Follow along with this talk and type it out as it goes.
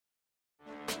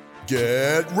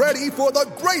Get ready for the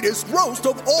greatest roast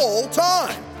of all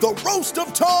time, the Roast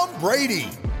of Tom Brady,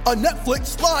 a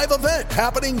Netflix live event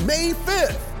happening May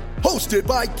 5th. Hosted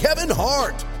by Kevin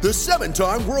Hart, the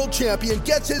 7-time world champion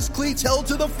gets his cleats held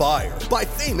to the fire by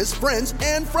famous friends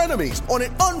and frenemies on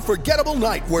an unforgettable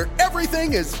night where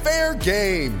everything is fair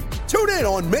game. Tune in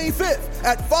on May 5th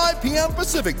at 5 p.m.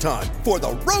 Pacific time for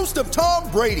the Roast of Tom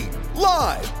Brady,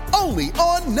 live only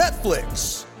on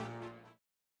Netflix.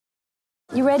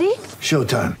 You ready?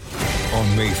 Showtime.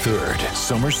 On May 3rd,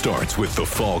 summer starts with The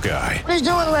Fall Guy. Let's do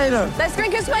it later. Let's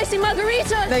drink a spicy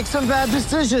margarita. Make some bad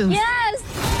decisions. Yes!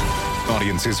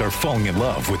 Audiences are falling in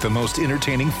love with the most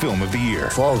entertaining film of the year.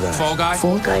 Fall Guy. Fall Guy?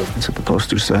 Fall Guy. That's what the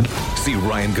poster said. See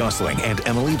Ryan Gosling and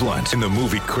Emily Blunt in the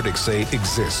movie critics say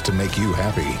exists to make you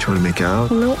happy. Trying to make it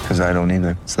out? Nope. Because I don't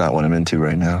either. It's not what I'm into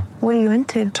right now. What are you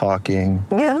into? Talking.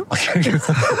 Yeah.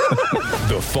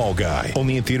 The Fall Guy.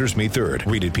 Only in theaters May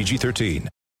 3rd. Rated PG-13.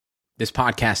 This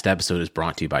podcast episode is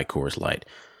brought to you by Coors Light.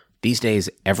 These days,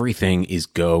 everything is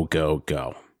go, go,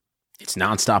 go. It's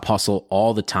nonstop hustle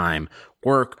all the time.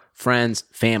 Work, friends,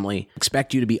 family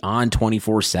expect you to be on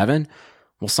 24/7.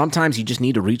 Well, sometimes you just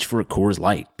need to reach for a Coors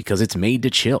Light because it's made to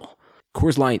chill.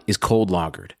 Coors Light is cold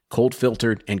lagered, cold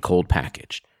filtered, and cold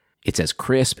packaged. It's as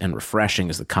crisp and refreshing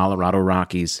as the Colorado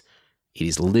Rockies. It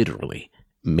is literally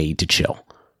made to chill.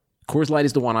 Coors Light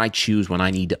is the one I choose when I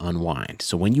need to unwind.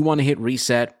 So when you want to hit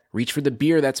reset, reach for the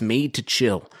beer that's made to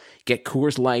chill. Get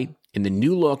Coors Light in the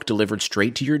new look delivered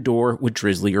straight to your door with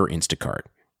Drizzly or Instacart.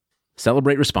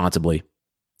 Celebrate responsibly.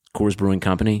 Coors Brewing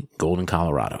Company, Golden,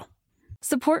 Colorado.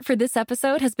 Support for this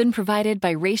episode has been provided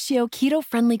by Ratio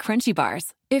Keto-Friendly Crunchy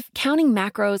Bars. If counting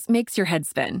macros makes your head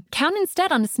spin, count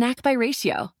instead on a Snack by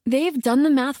Ratio. They've done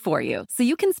the math for you, so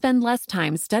you can spend less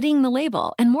time studying the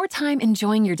label and more time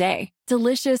enjoying your day.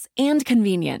 Delicious and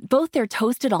convenient, both their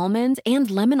toasted almond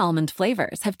and lemon almond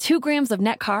flavors have 2 grams of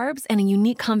net carbs and a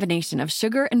unique combination of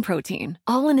sugar and protein,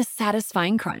 all in a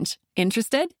satisfying crunch.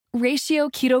 Interested? Ratio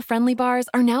Keto-Friendly Bars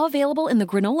are now available in the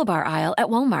granola bar aisle at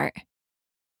Walmart.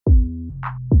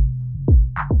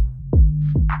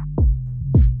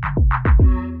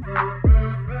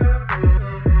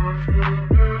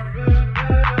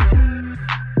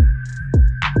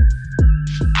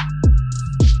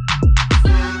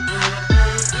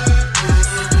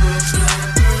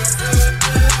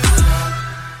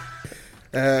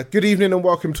 Good evening and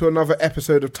welcome to another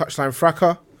episode of Touchline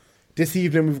Fracas. This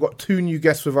evening we've got 2 new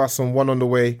guests with us and 1 on the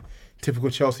way. Typical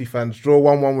Chelsea fans. Draw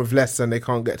 1-1 with Leicester and they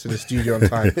can't get to the studio on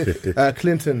time.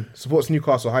 Clinton supports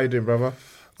Newcastle. How you doing, brother?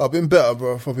 I've been better,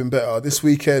 bro. I've been better. This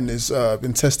weekend has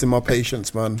been testing my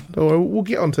patience, man. Don't worry, we'll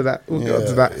get onto that.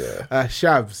 Yeah.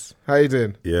 Shabs, how you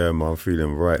doing? Yeah, man, I'm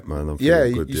feeling right, man. I'm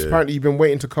feeling good. Apparently you've been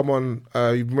waiting to come on.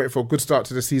 You've been waiting for a good start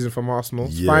to the season from Arsenal.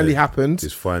 It's finally happened.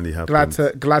 It's finally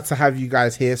happened. Glad to have you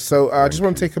guys here. So I just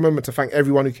want to take a moment to thank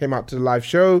everyone who came out to the live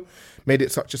show. Made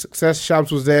it such a success.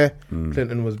 Shabs was there.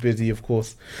 Clinton was busy, of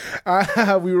course.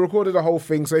 We recorded the whole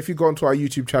thing. So if you go onto our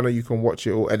YouTube channel, you can watch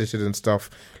it all edited and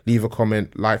stuff. Leave a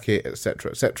comment, like it,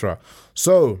 etc., etc.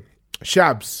 So,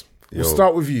 Shabs, we'll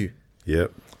start with you.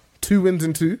 Yep. 2 wins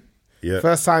in 2. Yep.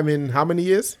 First time in how many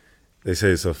years? They say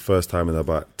it's the first time in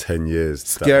about 10 years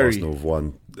Scary. that Arsenal have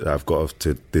won. I've got off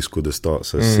to this good a start.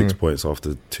 So 6 points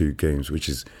after 2 games, which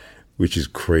is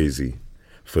crazy.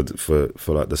 For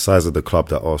like the size of the club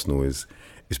that Arsenal is,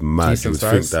 it's mad. Decent You would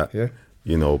size, think that,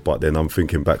 you know, but then I'm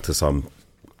thinking back to some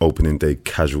opening day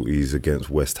casualties against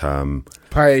West Ham.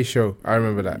 Paye show, I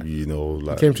remember that. You know,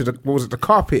 like Came to the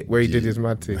carpet where he did his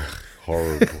mad thing.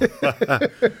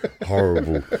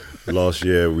 Horrible. Last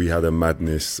year we had a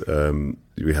madness.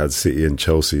 We had City and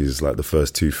Chelsea's like the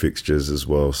first 2 fixtures as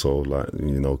well. So like,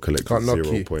 you know, collected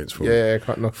 0 points from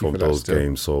those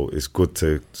games. So it's good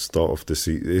to start off the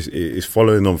season. It's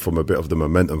following on from a bit of the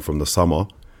momentum from the summer,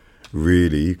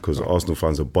 really, because Arsenal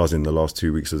fans are buzzing the last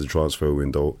 2 weeks of the transfer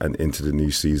window and into the new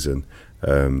season.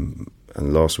 And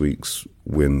last week's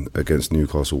win against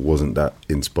Newcastle wasn't that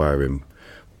inspiring,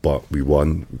 but we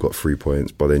won. We got 3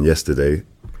 points. But then yesterday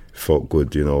felt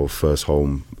good, you know, first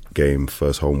home game,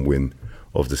 first home win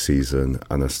of the season,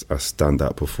 and a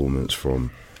standout performance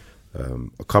from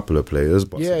a couple of players.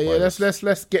 But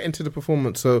let's get into the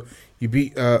performance. So you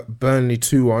beat Burnley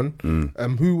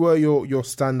 2-1. Who were your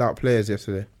standout players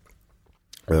yesterday?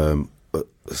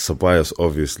 Ceballos,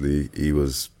 obviously, he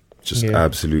was just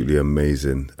absolutely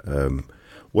amazing.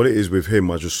 What it is with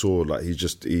him, I just saw like he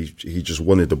just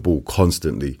wanted the ball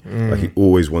constantly. Like he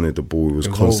always wanted the ball. He was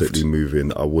constantly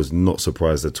moving. I was not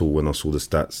surprised at all when I saw the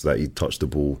stats that he touched the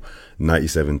ball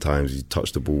 97 times. He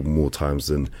touched the ball more times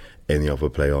than any other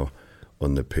player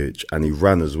on the pitch, and he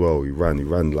ran as well. He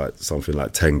ran like something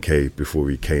like 10k before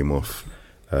he came off.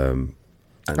 And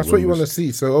that's what you want to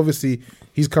see. So obviously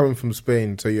he's coming from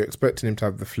Spain, so you're expecting him to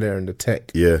have the flair and the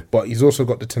tech. Yeah, but he's also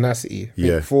got the tenacity.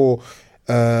 Yeah. For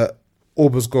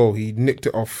Auba's goal, he nicked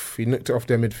it off their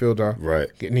midfielder. Right.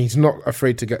 And he's not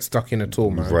afraid to get stuck in at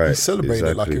all, man. Right. He celebrated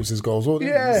it like it was his goals,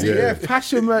 wasn't he? Yeah.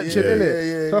 Passion merchant,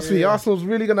 innit? Trust me, Arsenal's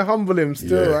really going to humble him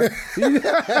still. Right?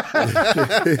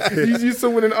 He's used to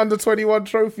winning under 21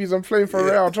 trophies and playing for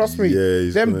Real. Trust me.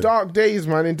 Them dark days,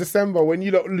 man, in December when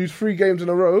you lose 3 games in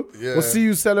a row, we'll see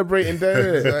you celebrating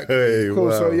there. Exactly. Cool.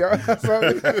 Wow. So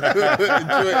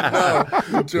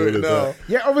Enjoy it now.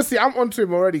 Yeah, obviously I'm onto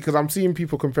him already because I'm seeing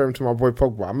people compare him to my boy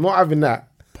Pogba. I'm not having that.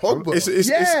 Pogba?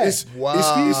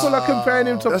 People are comparing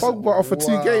him to Pogba for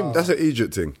 2 games. That's an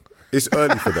Egypt thing. It's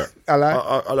early for that.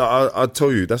 I'll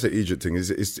tell you, that's an Egypt thing.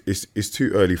 It's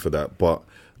too early for that. But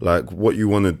like, what you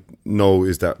want to know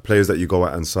is that players that you go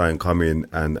out and sign come in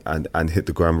and hit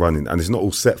the ground running. And it's not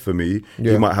all set for me.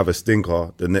 You might have a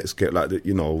stinker. The next get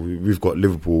we've got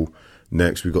Liverpool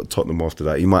next. We've got Tottenham after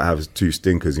that. He might have 2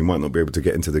 stinkers. He might not be able to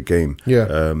get into the game.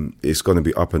 It's going to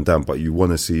be up and down. But you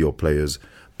want to see your players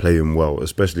playing well,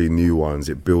 especially new ones.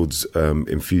 It builds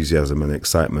enthusiasm and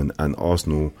excitement. And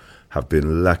Arsenal have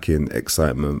been lacking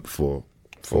excitement for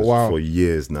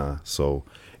years now. So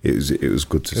it was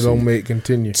good to see. Long may it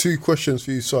continue. 2 questions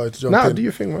for you, sorry to jump in. Do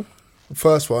you think, man?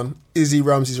 First one, is he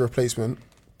Ramsey's replacement?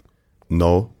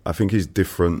 No, I think he's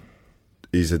different.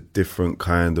 He's a different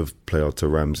kind of player to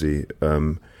Ramsey.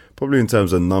 Probably in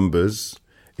terms of numbers,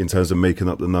 in terms of making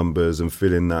up the numbers and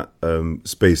filling that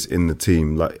space in the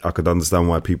team. Like, I could understand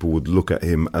why people would look at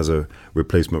him as a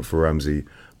replacement for Ramsey,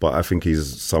 but I think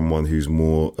he's someone who's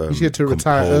more he's here to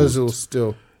retire Ozil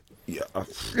still. Yeah, I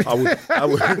would. That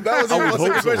was a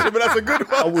hope question, so. but that's a good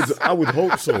one. I would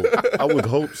hope so. I would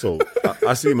hope so.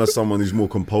 I see him as someone who's more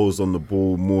composed on the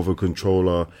ball, more of a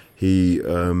controller. He's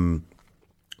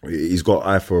got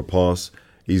eye for a pass.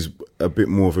 He's a bit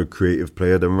more of a creative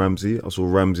player than Ramsey. I saw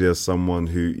Ramsey as someone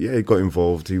who, he got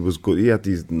involved. He was good. He had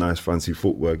these nice fancy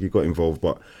footwork. He got involved,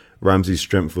 but Ramsey's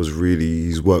strength was really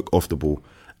his work off the ball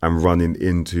and running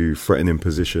into threatening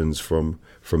positions from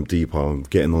deep and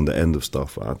getting on the end of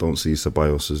stuff. I don't see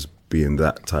Ceballos as being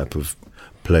that type of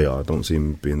player. I don't see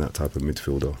him being that type of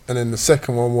midfielder. And then the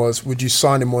second one was, would you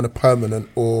sign him on a permanent,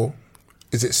 or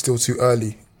is it still too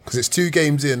early? Because it's 2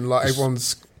 games in, like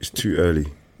everyone's... It's too early.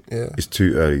 Yeah. It's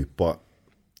too early, but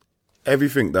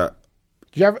everything that...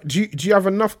 Do you have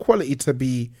enough quality to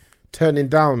be turning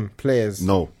down players?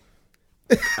 No.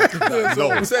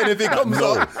 I'm saying if it comes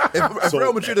up, if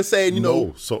Real Madrid are saying,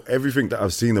 So everything that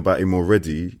I've seen about him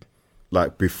already,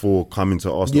 like before coming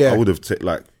to Arsenal, I would have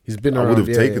he's been I around, would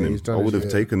have taken him. I would have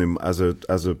taken him as a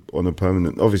on a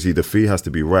permanent. Obviously, the fee has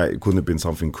to be right. It couldn't have been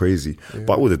something crazy,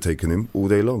 but I would have taken him all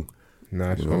day long.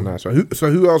 Nice one. So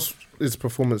who else's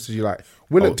performance did you like?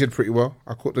 Willock did pretty well.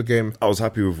 I caught the game. I was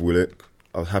happy with Willock.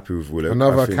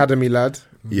 Another academy lad.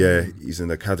 Yeah, he's an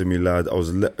academy lad.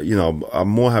 I'm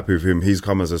more happy with him. He's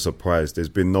come as a surprise. There's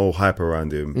been no hype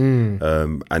around him,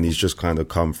 and he's just kind of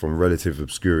come from relative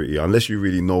obscurity. Unless you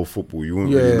really know football, you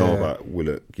won't really know about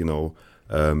Willock,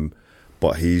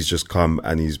 But he's just come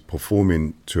and he's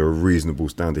performing to a reasonable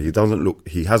standard.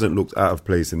 He hasn't looked out of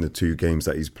place in the 2 games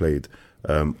that he's played.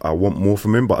 I want more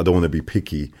from him, but I don't want to be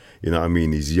picky. You know what I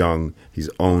mean? He's young. He's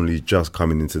only just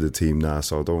coming into the team now,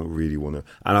 so I don't really want to.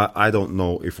 And I don't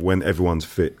know if when everyone's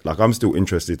fit, like, I'm still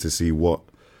interested to see what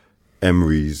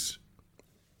Emery's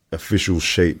official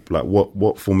shape, like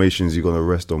what formations he's going to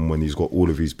rest on when he's got all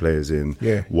of his players in.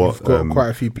 Yeah, you've got quite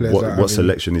a few players. What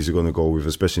selection is he going to go with,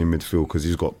 especially in midfield? Because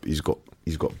he's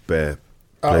got bare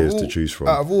players to choose from.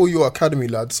 Out of all your academy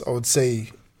lads, I would say,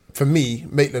 for me,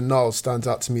 Maitland-Niles stands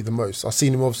out to me the most. I've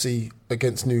seen him obviously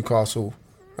against Newcastle,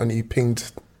 and he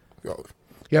pinged.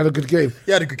 He had a good game.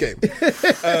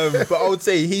 But I would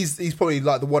say he's probably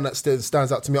like the one that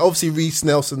stands out to me. Obviously, Reece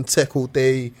Nelson, tech all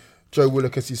day, Joe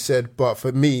Willock, as you said. But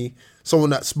for me, someone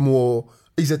that's more...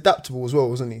 He's adaptable as well,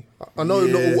 wasn't he? I know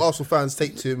not all Arsenal fans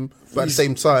take to him, but at the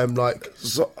same time, like...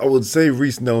 So I would say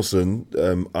Reece Nelson,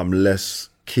 I'm less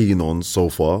keen on so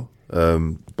far.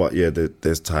 But yeah,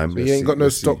 there's time. So he ain't got no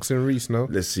stocks in Reece, no?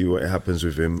 Let's see what happens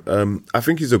with him. I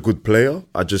think he's a good player.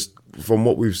 From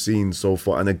what we've seen so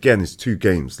far, and again, it's 2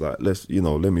 games. Like, let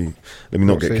me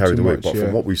not get carried away. But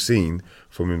from what we've seen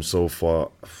from him so far,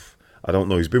 I don't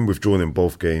know. He's been withdrawn in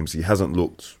both games. He hasn't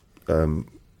looked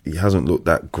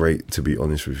that great, to be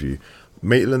honest with you.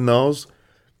 Maitland-Niles,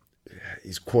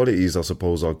 his qualities, I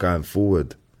suppose, are going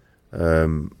forward.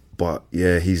 But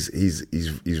yeah, he's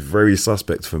very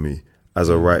suspect for me as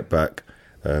a right back.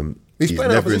 He's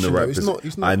playing never in that position, in the right position.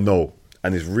 He's not. I know.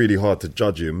 and it's really hard to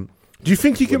judge him. Do you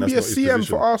think he can be a CM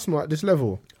for Arsenal at this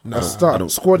level? No, I don't.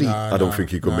 Squaddy. I don't think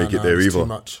he could make it there either. Too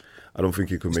much. I don't think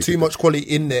he could make it. Too much quality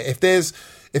in there.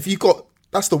 If you got,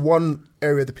 that's the one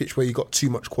area of the pitch where you got too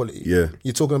much quality. Yeah.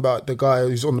 You're talking about the guy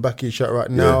who's on the back of your shirt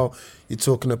right now. You're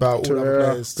talking about all the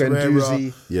players.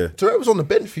 Guendouzi. Yeah. Torreira was on the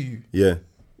bench for you. Yeah.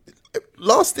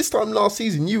 This time last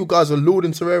season, you guys were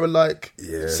lauding Torreira like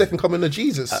second coming of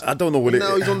Jesus. I don't know what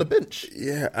now he's on the bench.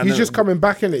 Yeah, he's just coming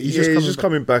back, innit? He's just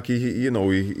coming back.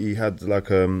 He had like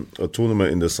a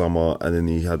tournament in the summer, and then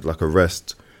he had like a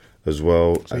rest as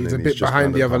well. So he's a bit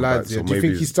behind the other lads. Do you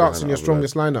think he starts in your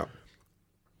strongest lineup?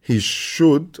 He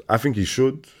should. I think he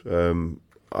should.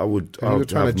 I would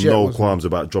have no qualms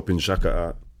about dropping Xhaka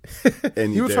out.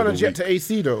 You were trying to jet to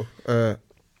AC though.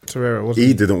 Torreira, wasn't he?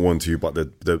 He didn't want to, but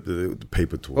the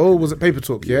paper talk. Oh, was it paper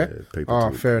talk? Yeah. Paper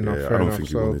talk. Fair enough. Yeah, fair I don't enough. think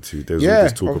he wanted to. There was all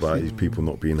this talk about his people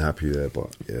not being happy there,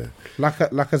 but yeah.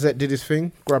 Lacazette did his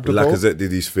thing, grabbed the goal. Lacazette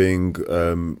did his thing.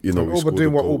 Auba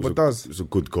doing what Auba does. It's a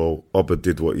good goal. Auba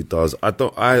did what he does. I've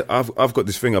got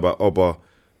this thing about Auba.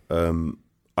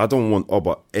 I don't want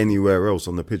Auba anywhere else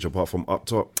on the pitch apart from up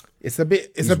top. It's a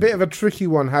bit of a tricky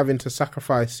one having to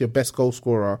sacrifice your best goal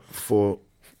scorer for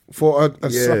a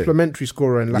supplementary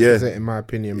scorer in Lacazette, in my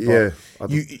opinion. But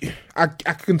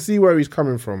I can see where he's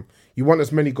coming from. You want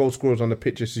as many goal scorers on the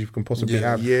pitch as you can possibly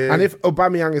have. Yeah. And if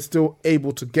Aubameyang is still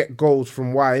able to get goals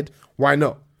from wide, why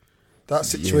not? That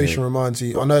situation reminds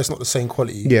me, I know it's not the same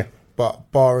quality,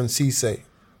 but Bar and Cisse.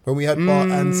 When we had Bar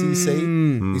and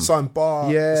Cisse, we signed Bar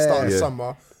at the start of the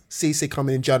summer, Cisse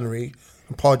coming in January,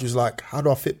 and Pardew was like, how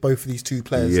do I fit both of these two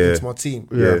players into my team?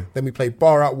 Then we played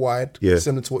Bar out wide,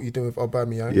 similar to what you're doing with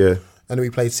Aubameyang. And then we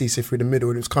played Cisse through the middle,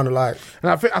 and it was kind of like... And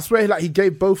I swear he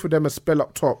gave both of them a spell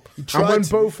up top. And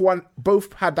when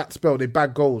both had that spell, they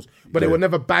bagged goals. But they were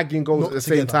never bagging goals at the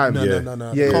same time.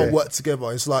 No. They can't work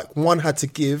together. It's like one had to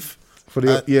give for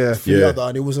the other,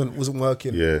 and it wasn't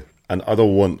working. Yeah. And I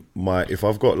don't want if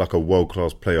I've got like a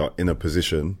world-class player in a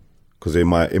position, because in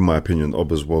my opinion,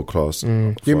 Auba's world-class.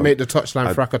 Didn't make the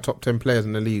touchline fracker top 10 players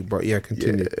in the league, but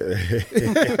continue.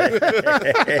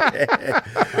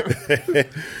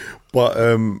 But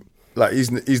like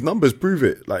his numbers prove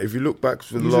it. Like if you look back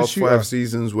for the last 5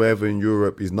 seasons, wherever in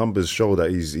Europe, his numbers show that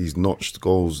he's notched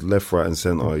goals left, right, and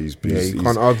centre. You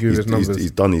can't argue with his numbers.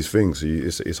 He's done his thing, so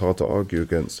it's hard to argue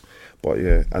against. But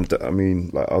yeah, and I mean,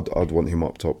 like I'd want him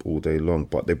up top all day long.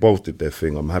 But they both did their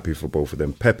thing. I'm happy for both of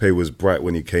them. Pepe was bright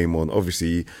when he came on.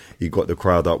 Obviously, he got the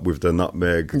crowd up with the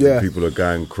nutmeg. Yeah. People are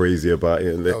going crazy about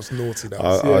it. That was naughty.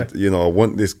 I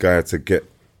want this guy to get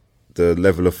the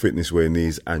level of fitness where he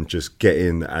needs and just get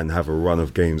in and have a run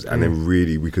of games, and then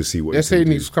really we could see what. They're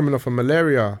saying he's coming off of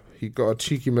malaria. He got a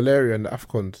cheeky malaria in the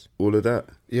AFCONs. All of that?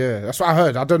 Yeah, that's what I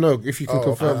heard. I don't know if you can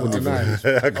confirm or deny. I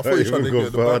thought you were trying to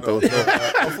get the I thought you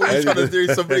were trying to do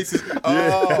some racist...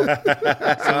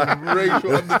 some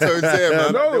racial undertones there,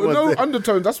 man. No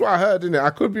undertones. That's what I heard, innit?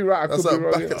 I could be right, I could be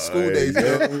wrong. Back at school days,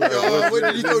 when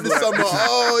did you go this summer?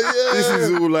 This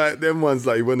is all like, them ones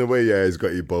like, he went away, he's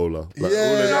got Ebola. Like,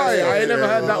 I ain't never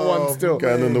heard that one still.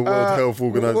 Going on the World Health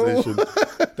Organisation.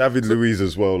 David Luiz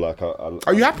as well. Like,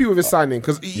 are you happy with his signing?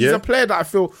 Because he's a player that I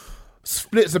feel...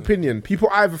 splits opinion. People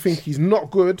either think he's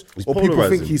not good or people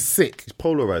think he's sick. He's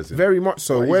polarizing. Very much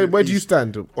so. Where do you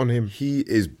stand on him? He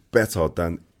is better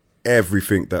than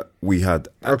everything that we had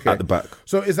at the back.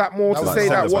 So is that more to say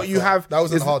that what you have... That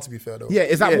wasn't hard, to be fair, though. Yeah,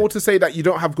 is that more to say that you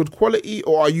don't have good quality,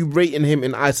 or are you rating him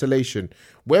in isolation?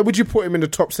 Where would you put him in the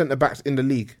top centre-backs in the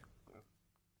league?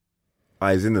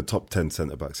 He's in the top 10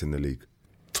 centre-backs in the league.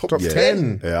 Top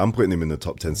 10? Yeah, I'm putting him in the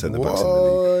top 10 centre-backs in the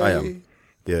league. I am.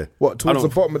 Yeah. What, towards the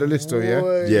bottom of the list, though,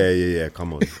 yeah? Yeah.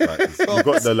 Come on. Like, you've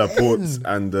got the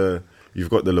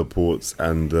Laportes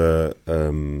and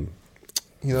Van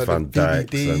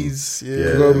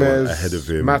Dijk, Gomez, ahead of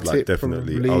him, Matip, like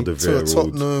definitely Alderweireld,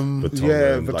 Tottenham,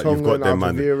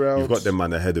 Vertonghen, you've got them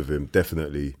man ahead of him,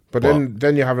 definitely. But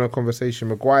then you're having a conversation.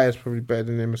 Maguire's probably better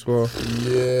than him as well.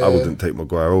 Yeah, I wouldn't take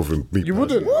Maguire over him. You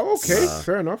wouldn't? Oh, okay,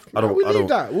 fair enough. We'll leave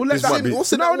that. We'll let that. This might be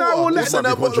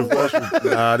controversial.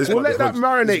 This might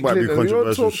be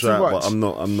controversial, but I'm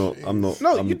not.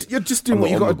 No, you're just doing what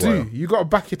you got to do. You got to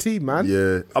back your team, man.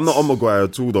 Yeah, I'm not on Maguire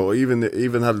at all, though.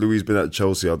 Even had Luis been at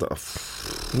Chelsea, and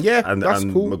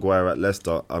cool. Maguire at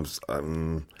Leicester,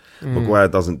 Maguire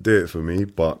doesn't do it for me,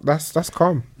 but that's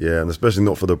calm. Yeah, and especially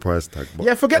not for the price tag.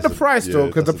 But forget the price though,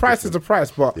 because the price is the price.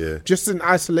 But just in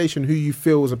isolation, who you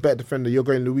feel is a better defender, you're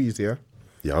going Luis, yeah?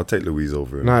 Yeah, I'll take Luis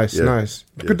over him. Nice.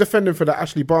 Good defending for that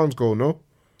Ashley Barnes goal, no?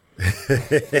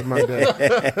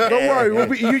 Don't worry,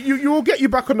 we'll get you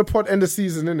back on the pod end of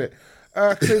season, innit?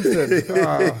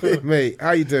 Clinton, mate,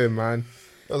 how you doing, man?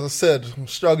 As I said, I'm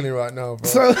struggling right now,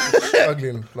 bro. I'm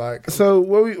struggling. Like, so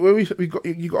where we got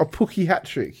you got a Pookie hat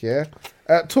trick, yeah.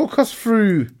 Talk us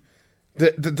through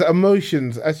the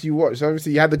emotions as you watch.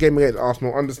 Obviously, you had the game against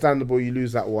Arsenal. Understandable, you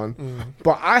lose that one.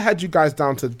 But I had you guys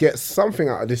down to get something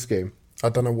out of this game. I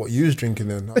don't know what you was drinking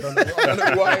then. I don't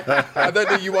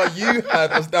know why you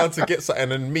had us down to get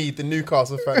something, and me, the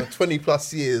Newcastle fan of 20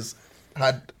 plus years,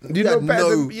 had you know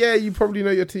better than, you probably know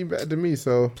your team better than me.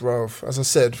 So, bro, as I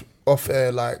said off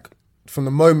air, like from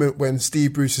the moment when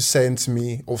Steve Bruce is saying to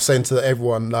me or saying to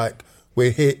everyone, like we're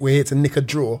here to nick a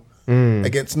draw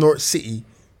against Norwich City,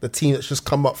 the team that's just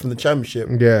come up from the Championship.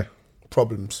 Yeah,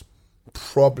 problems,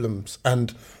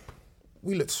 and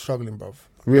we looked struggling, bruv.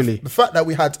 Really? The fact that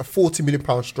we had a £40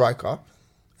 million striker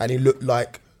and he looked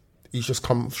like he's just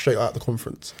come straight out of the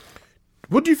conference.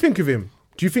 What do you think of him?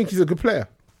 Do you think he's a good player?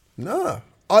 Nah.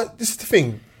 This is the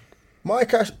thing.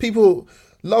 Mike Ashley, people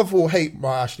love or hate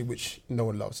Mike Ashley, which no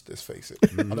one loves, let's face it.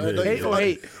 I don't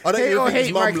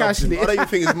even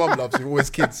think his mum loves him, or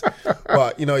his kids.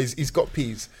 But, you know, he's got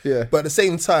peas. Yeah. But at the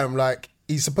same time, like,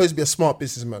 he's supposed to be a smart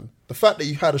businessman. The fact that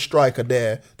you had a striker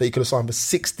there that you could have signed for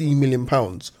 £16 million,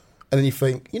 and then you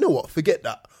think, you know what, forget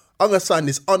that. I'm going to sign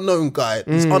this unknown guy,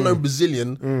 this unknown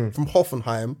Brazilian from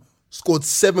Hoffenheim, scored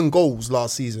 7 goals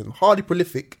last season, hardly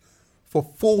prolific, for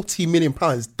 £40 million,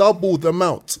 double the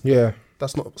amount. Yeah.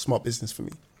 That's not smart business for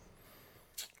me.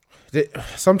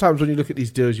 Sometimes when you look at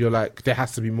these deals, you're like, there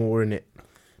has to be more in it.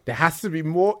 There has to be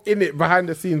more in it behind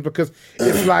the scenes, because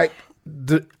it's like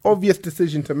the obvious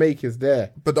decision to make is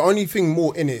there. But the only thing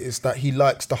more in it is that he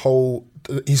likes the whole...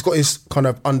 He's got his kind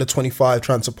of under 25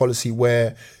 transfer policy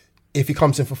where if he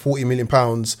comes in for £40 million,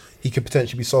 he could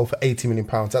potentially be sold for £80 million.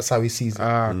 That's how he sees it.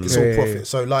 It's all profit.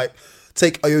 So like,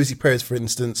 take Ayoze Perez, for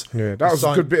instance. Yeah, that was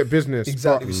a good bit of business.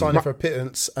 Exactly. We signed him for a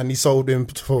pittance and he sold him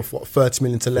for what, 30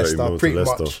 million to Leicester.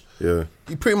 Much. Yeah.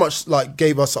 He pretty much like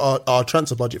gave us our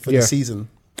transfer budget for the season.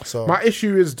 So my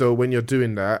issue is, though, when you're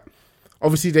doing that,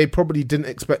 obviously they probably didn't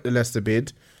expect the Leicester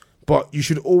bid, but you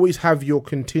should always have your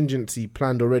contingency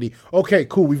planned already. Okay,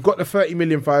 cool. We've got the 30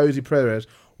 million for Ayoze Perez.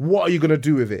 What are you going to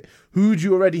do with it? Who do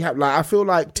you already have? Like, I feel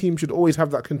like teams should always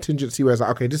have that contingency where it's like,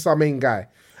 okay, this is our main guy.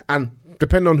 And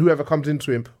depending on whoever comes in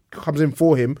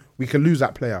for him, we can lose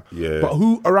that player. Yeah. But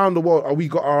who around the world are we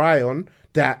got our eye on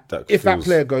that if that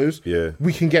player goes,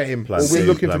 we can get him. Or we're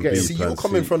looking to get him. See, you're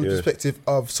coming from the perspective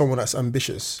of someone that's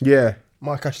ambitious. Yeah.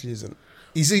 Mike Ashley isn't.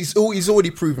 He's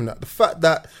already proven that. The fact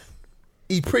that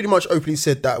he pretty much openly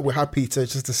said that we're happy to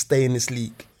stay in this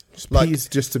league.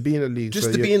 Just to be in the league.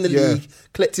 Just to be in the league,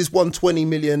 collect his 120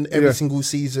 million every single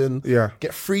season,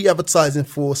 get free advertising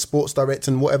for Sports Direct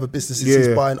and whatever businesses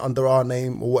he's buying under our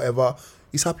name or whatever.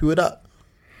 He's happy with that.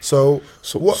 So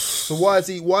why is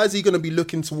he going to be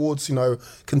looking towards, you know,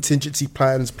 contingency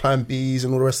plans, plan Bs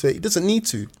and all the rest of it? He doesn't need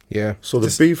to. Yeah. So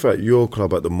the beef at your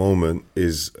club at the moment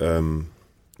is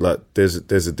like there's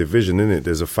a division in it.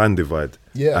 There's a fan divide.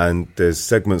 Yeah. And there's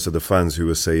segments of the fans who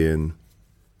are saying,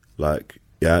 like,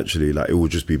 yeah, actually, like, it would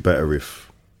just be better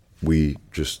if we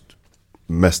just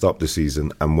messed up the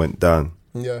season and went down.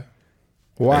 Yeah.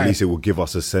 Why? At least it will give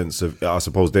us a sense of, I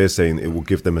suppose they're saying it will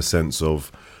give them a sense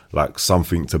of, like,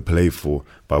 something to play for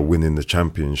by winning the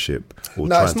championship or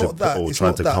trying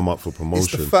to come up for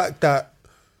promotion. It's the fact that,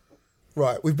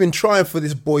 right, we've been trying for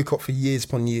this boycott for years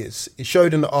upon years. It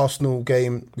showed in the Arsenal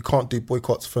game, we can't do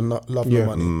boycotts for love no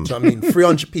money. Do you know what I mean?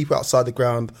 300 people outside the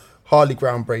ground, hardly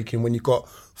groundbreaking when you've got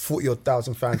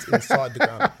 40,000 fans inside the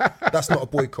ground. That's not a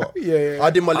boycott. I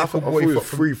did my little boycott.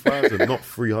 3,000, not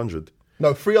 300.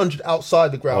 No, 300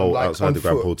 outside the ground. Oh, like outside the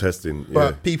ground protesting.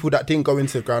 But people that didn't go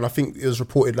into the ground, I think it was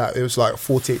reported that it was like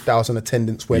 48,000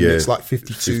 attendance when it's like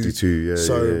 52. 52,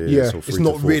 So it's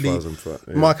not really.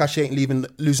 Mike Ashley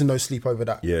ain't losing no sleep over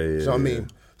that. Yeah, Do you know what I mean?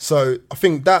 So I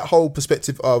think that whole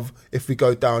perspective of if we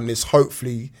go down is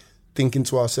hopefully thinking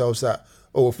to ourselves that,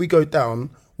 if we go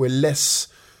down, we're less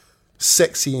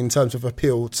sexy in terms of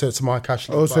appeal to Mike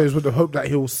Ashley. Oh, so it's with the hope that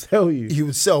he'll sell you. He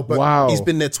would sell, but he's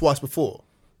been there twice before.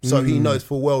 So he knows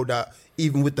full well that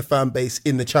even with the fan base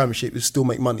in the Championship, he'll still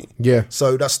make money. Yeah.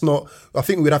 So that's not... I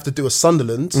think we'd have to do a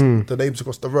Sunderland, the names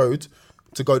across the road,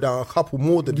 to go down a couple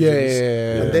more divisions.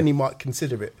 And then he might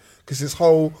consider it. Because this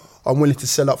whole, I'm willing to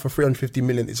sell up for 350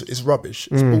 million is rubbish.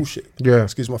 It's bullshit. Yeah.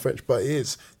 Excuse my French, but it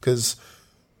is. Because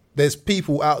there's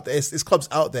people out there, there's clubs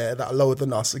out there that are lower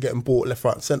than us are getting bought left,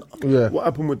 right and centre. Yeah. What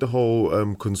happened with the whole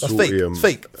consortium? It's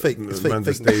fake. It's fake news,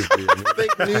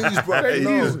 bro.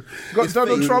 No. Got it's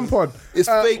Donald Trump on. It's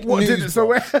fake news.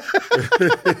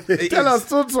 Tell us,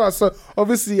 talk to us. So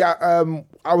obviously, I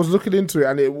was looking into it,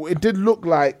 and it did look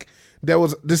like there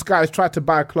was this guy tried to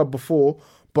buy a club before,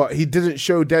 but he didn't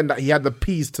show then that he had the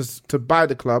peas to buy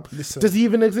the club. Listen, does he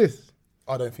even exist?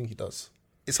 I don't think he does.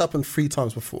 It's happened 3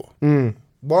 times before.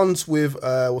 Once with,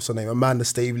 what's her name, Amanda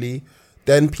Stavely,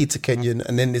 then Peter Kenyon,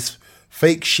 and then this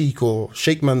fake Sheikh or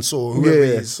Sheikh Mansour, whoever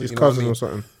he is. His cousin or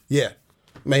something. Yeah.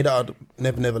 Made out of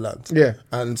Never Land. Yeah.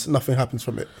 And nothing happens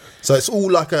from it. So it's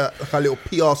all like a little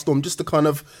PR storm just to kind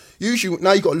of, usually,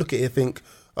 now you got to look at it and think,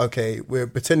 okay, we're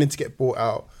pretending to get bought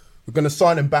out. We're going to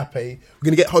sign Mbappe. We're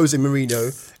going to get Jose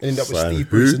Mourinho and end up with Steve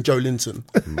Bruce and Joe Linton.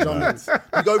 You know what I mean?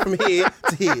 We go from here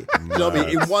to here. You know what I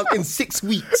mean? In 6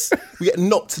 weeks, we get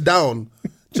knocked down. Do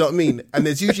you know what I mean? And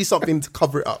there's usually something to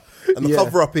cover it up. And the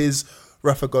cover up is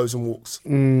Rafa goes and walks.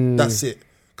 That's it.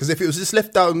 Because if it was just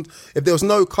left down, if there was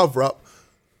no cover up,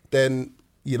 then,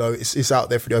 you know, it's out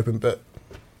there for the open. But,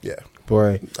 yeah.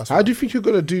 Boy, how do you think you're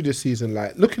going to do this season?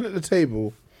 Like, looking at the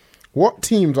table, what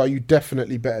teams are you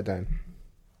definitely better than?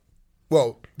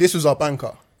 Well, this was our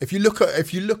banker. If you look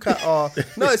at our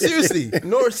no, seriously,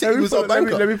 Norwich City was our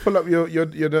banker. Let me pull up your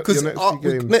next few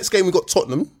games. Next game we got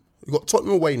Tottenham. We got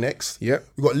Tottenham away next. Yep.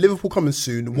 We got Liverpool coming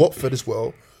soon. Watford as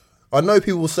well. I know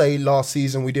people will say last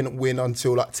season we didn't win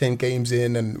until like 10 games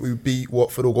in, and we beat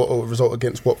Watford or got a result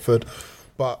against Watford,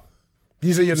 but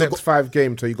these are your next 5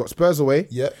 games. So you got Spurs away.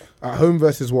 Yeah. At home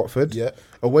versus Watford. Yeah.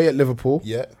 Away at Liverpool.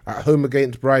 Yeah. At home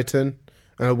against Brighton,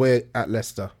 and away at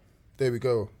Leicester. There we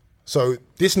go. So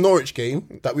this Norwich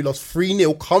game that we lost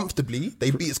 3-0 comfortably,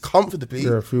 they beat us comfortably.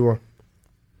 Yeah, 3-1.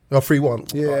 Oh,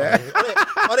 3-1. Yeah.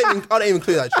 I don't even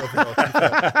clear that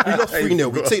shot. We lost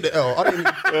 3-0. We take the L. I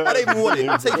don't even want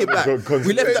it. Take it back.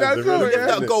 We left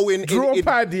that goal in. Draw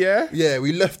pad, yeah? Yeah,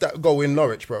 we left that goal in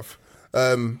Norwich, bruv.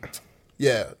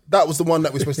 Yeah, that was the one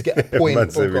that we're supposed to get a point.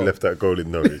 Man said we left that goal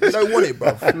in Norwich. You don't want it,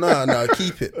 bruv. No,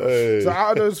 keep it. Hey. So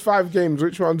out of those 5 games,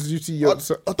 which ones did you see?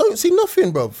 I don't see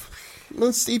nothing, bruv.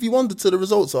 Man, Stevie Wonder to the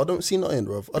results, so I don't see nothing,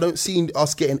 bruv. I don't see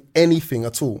us getting anything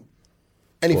at all.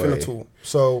 At all.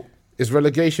 So is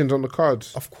relegations on the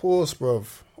cards? Of course, bruv.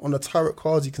 On the tarot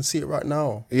cards, you can see it right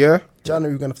now. Yeah?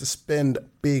 January, we're going to have to spend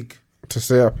big. To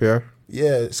stay up, yeah?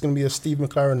 Yeah, it's going to be a Steve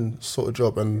McLaren sort of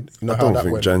job, and you know I how that don't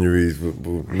think went. January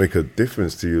will make a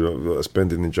difference to you,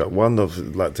 spending in January. One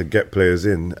of, like, to get players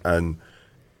in, and,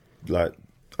 like,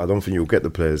 I don't think you'll get the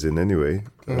players in anyway.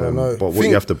 No. But what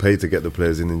you have to pay to get the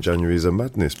players in January is a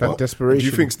madness. That desperation. Do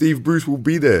you think Steve Bruce will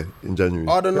be there in January?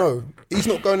 I don't know. He's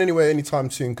not going anywhere anytime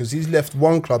soon because he's left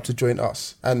one club to join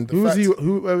us. And where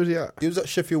was he at? He was at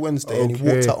Sheffield Wednesday and he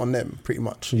walked out on them pretty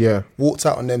much. Yeah. Walked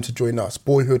out on them to join us.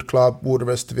 Boyhood club, all the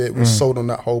rest of it. Was sold on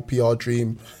that whole PR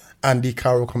dream. Andy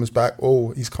Carroll comes back.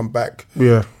 Oh, he's come back.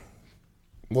 Yeah.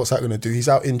 What's that going to do? He's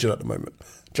out injured at the moment.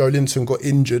 Joe Linton got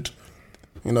injured,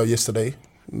 yesterday.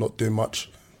 Not doing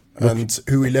much. And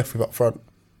who we left with up front?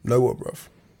 No one, bruv.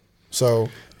 So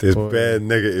there's bare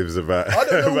negatives about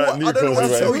Newcastle.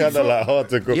 It's kind of like hard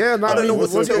to go. Yeah, I don't know what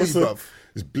to tell you, bruv.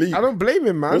 It's bleak. I don't blame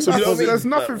him, man. There's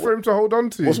nothing for him to hold on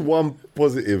to. What's one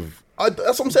positive? That's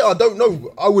what I'm saying. I don't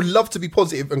know. I would love to be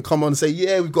positive and come on and say,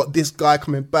 yeah, we've got this guy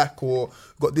coming back or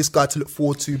we've got this guy to look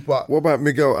forward to. But what about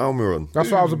Miguel Almiron? That's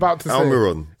what I was about to say.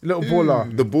 Almiron. Little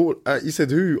baller. The ball. You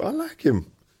said who? I like him.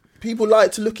 People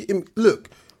like to look at him.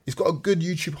 Look, he's got a good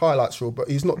YouTube highlights reel, but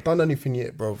he's not done anything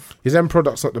yet, bro. His end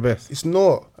product's not the best. It's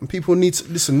not. And people need to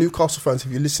listen. Newcastle fans,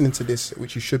 if you're listening to this,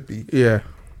 which you should be,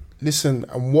 listen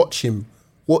and watch him.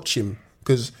 Watch him,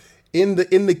 because in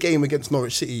the game against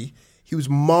Norwich City, he was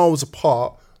miles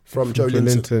apart from Joe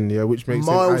Linton. Yeah, which makes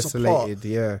miles him isolated. Apart.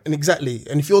 Yeah, and exactly.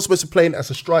 And if you're supposed to play as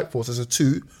a strike force, as a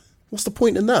 2, what's the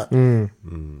point in that?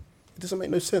 It doesn't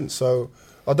make no sense. So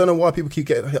I don't know why people keep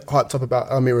getting hyped up about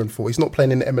Almiron for. He's not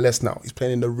playing in the MLS now. He's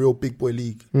playing in the real big boy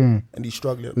league, and he's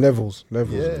struggling. Levels.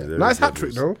 Yeah. Nice hat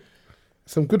trick though.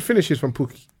 Some good finishes from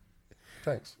Pookie.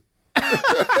 Thanks.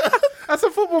 As a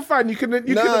football fan, you can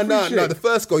appreciate. No. The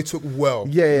first goal he took well.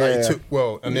 He took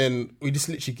well, and then we just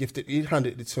literally he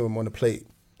handed it to him on the plate.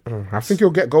 I think he'll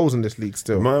get goals in this league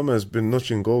still. My man's been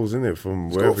notching goals in it from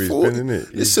wherever he's been in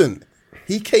it. Listen,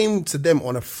 he came to them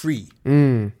on a free.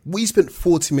 We spent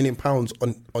 £40 million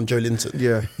on Joe Linton.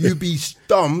 Yeah, you'd be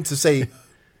dumb to say.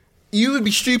 You would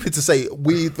be stupid to say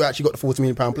we've actually got the £40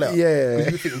 million player. Yeah,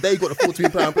 because you think they got the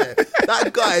 £40 million player.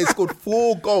 That guy scored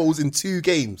 4 goals in 2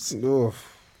 games. Oof.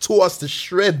 Tore us to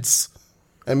shreds,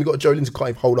 and we got Joe Linton can't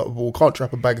even hold up a ball, can't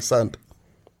trap a bag of sand.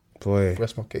 Boy,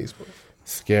 rest my case, bro.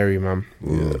 Scary, man.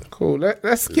 Yeah, cool.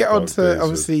 Let's get on to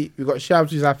obviously we've got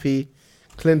Shabs who's happy,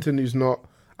 Clinton who's not.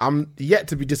 I'm yet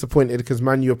to be disappointed because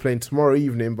Man U are playing tomorrow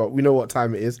evening, but we know what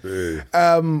time it is. Hey.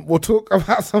 We'll talk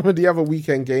about some of the other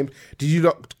weekend games. Did you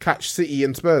not catch City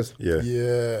and Spurs?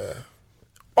 Yeah.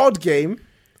 Odd game.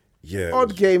 Yeah.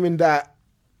 Odd game in that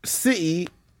City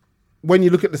when you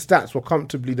look at the stats, we're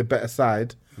comfortably the better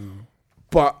side.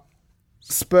 But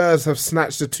Spurs have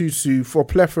snatched the 2-2 for a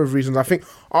plethora of reasons. I think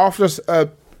after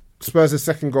Spurs'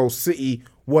 second goal, City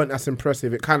weren't as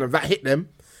impressive. It kind of, that hit them.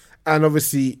 And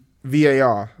obviously,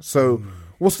 VAR. So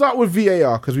we'll start with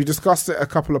VAR because we discussed it a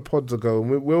couple of pods ago and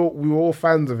we were all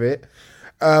fans of it.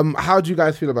 How do you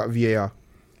guys feel about VAR?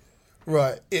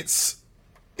 Right, it's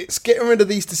getting rid of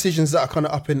these decisions that are kind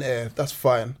of up in the air. That's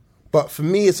fine. But for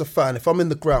me as a fan, if I'm in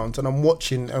the ground and I'm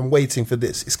watching and waiting for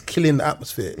this, it's killing the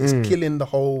atmosphere. It's killing the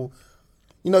whole...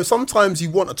 You know, sometimes you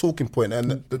want a talking point,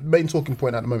 and the main talking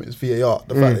point at the moment is VAR.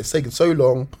 The fact that it's taken so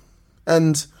long,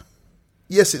 and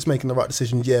yes, it's making the right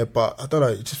decision, but I don't know,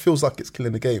 it just feels like it's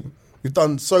killing the game. We've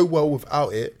done so well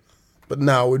without it, but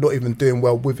now we're not even doing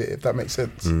well with it, if that makes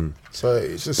sense. So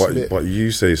it's just but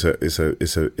you say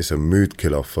it's a mood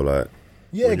killer for like...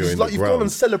 Yeah, because like you've gone and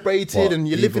celebrated and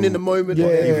you're living in the moment.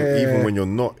 Even when you're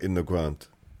not in the ground.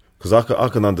 Because I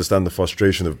can understand the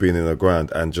frustration of being in the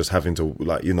ground and just having to,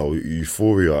 like, you know,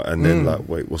 euphoria and then like,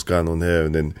 wait, what's going on here?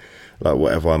 And then like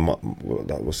whatever,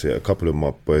 a couple of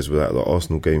my boys were at the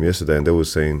Arsenal game yesterday and they were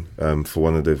saying for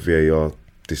one of the VAR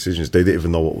decisions, they didn't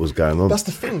even know what was going on. That's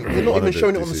the thing. They're not even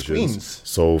showing it on the screens.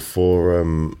 So for,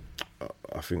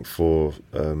 I think for...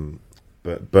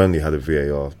 Burnley had a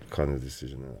VAR kind of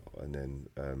decision, and then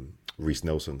Reece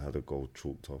Nelson had a goal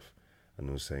chalked off, and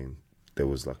they were saying there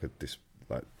was like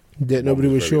nobody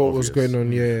was sure what was going on.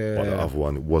 But the other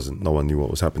one, it wasn't. No one knew what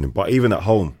was happening. But even at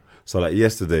home, so like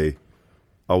yesterday,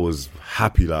 I was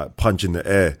happy, like punching the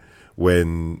air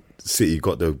when City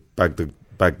got bagged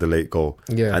the late goal,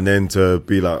 and then to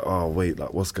be like, oh wait,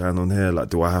 like what's going on here? Like,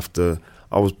 do I have to?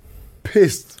 I was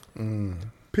pissed.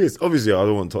 Pissed. Obviously, I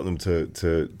don't want Tottenham to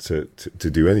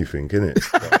do anything, innit?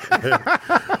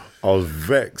 I was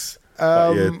vexed.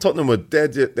 Tottenham were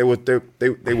dead. They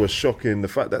were shocking. The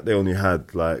fact that they only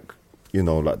had like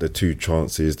the 2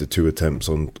 chances, the 2 attempts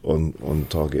on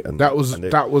target, and that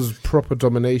was proper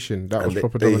domination. That was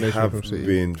proper domination from City.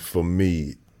 Been for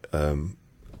me.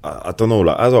 I don't know.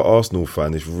 Like as an Arsenal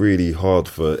fan, it's really hard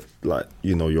for like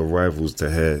your rivals to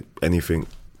hear anything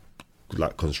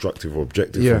like constructive or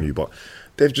objective from you, but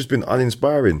they've just been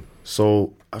uninspiring.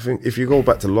 So I think if you go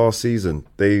back to last season,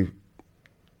 they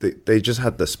just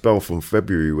had the spell from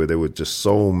February where they were just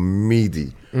so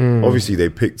meaty. Obviously, they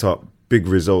picked up big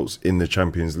results in the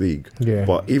Champions League.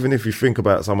 But even if you think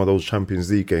about some of those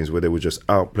Champions League games where they were just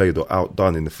outplayed or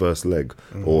outdone in the first leg,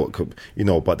 or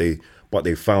but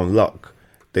they found luck.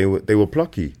 They were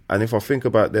plucky. And if I think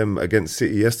about them against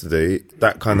City yesterday,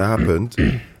 that kind of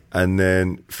happened, and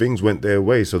then things went their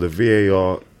way. So the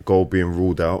VAR goal being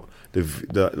ruled out,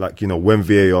 when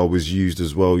VAR was used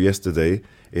as well yesterday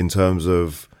in terms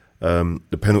of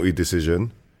the penalty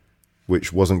decision,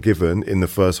 which wasn't given in the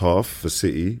first half for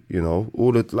City,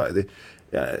 all the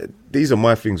these are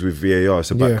my things with VAR.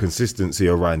 It's about consistency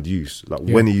around use. Like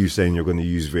when are you saying you're going to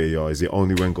use VAR? Is it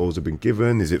only when goals have been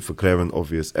given? Is it for clear and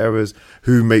obvious errors?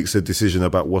 Who makes a decision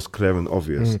about what's clear and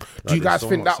obvious? Do you guys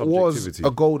think that was a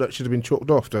goal that should have been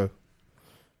chalked off though?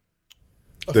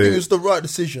 I think it was the right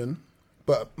decision,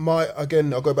 but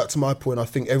I'll go back to my point. I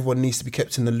think everyone needs to be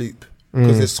kept in the loop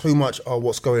because there's so much.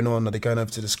 What's going on? Are they going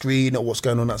over to the screen? Or what's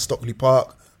going on at Stockley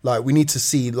Park? Like we need to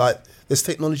see. Like there's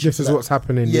technology. This is what's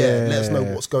happening. Let us know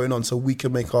what's going on so we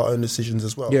can make our own decisions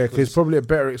as well. Yeah, because it's probably a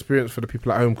better experience for the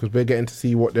people at home because we're getting to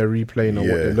see what they're replaying or what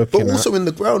they're looking at. But also in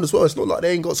the ground as well. It's not like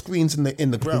they ain't got screens in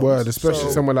the ground. Word,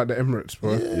 especially somewhere like the Emirates,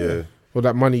 bro. Yeah. Well,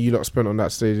 that money you lot spent on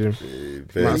that stadium,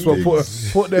 might as well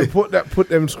put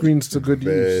them screens to good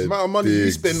use. The amount of money you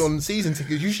spend on season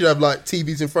tickets, you should have like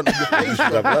TVs in front of your face. You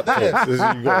should have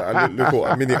laptops. You got look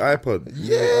a mini iPod.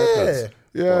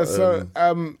 Yeah. So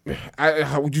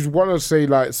I would just want to say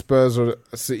like Spurs are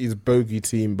City's bogey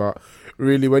team, but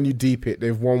really when you deep it,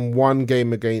 they've won 1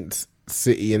 game against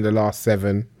City in the last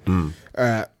 7.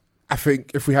 I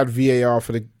think if we had VAR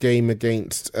for the game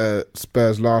against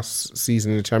Spurs last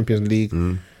season in the Champions League,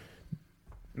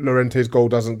 Llorente's goal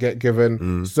doesn't get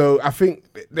given. So I think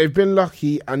they've been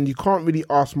lucky and you can't really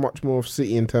ask much more of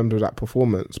City in terms of that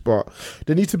performance, but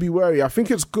they need to be wary. I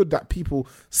think it's good that people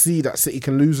see that City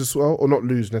can lose as well, or not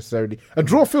lose necessarily. A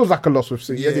draw feels like a loss with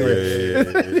City anyway.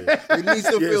 It needs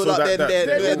to feel like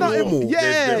they're normal. You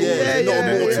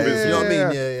know what I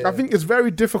mean? I think it's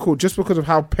very difficult just because of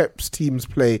how Pep's teams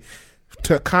play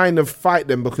to kind of fight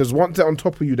them, because once they're on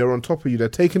top of you, they're on top of you. They're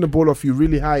taking the ball off you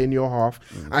really high in your half,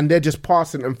 and they're just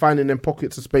passing and finding them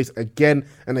pockets of space again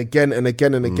and again and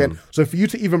again and again. So for you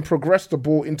to even progress the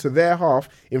ball into their half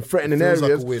in threatening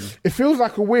areas, it feels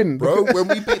like a win. Bro, when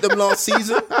we beat them last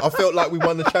season, I felt like we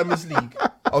won the Champions League.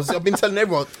 I've been telling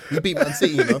everyone, we beat Man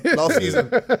City, last season.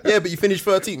 Yeah, but you finished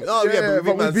 13th. Oh, yeah,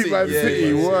 but we beat Man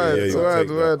City.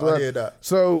 Word. I hear that.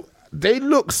 So they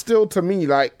look still to me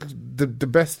like the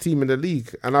best team in the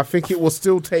league, and I think it will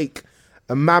still take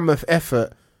a mammoth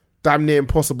effort, damn near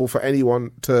impossible for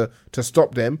anyone to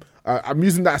stop them. I'm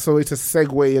using that as a way to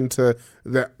segue into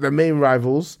the main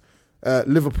rivals.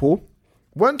 Liverpool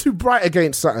weren't too bright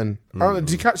against Sutton. Did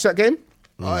you catch that game?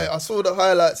 I saw the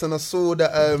highlights, and I saw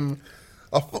that.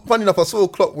 Funny enough, I saw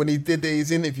Klopp when he did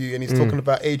his interview, and he's talking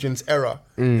about Adrian's error,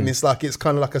 and it's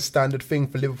kind of like a standard thing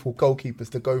for Liverpool goalkeepers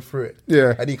to go through it.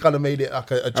 Yeah, and he kind of made it like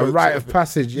a joke, rite of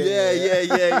passage.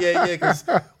 Yeah. Because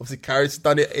obviously Carrick's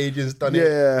done it, Adrian's done it.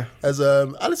 Yeah, has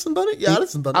Alisson done it? Yeah,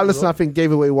 Alisson done it. Alisson, I think,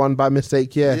 gave away one by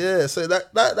mistake. Yeah. So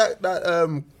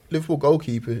that Liverpool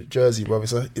goalkeeper jersey, bro,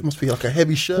 it must be like a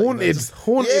heavy shirt. Haunted or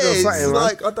something.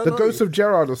 Like, I don't know. Ghost of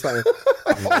Gerrard or something.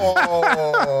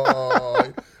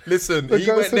 Listen, he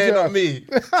went there, not me.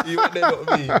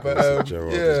 But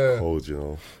Gerrard is cold, you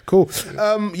know. Cool.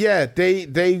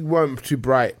 They weren't too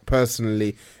bright,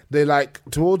 personally. They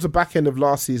towards the back end of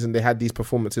last season, they had these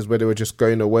performances where they were just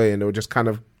going away and they were just kind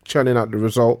of churning out the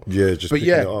result. Yeah, picking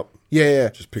it up. Yeah.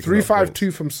 Just picking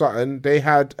 3-5-2 from Sutton. They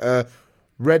had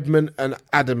Redmond and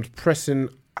Adams pressing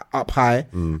up high,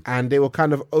 and they were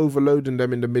kind of overloading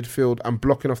them in the midfield and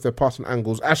blocking off their passing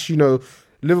angles. As you know,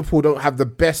 Liverpool don't have the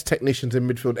best technicians in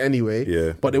midfield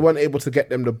anyway, but they weren't able to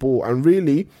get them the ball. And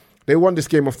really, they won this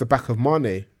game off the back of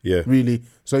Mane. Yeah. Really.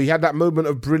 So he had that moment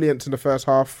of brilliance in the first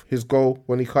half, his goal,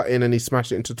 when he cut in and he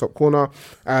smashed it into top corner.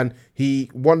 And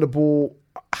he won the ball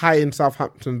high in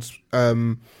Southampton's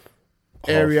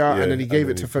area, and then he gave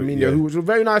it to Firmino, who was a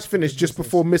very nice finish just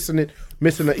before missing an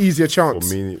easier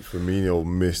chance. Firmino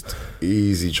missed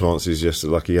easy chances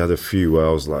yesterday. Like, he had a few where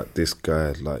I was like, this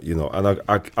guy, and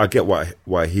I get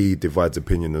why he divides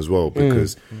opinion as well,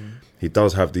 because he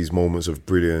does have these moments of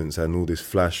brilliance and all this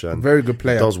flash, and very good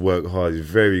player. He does work hard. He's a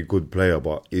very good player,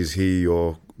 but is he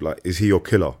your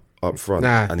killer up front?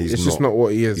 Nah, and it's just not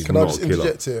what he is. Can I just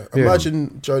interject here?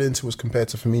 Imagine Joe Linton was compared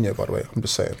to Firmino, by the way. I'm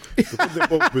just saying. Because they're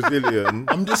both Brazilian.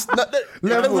 I'm just...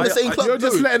 You're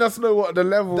just letting us know what the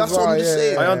levels are. That's what I'm just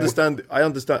saying. I understand.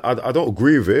 I don't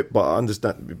agree with it, but I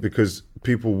understand, because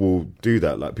people will do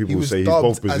that. Like, people will say he's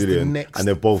both Brazilian and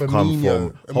they both come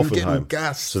from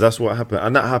Hoffenheim. So that's what happened.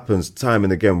 And that happens time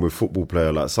and again with football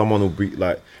player. Like, someone will be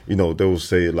like, they'll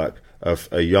say like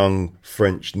a young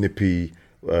French nippy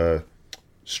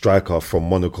striker from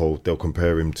Monaco, they'll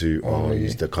compare him to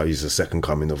he's the second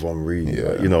coming of Henry,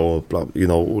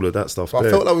 all of that stuff. I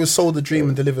felt like we sold the dream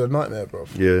and delivered a nightmare, bro.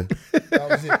 Yeah,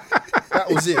 that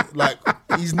was it. Like,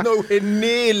 he's nowhere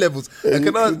near levels. And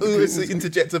can I also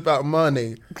interject about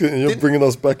Mane? You're bringing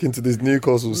us back into this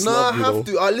Newcastle snub. No, I have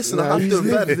to. I have to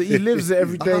rant. He lives it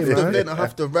every day, man. I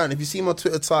have to rant. If you see my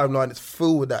Twitter timeline, it's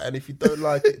full with that. And if you don't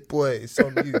like it, boy, it's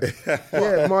on you.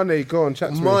 Yeah, Mane, go on,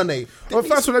 chat to me. Mane. Well,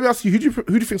 first of all, let me ask you, who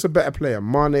do you think's a better player,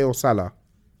 Mane or Salah?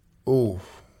 Oh.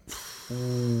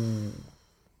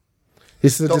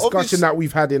 This is a discussion that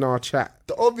we've had in our chat.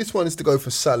 The obvious one is to go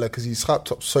for Salah because he's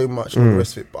hyped up so much and all the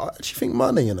rest of it. But I actually think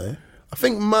Mane, I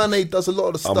think Mane does a lot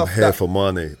of the stuff. I'm here for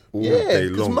Mane all day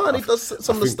long. Because Mane does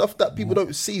some of the stuff that people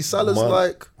don't see. Salah's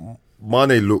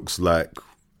Mane looks like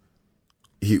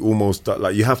he almost,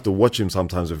 like, you have to watch him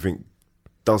sometimes and think,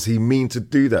 does he mean to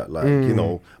do that? Like,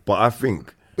 but I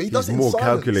think he's more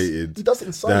calculated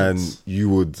than you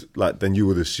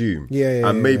would assume.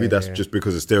 And maybe that's just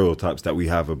because of stereotypes that we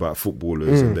have about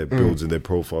footballers and their builds and their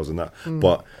profiles and that.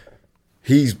 But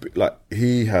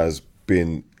he has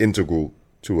been integral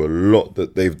to a lot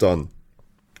that they've done,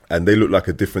 and they look like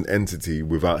a different entity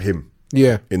without him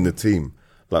in the team.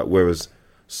 Like, whereas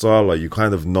Salah, you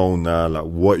kind of know now like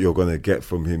what you're going to get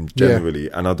from him generally.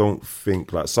 And I don't think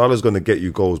Salah's going to get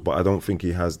you goals, but I don't think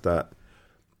he has that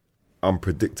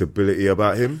unpredictability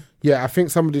about him. Yeah, I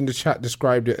think somebody in the chat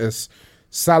described it as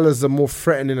Salah's a more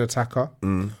threatening attacker,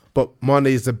 but Mane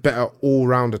is a better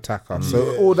all-round attacker.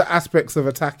 So all the aspects of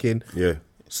attacking,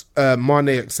 Mane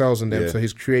excels in them. So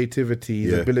his creativity,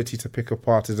 his ability to pick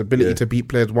apart, his ability to beat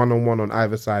players one-on-one on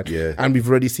either side. And we've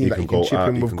already seen that he can chip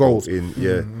in with goals.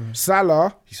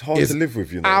 Salah he's hard to live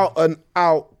with, out and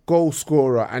out goal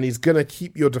scorer, and he's going to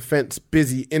keep your defence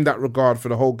busy in that regard for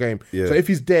the whole game. So if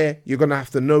he's there, you're going to have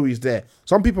to know he's there.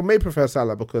 Some people may prefer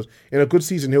Salah because in a good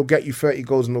season, he'll get you 30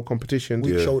 goals in all competitions.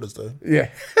 Weak shoulders, though. Yeah.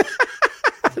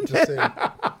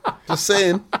 Just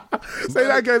saying. Say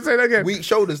that again. Weak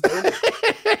shoulders, though.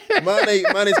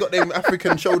 Mane's got them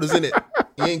African shoulders, innit?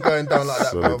 He ain't going down like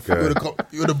that, bro.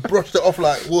 You would have brushed it off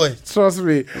like, boy. Trust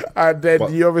me. And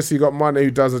then you obviously got Mane,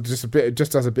 who does does a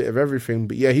bit of everything.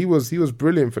 But yeah, he was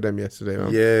brilliant for them yesterday,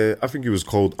 man. Yeah, I think he was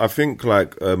cold. I think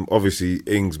obviously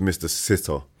Ings missed a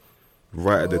sitter.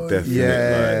 Right at the death.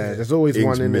 Yeah, there's always Ings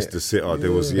one in missed the sitter.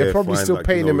 There was they're probably fine, still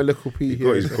paying him a little P he here.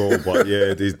 got his goal, but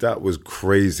that was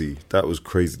crazy.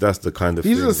 That's the kind of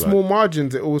these thing. are the small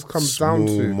margins it always comes down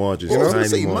to. Small margins. I was going to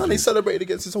say, margins. Mane celebrated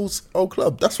against his whole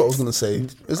club. That's what I was going to say.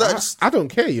 Is that? I don't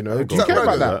care. Do you care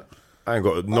about that? I ain't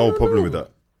got no problem with that.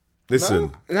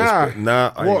 Listen,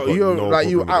 nah. What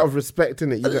you're out of respect,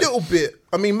 innit? A little bit.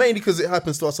 I mean, mainly because it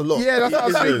happens to us a lot. Yeah, that's what I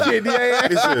was thinking. Yeah.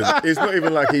 Listen, it's not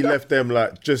even like he left them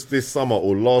like just this summer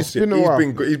or last year.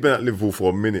 He's been at Liverpool for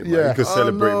a minute. Man. He could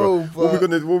celebrate. What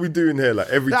are we doing here? Like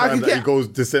every time that he goes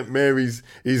to St Mary's,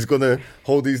 he's gonna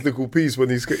hold his little piece when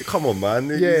he's. Come on, man.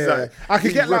 Yeah, I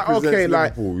could get like, okay,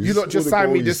 like you lot just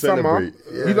signed me this summer.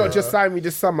 You lot just signed me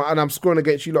this summer, and I'm scoring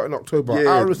against you lot in October.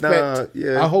 Out of respect,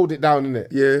 I hold it down, innit?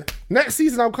 Yeah. Next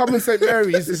season, I'm coming St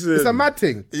Mary's. It's a mad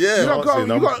thing. Yeah,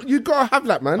 you gotta have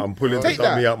that, man. I'm pulling the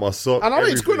dummy out my sock. And I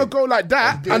ain't going to go like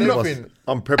that.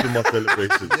 I'm prepping my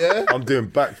celebrations. Yeah? I'm doing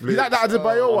backflips. You like that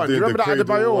Adebayo one? You remember that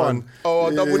Adebayo one?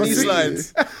 Oh, double knee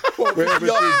slides.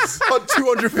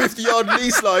 250-yard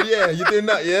knee slide. Yeah, you're doing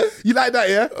that, yeah? You like that,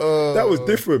 yeah? That was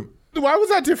different. Why was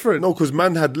that different? No, because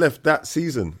man had left that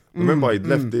season. Remember, he'd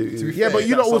left it. Yeah, but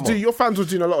your fans was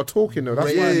doing a lot of talking though.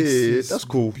 That's why. That's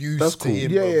cool. That's cool.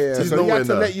 Yeah. So he had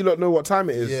to let you lot know what time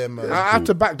it is. Yeah, man. I have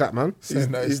to back that, man.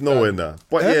 He's nowhere now.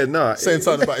 But saying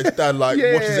something about his dad, like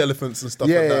watches elephants and stuff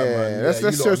like that, man.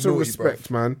 Let's show some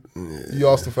respect, man. You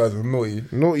asked the fans,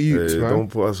 naughty youths, man. Don't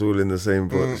put us all in the same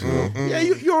box. Yeah,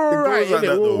 you're alright.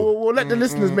 We'll let the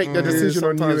listeners make their decision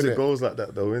on you. Sometimes it goes like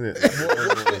that, though, innit?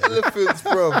 Elephants,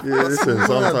 bro. Yeah, listen.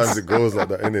 Sometimes it goes like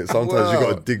that, innit? Sometimes you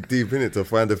got to dig deep in it to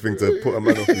find a thing to put a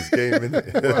man off his game,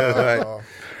 innit?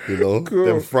 Cool.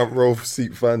 Them front row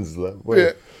seat fans.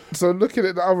 Yeah. So looking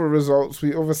at the other results,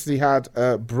 we obviously had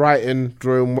Brighton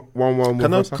drawing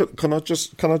 1-1.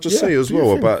 Can I just say as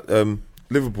well about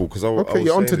Liverpool, because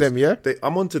you're onto them, yeah?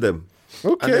 I'm onto them.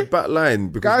 Okay. And their back line,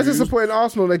 because guys are supporting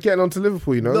Arsenal, they're getting onto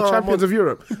Liverpool, champions of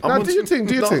Europe. Now, do you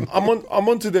think? I'm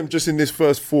onto them just in this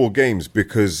first 4 games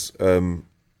because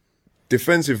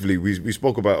defensively, we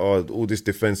spoke about all this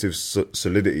defensive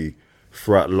solidity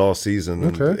throughout last season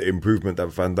and the improvement that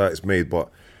Van Dijk's made. But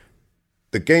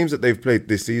the games that they've played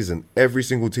this season, every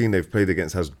single team they've played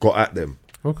against has got at them.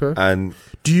 Okay. And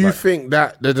do you think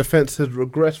that the defence has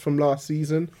regressed from last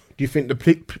season? Do you think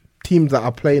the teams that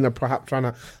are playing are perhaps trying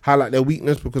to highlight their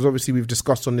weakness? Because obviously we've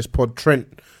discussed on this pod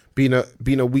Trent being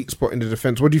a weak spot in the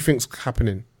defence. What do you think's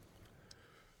happening?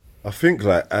 I think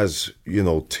as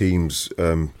teams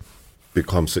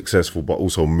become successful but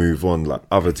also move on, like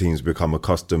other teams become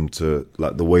accustomed to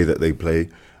like the way that they play.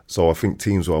 So I think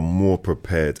teams are more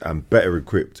prepared and better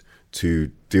equipped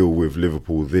to deal with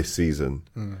Liverpool this season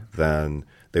than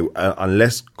they,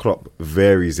 unless Klopp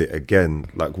varies it again,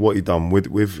 like what he done with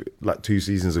like 2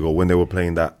 seasons ago when they were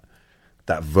playing that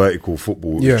vertical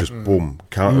football, just boom,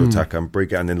 counter-attack and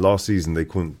break it. And then last season they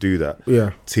couldn't do that.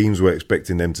 Yeah. Teams were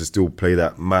expecting them to still play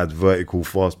that mad vertical,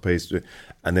 fast-paced,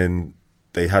 and then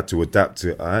they had to adapt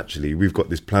to, actually, we've got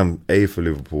this plan A for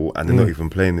Liverpool and they're not even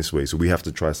playing this way, so we have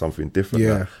to try something different.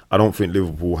 Yeah. I don't think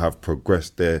Liverpool have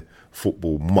progressed their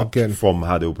football much from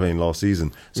how they were playing last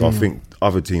season. So I think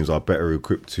other teams are better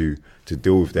equipped to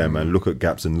deal with them and look at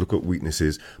gaps and look at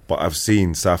weaknesses. But I've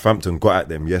seen Southampton got at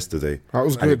them yesterday. That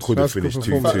was good. And it could have finished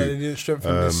 2-2. They didn't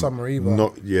strengthen this summer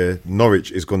either.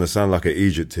 Norwich is going to sound like an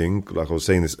Egypt thing, like I was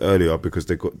saying this earlier, because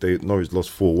Norwich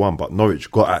lost 4-1, but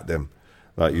Norwich got at them.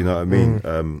 Like, you know what I mean?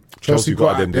 Chelsea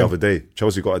got at them the other day.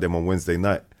 Chelsea got at them on Wednesday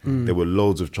night. There were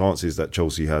loads of chances that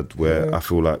Chelsea had where I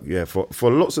feel like,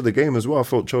 for lots of the game as well, I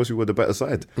felt Chelsea were the better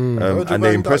side. And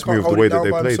they impressed me with the way that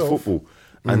they played football.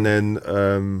 And then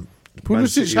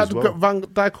Pulisic had Van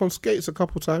Dijk on skates a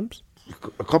couple times.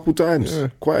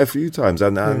 Quite a few times.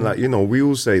 And like, we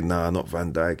all say, not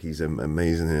Van Dijk, he's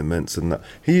amazing and immense. And that.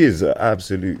 He is an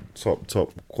absolute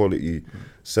top quality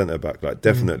centre-back. Like,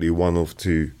 definitely one of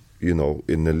 2.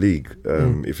 In the league,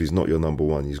 if he's not your number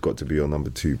 1, he's got to be your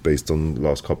number 2 based on the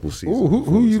last couple of seasons.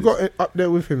 Who you got up there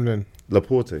with him then?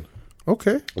 Laporte.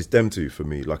 Okay. It's them 2 for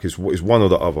me. Like, it's one or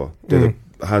the other. They're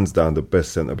hands down the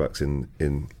best centre-backs in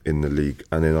the league.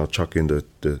 And then I'll chuck in the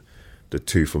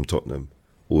 2 from Tottenham.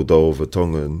 although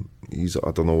Vertonghen,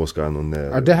 I don't know what's going on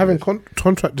there. Are they having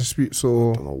contract disputes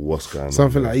or I don't know what's going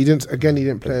something on like? He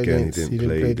didn't play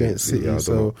against City, yeah,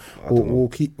 so we'll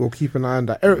keep an eye on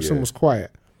that. Ericsson was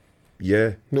quiet.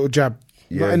 Yeah, little jab.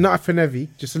 Yeah, not a Fenevi,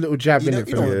 just a little jab in it.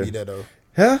 You don't want to be there though.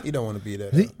 Huh? You don't want to be there.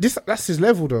 That's his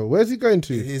level though. Where's he going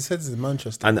to? His head's in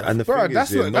Manchester. And the thing is, that's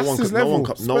his level.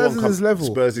 Spurs is his level.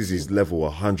 Spurs is his level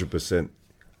 100%,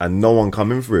 and no one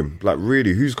coming for him. Like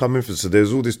really, who's coming for? So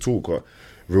there's all this talk.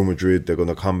 Real Madrid, they're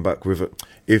gonna come back with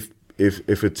it.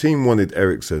 If a team wanted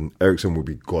Ericsson would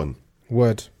be gone.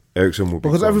 Word. Ericsson will be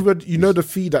because gone. everybody, the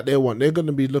fee that they want, they're going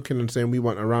to be looking and saying we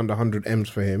want around 100 M's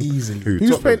for him easily.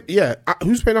 Who's paying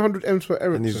 100 M's for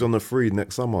Ericsson? And he's on a free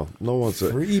next summer. No one's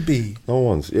freebie. No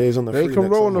one's. Yeah, he's on the free. They can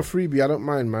roll on a freebie. I don't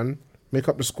mind, man. Make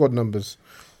up the squad numbers.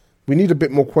 We need a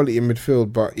bit more quality in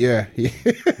midfield, but yeah. You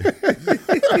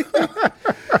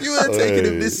would have taken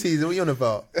him this season. What are you on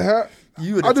about?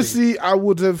 Honestly, I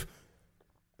would have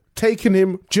taken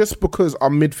him just because our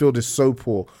midfield is so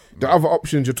poor. The other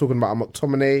options you're talking about are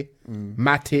McTominay,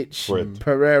 Matic,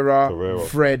 Pereira,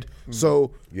 Fred.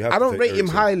 So I don't rate him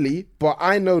highly, but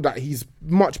I know that he's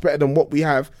much better than what we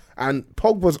have. And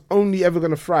Pogba's only ever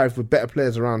going to thrive with better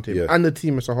players around him and the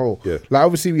team as a whole. Yeah. Like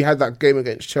obviously we had that game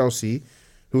against Chelsea,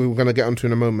 who we're going to get onto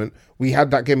in a moment. We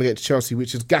had that game against Chelsea,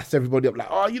 which has gassed everybody up like,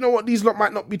 oh, you know what? These lot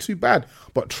might not be too bad.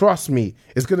 But trust me,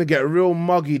 it's going to get real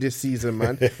muggy this season,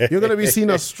 man. You're going to be seeing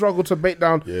us struggle to break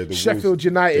down Sheffield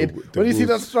United. When you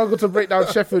see us struggle to break down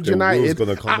Sheffield United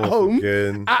at home,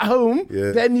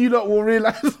 then you lot will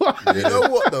realise why. You know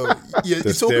what, though?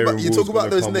 You talk about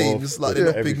those names, like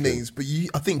they're not big names, but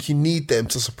I think you need them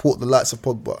to support the likes of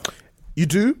Pogba. You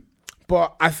do,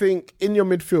 but I think in your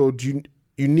midfield,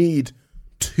 you need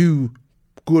two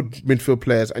good midfield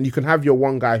players, and you can have your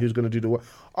one guy who's going to do the work.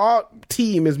 Our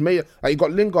team is made like you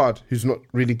got Lingard, who's not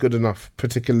really good enough,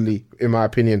 particularly in my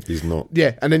opinion. He's not.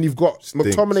 Yeah, and then you've got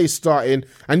McTominay starting,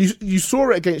 and you saw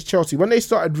it against Chelsea when they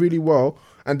started really well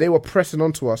and they were pressing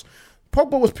onto us.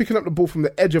 Pogba was picking up the ball from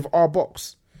the edge of our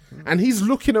box, and he's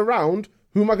looking around.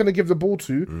 Who am I going to give the ball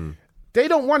to? They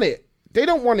don't want it. They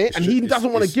don't want it, and he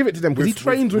doesn't want to give it to them because he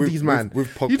trains with these man.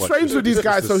 He trains with these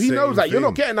guys, so he knows that you're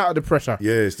not getting out of the pressure.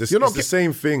 Yeah, it's the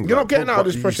same thing. You're not getting out of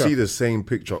this pressure. You see the same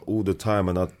picture all the time,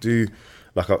 and I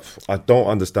don't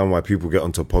understand why people get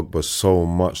onto Pogba so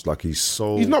much. Like he's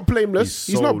not blameless.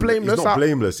 He's not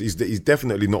blameless. He's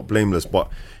definitely not blameless,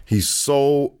 but he's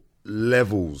so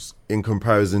levels in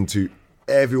comparison to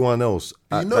everyone else.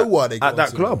 You know why they at that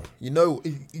club? You know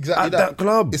exactly at that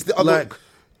club. It's the other.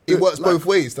 It works both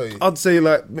ways, don't you? I'd say,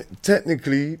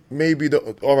 technically, maybe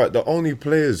the only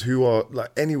players who are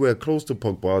anywhere close to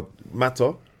Pogba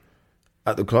matter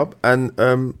at the club, and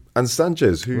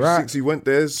Sanchez, who since he went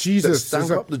there, stank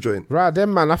up the joint. Right,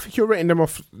 then, man, I think you're rating them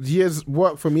off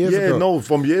work from years ago. Yeah, no,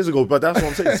 from years ago, but that's what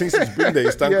I'm saying. Since he's been there,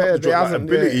 he stank up the joint.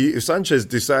 Ability. If Sanchez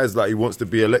decides he wants to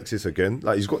be Alexis again,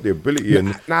 he's got the ability, and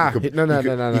he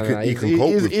can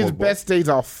cope with his best days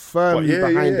are firmly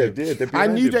behind him. Yeah, I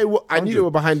knew they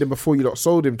were behind him before you lot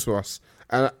sold him to us,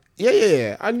 and.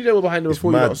 Yeah. I knew they were behind him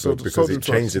before you sold him. Because it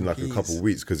changed in a couple of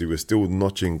weeks because he was still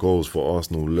notching goals for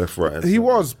Arsenal left, right, and he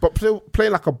was, but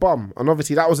playing like a bum, and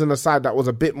obviously that was in a side that was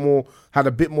had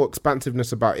a bit more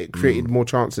expansiveness about it, created more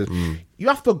chances. You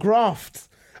have to graft.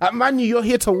 At Man U, you're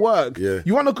here to work. Yeah.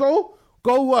 You want to go?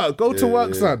 Go work. Go to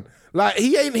work, son.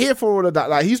 He ain't here for all of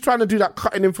that. He's trying to do that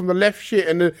cutting in from the left shit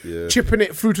and then chipping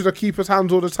it through to the keeper's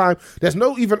hands all the time. There's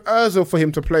no even Ozil for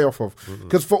him to play off of.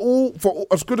 Because for all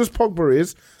as good as Pogba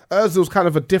is, Ozil's kind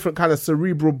of a different kind of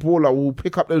cerebral baller who will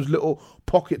pick up those little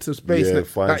pockets of space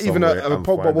that even a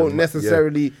Pogba won't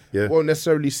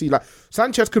necessarily see.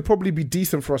 Sanchez could probably be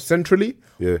decent for us centrally,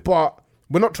 but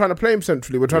we're not trying to play him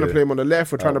centrally. We're trying to play him on the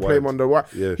left. We're trying to play him on the right.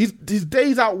 Yeah. His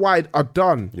days out wide are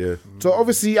done. Yeah. So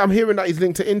obviously I'm hearing that he's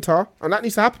linked to Inter, and that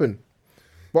needs to happen.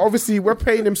 But obviously we're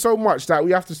paying him so much that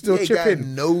we have to still chip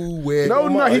in. Nowhere.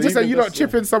 No, he just said you're not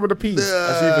chipping some of the piece.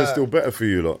 That's even still better for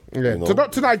you lot. Yeah. You know?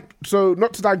 So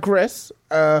not to digress.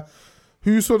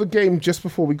 Who saw the game just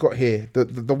before we got here? The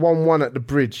 1-1 at the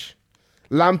bridge.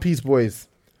 Lampy's boys.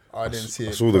 I didn't see it.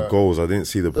 I saw the goals. I didn't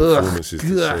see the performances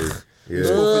to say.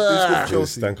 Yeah.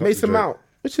 Mason Mount,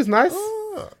 which is nice.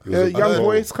 Young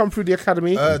boys come through the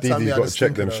academy. Didi got to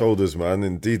check them shoulders, man.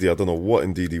 And Didi, I don't know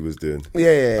what Didi was doing. Tammy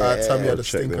had to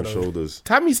check them shoulders.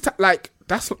 Tammy's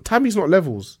Tammy's not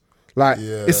levels.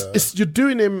 It's you're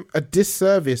doing him a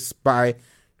disservice by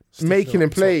making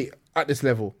him play at this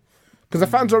level. Because the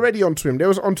fans are already onto him. They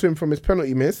was onto him from his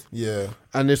penalty miss. Yeah.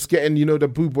 And it's getting, the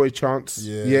boo boy chance.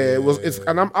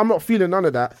 And I'm not feeling none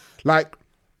of that.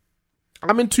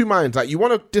 I'm in two minds. You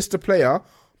want to diss the player,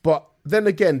 but then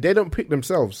again, they don't pick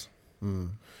themselves.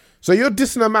 So you're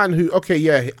dissing a man who,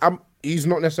 he's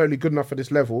not necessarily good enough for this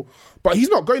level, but he's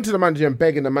not going to the manager and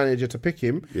begging the manager to pick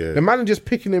him. Yeah. The manager's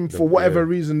picking him for whatever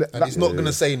reason. And he's not going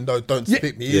to say, no, don't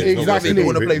pick me. Yeah, exactly. They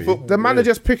want to play football. The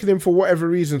manager's picking him for whatever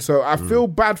reason. So I feel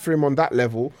bad for him on that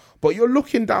level. But you're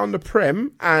looking down the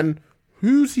Prem, and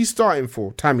who's he starting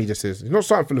for? Tammy just says. He's not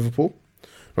starting for Liverpool.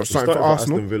 Not starting for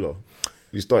Arsenal. Aston Villa.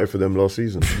 He started for them last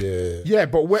season. Yeah,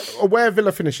 but where are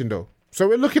Villa finishing though? So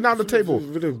we're looking down the table.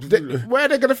 Where are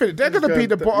they going to finish? They're going to be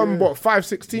the bottom,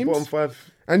 5-6 teams? Bottom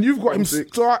 5. And you've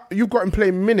got you've got him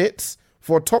playing minutes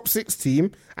for a top 6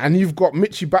 team, and you've got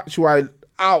Michy Batshuayi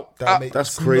out.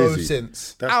 That's crazy. No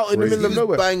sense. That's out crazy. In the middle of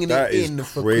nowhere. Banging it in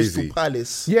for Crystal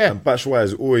Palace. Yeah. And Batshuayi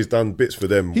has always done bits for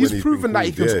them. He's proven that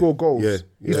he can score goals. Yeah.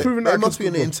 He's proven that there must be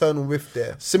an internal rift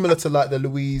there. Similar to like the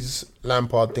Louise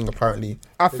Lampard thing, apparently.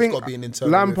 I think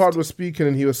Lampard was speaking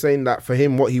and he was saying that for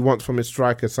him, what he wants from his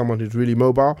striker is someone who's really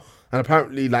mobile. And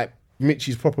apparently, like,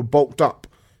 Mitchy's proper bulked up,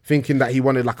 thinking that he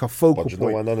wanted like a focal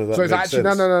point. So it's actually,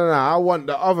 no, I want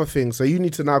the other thing. So you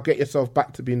need to now get yourself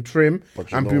back to being trim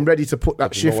and being ready to put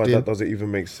that shift in. That doesn't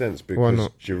even make sense because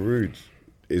Giroud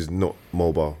is not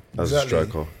mobile as a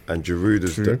striker. And Giroud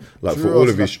is, for all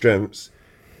of his strengths,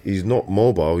 he's not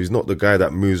mobile. He's not the guy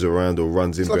that moves around or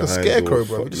runs in behind. It's like a scarecrow,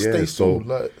 bro. Just stay still.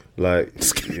 I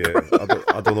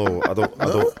don't know.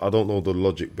 I don't know the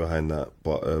logic behind that.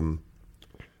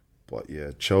 But yeah,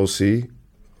 Chelsea,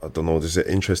 I don't know. This is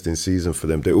an interesting season for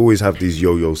them. They always have these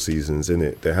yo-yo seasons,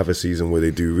 innit? They have a season where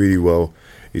they do really well,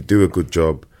 they do a good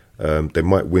job. They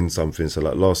might win something. So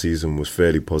like last season was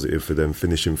fairly positive for them,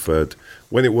 finishing third.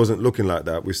 When it wasn't looking like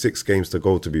that, with 6 games to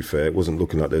go, to be fair, it wasn't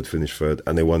looking like they'd finish third,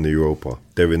 and they won the Europa.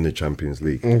 They're in the Champions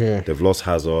League. Okay. They've lost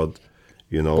Hazard.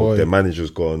 Their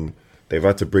manager's gone. They've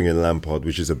had to bring in Lampard,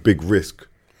 which is a big risk,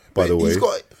 by the way.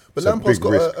 But Lampard's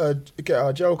got to get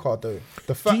a jail card though.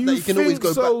 The fact that he can always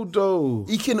go back. Though?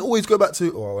 He can always go back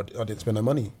to. I didn't spend no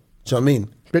money. Do you know what I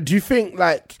mean? But do you think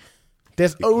like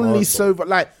there's only so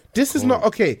like this is not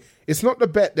okay? It's not the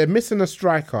bet. They're missing a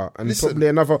striker and probably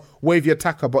another wavy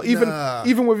attacker. But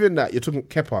even within that, you're talking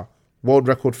Kepa, world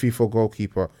record FIFA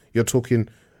goalkeeper. You're talking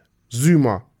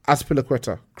Zuma,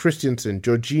 Azpilicueta, Christensen,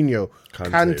 Jorginho,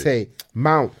 Kante,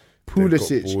 Mount.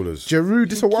 Pulisic, Giroud,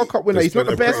 this is a World Cup winner. He's not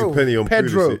the best.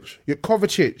 Pedro,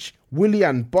 Kovacic,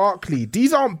 Willian, Barkley.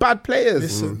 These aren't bad players.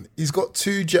 Listen, he's got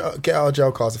 2 get out of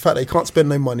jail cards. The fact that he can't spend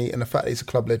no money and the fact that he's a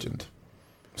club legend.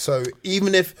 So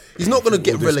even if he's not going to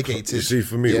get relegated, you see,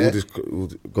 for me,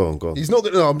 go on. He's not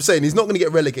going. No, I'm saying he's not going to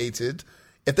get relegated.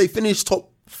 If they finish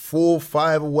top 4,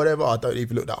 5 or whatever, I don't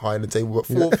even look that high in the table, but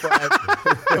 4,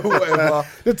 5 or whatever.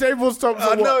 The table stops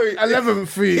at 11th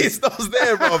for you. It stops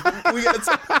there, bro.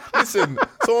 Listen,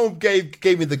 someone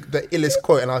gave me the illest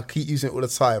quote and I keep using it all the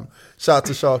time. Shout out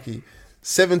to Sharky.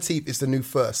 17th is the new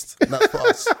first. And that's for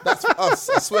us. That's for us.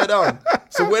 I swear down.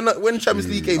 So when Champions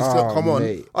League games come on,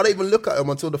 I don't even look at them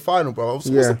until the final, bro. What's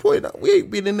the point? We ain't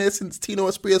been in there since Tino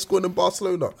Asprilla scored in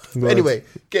Barcelona. But anyway,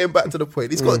 getting back to the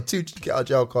point. He's got 2 get out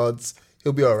jail cards.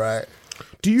 He'll be all right.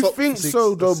 Do you think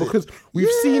so, though? Because we've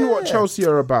seen what Chelsea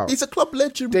are about. He's a club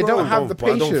legend, bro. They don't have the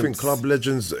patience. I don't think club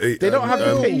legends... They don't have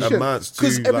the patience.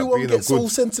 Because everyone gets all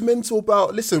sentimental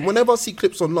about... Listen, whenever I see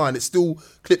clips online, it's still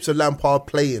clips of Lampard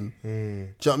playing. Do you know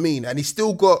what I mean? And he's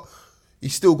still got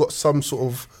some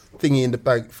sort of thingy in the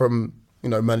bag from,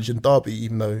 managing Derby,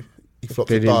 even though he flopped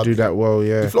a Derby. They didn't do that well,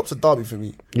 yeah. He flopped a Derby for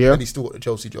me. Yeah. And he's still got the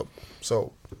Chelsea job.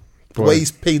 So, the way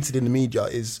he's painted in the media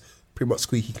is... pretty much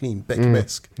squeaky clean,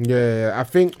 Beckham-esque. Yeah, I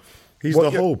think he's the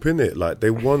hope, innit? Like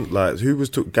they want,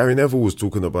 Gary Neville was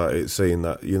talking about it, saying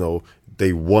that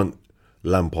they want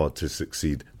Lampard to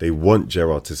succeed, they want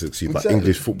Gerrard to succeed. Exactly. Like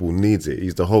English football needs it.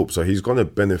 He's the hope, so he's gonna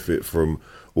benefit from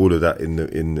all of that in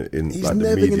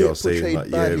the media saying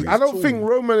like, I don't think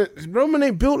Roman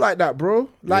ain't built like that, bro.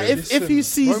 Like if he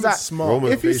sees Roman's that, smart.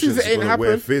 If he sees it ain't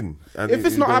happen, if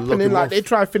it's not happening, like they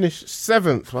try to finish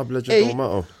 7th, club legend don't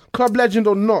matter. Club legend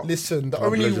or not. Listen,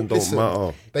 don't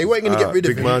matter. They weren't going to get rid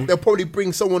of him. Man. They'll probably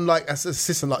bring someone like as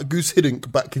assistant, like Goose Hiddink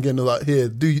back again. Like, here,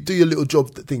 do your little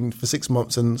job thing for 6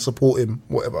 months and support him,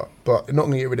 whatever. But they're not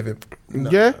going to get rid of him. No.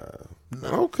 Yeah.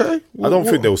 No. Okay. I don't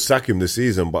think they'll sack him this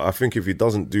season, but I think if he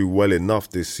doesn't do well enough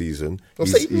this season,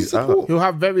 he's out. He'll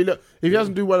have very little. If he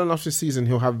doesn't do well enough this season,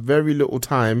 he'll have very little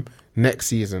time next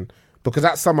season. Because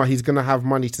that summer he's going to have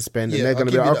money to spend, and they're going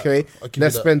to be like, okay,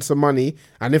 let's spend some money.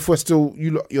 And if we're still,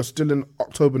 you're still in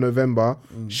October, November,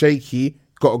 shaky,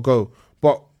 got to go.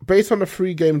 But based on the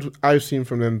 3 games I've seen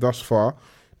from them thus far,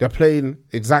 they're playing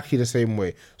exactly the same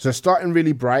way. So they're starting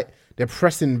really bright. They're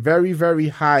pressing very, very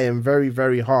high and very,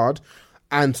 very hard.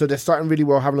 And so they're starting really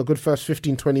well, having a good first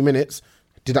 15, 20 minutes.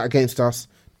 Did that against us.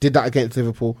 Did that against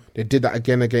Liverpool. They did that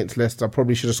again against Leicester.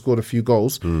 Probably should have scored a few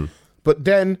goals. But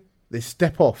then they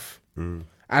step off.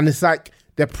 And it's like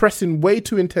they're pressing way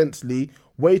too intensely,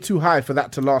 way too high for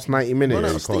that to last 90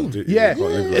 minutes.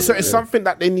 So it's something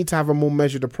that they need to have a more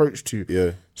measured approach to.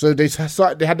 Yeah. So they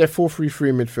had their 4-3-3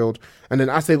 in midfield. And then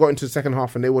as they got into the second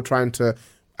half and they were trying to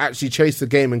actually chase the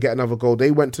game and get another goal,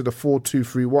 they went to the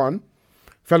 4-2-3-1.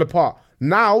 Fell apart.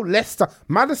 Now, Leicester,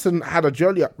 Maddison had a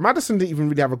jolly up. Maddison didn't even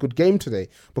really have a good game today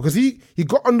because he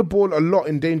got on the ball a lot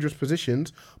in dangerous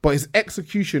positions, but his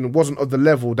execution wasn't of the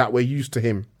level that we're used to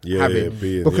him having.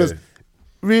 Because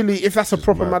really, if that's a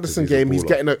proper Maddison game, he's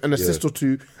getting an assist or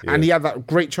two, and he had that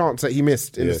great chance that he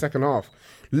missed in the second half.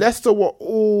 Leicester were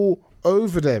all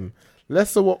over them.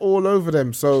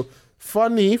 So,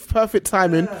 funny, perfect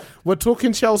timing. We're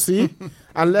talking Chelsea,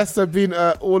 and Leicester been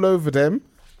all over them.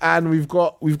 And we've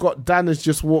got Dan has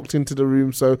just walked into the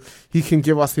room, so he can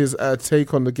give us his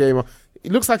take on the game.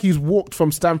 It looks like he's walked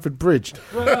from Stamford Bridge.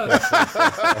 Dan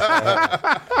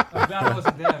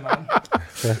wasn't there, man.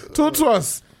 Talk to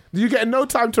us. You get no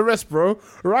time to rest, bro.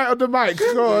 Right on the mic.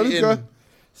 Go on.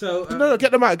 So no, get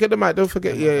the mic. Don't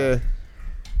forget. Yeah.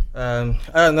 I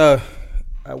don't know.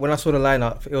 When I saw the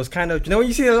lineup, it was kind of, you know, when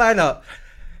you see the lineup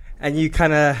and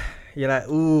you're like,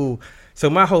 ooh. So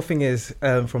my whole thing is,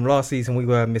 from last season we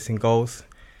were missing goals,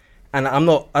 and I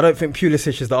don't think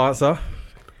Pulisic is the answer.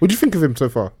 What do you think of him so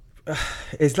far?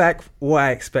 It's like what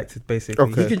I expected, basically.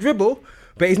 Okay. He can dribble,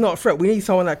 but he's not a threat. We need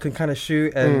someone that can kind of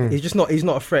shoot, and he's not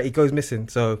a threat. He goes missing.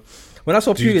 So when I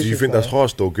saw Pulisic, do you think that's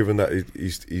harsh though, given that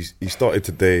he started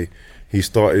today, he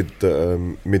started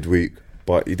midweek,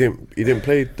 but he didn't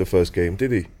play the first game,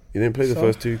 did he? He didn't play the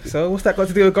first two. So what's that got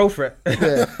to do with goal threat?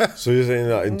 So you're saying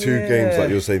that in two games, like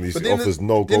you're saying, he offers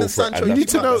no goal threat. You need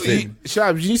to know,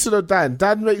 Shams. You need to know Dan.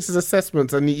 Dan makes his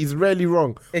assessments, and he's rarely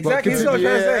wrong. Exactly. He's not trying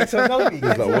to say. So no, he's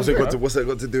like, what's it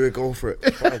got to do with goal threat?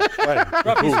 Fine.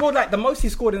 He scored the most he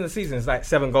scored in the season is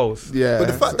 7 goals. Yeah. But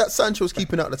the fact that Sancho's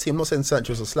keeping out the team, I'm not saying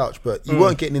Sancho's a slouch, but you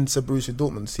weren't getting into Borussia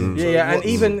Dortmund's team. And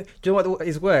even, do you know what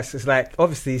is worse? It's like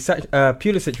obviously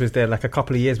Pulisic was there like a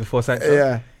couple of years before Sancho.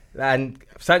 Yeah. And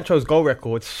Sancho's goal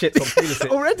record shits on Pulisic.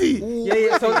 Already?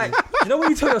 Yeah. So like, you know when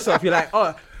you tell yourself, you're like,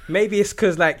 oh, maybe it's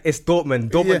because like it's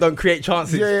Dortmund. Dortmund don't create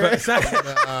chances. But it's like, it's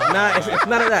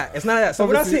none of that. It's none of that. So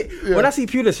when I see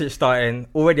Pulisic starting,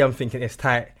 already I'm thinking it's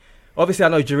tight. Obviously, I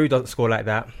know Giroud doesn't score like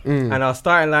that. And our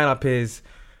starting lineup is,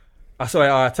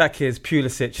 our attack is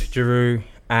Pulisic, Giroud,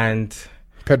 and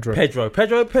Pedro.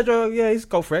 Yeah, he's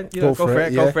go for it. Go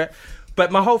for it. But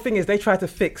my whole thing is they try to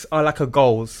fix our lack of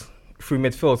goals through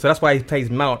midfield, so that's why he plays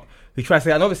Mount. He tries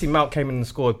to, and obviously Mount came in and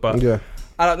scored, but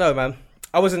I don't know, man.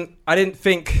 I didn't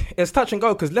think it's touch and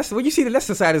go because Leicester. When you see the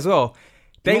Leicester side as well,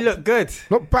 they look good.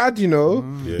 Not bad, you know.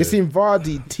 You've seen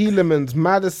Vardy, Tielemans,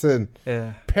 Maddison,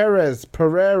 Perez,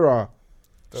 Pereira,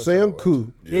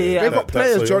 Soyuncu. They've got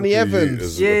players. Johnny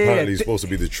Evans. Apparently, he's supposed to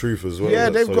be the truth as well. Yeah,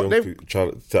 they've got.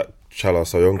 Chala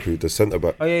Soyuncu, the centre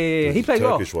back. Oh yeah. He played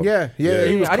well. Yeah.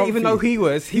 I didn't even know he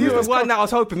was. He was the one that I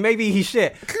was hoping maybe he's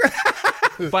shit.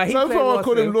 But he played well. I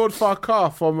call him Lord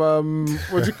Farquhar from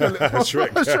what do you call it?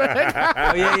 Shrek.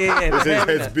 Oh yeah. His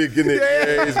head's big, innit?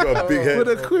 Yeah, he's got a big head. With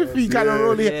a quiffy kind of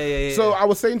rolling. Yeah. So I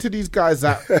was saying to these guys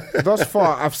that thus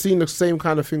far I've seen the same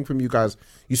kind of thing from you guys.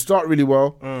 You start really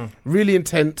well, really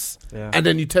intense, and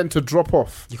then you tend to drop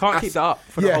off. You can't keep that up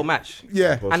for the whole match.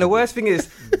 Yeah. And the worst thing is,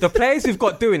 the players we've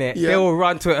got doing it, they will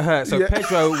run to it hurt. So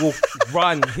Pedro will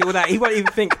run. He won't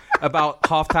even think about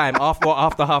half-time,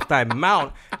 after half-time.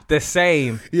 Mount, the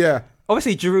same. Yeah.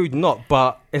 Obviously, Giroud not,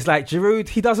 but it's like Giroud,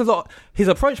 he does a lot. His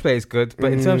approach play is good,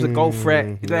 but in terms of goal threat,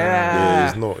 he's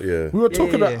not, We were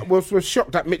talking about, we're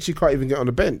shocked that Mitchie can't even get on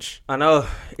the bench. I know.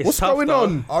 What's going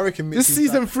on? I reckon this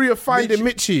season 3 of finding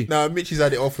Mitchie. No, Mitchie's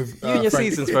had it off with you and your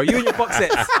seasons, bro. You and your box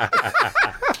sets.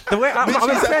 The way I'm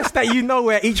impressed that you know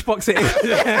where each box set is.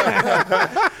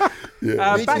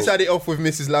 Mitchie's had it off with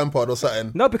Mrs. Lampard or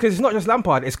something. No, because it's not just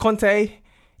Lampard. It's Conte.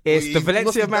 It's the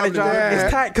Valencia manager.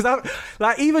 It's tight because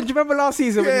even do you remember last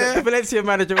season when the Valencia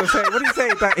manager was saying, what did he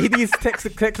say? That he needs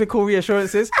technical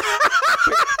reassurances.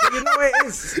 but you know it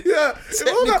is. Yeah,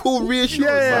 technical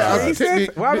reassurances.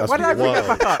 Why did I bring that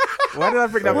back up? Why did I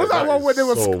bring that back up? Was that one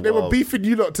when they were beefing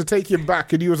you lot to take him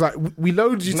back, and he was like, "We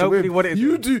loaned you to him.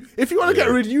 You do. If you want to get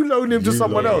rid, you loan him to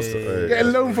someone else. Get a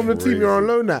loan from the team you're on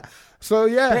loan at." So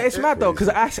but it's mad though because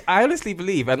I honestly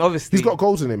believe, and obviously he's got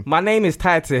goals in him. My name is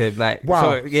tied to him. Like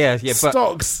wow, so,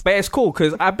 Stocks. But it's cool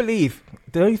because I believe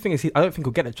the only thing is I don't think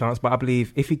he'll get a chance, but I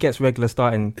believe if he gets regular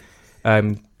starting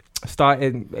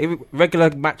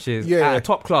regular matches at a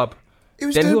top club,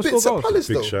 then he'll score goals.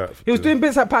 He was doing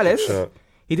bits at Palace.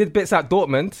 He did bits at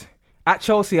Dortmund. At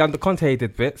Chelsea under Conte, he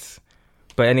did bits.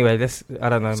 But anyway, I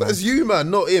don't know. So man. it's you, man,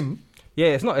 not him. Yeah,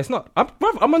 it's not.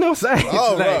 I'm on your side.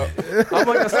 Oh, right. I'm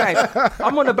on your side.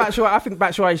 I'm on the Batshuayi. I think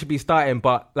Batshuayi should be starting,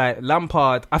 but like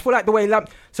Lampard, I feel like the way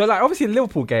so like obviously the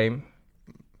Liverpool game,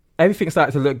 everything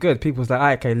started to look good. People was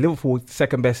like, okay, Liverpool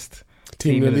second best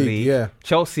team in the league. Yeah.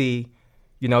 Chelsea,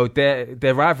 you know, they're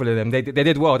rivaling them. They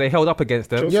did well. They held up against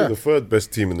them. Chelsea the third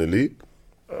best team in the league.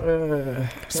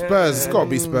 Spurs, it's got to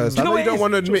be Spurs. You know you don't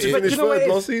want to admit it. Finished third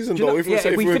last season, though. We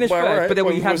finished third, but then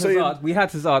we had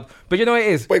Hazard. But you know what it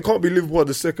is? But it can't be Liverpool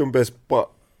the second best, but...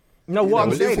 No, what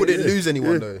I'm saying Liverpool didn't lose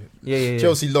anyone, though. Yeah.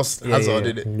 Chelsea lost Hazard,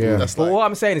 didn't it? Yeah. That's But what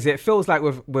I'm saying is it feels like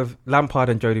with Lampard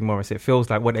and Jody Morris, it feels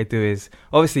like what they do is,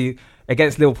 obviously,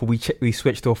 against Liverpool, we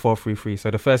switched to a 4-3-3. So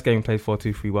the first game we played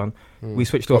 4-2-3-1. We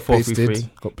switched to a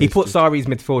 4-3-3. He put Sarri's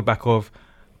midfield back of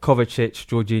Kovacic,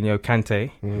 Jorginho,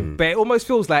 Kante. But it almost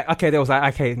feels like,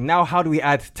 okay, now how do we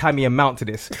add Tammy and Mount to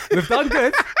this? We've done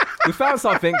good. We found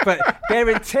something, but they're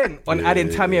intent on adding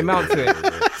Tammy and Mount to it.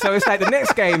 So it's like the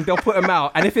next game, they'll put them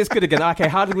out. And if it's good again, okay,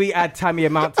 how do we add Tammy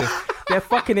and Mount to it? They're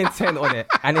fucking intent on it.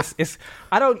 And it's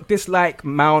I don't dislike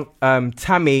Mount.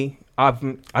 Tammy, I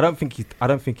don't think he's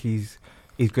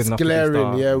good enough glaring, to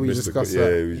start. yeah, we discussed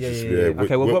that. Yeah.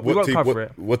 Okay, well, we won't cover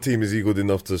it. What team is he good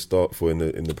enough to start for in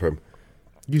the Prem?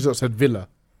 You sort of said Villa.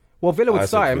 Well, Villa would I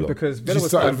start said him Villa. because Villa You would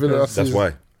started start him. Villa. That's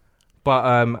why.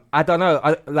 But I don't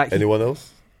know. Anyone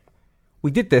else? We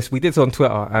did this on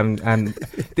Twitter, and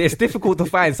it's difficult to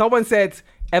find. Someone said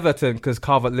Everton because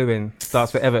Calvert-Lewin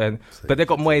starts for Everton, but they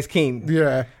got Moyes Keane.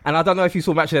 Yeah. And I don't know if you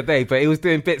saw Match of the Day, but he was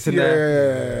doing bits in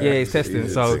there. Yeah, he's testing.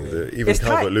 So even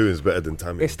Calvert-Lewin's better than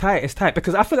Tammy. It's tight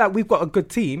because I feel like we've got a good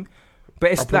team,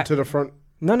 but it's Up like to the front.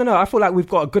 No. I feel like we've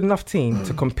got a good enough team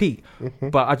to compete,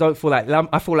 but I don't feel like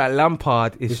I feel like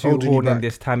Lampard is holding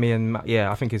this Tammy and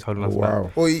I think he's holding us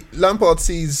back. Well, Lampard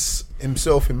sees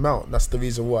himself in Mount. That's the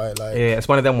reason why. Like, yeah, it's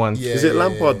one of them ones. Is it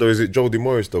Lampard though? Is it Jody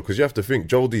Morris though? Because you have to think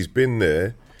Jody's been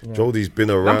there. Yeah. Jody's been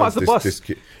around. Lampard's the boss.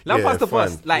 Lampard's the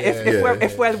boss. Like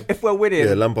if we're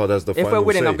winning, Lampard has the. If we're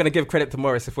winning, say. I'm going to give credit to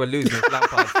Morris. If we're losing, it's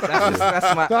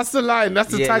Lampard. That's the line.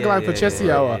 That's the tagline for Chelsea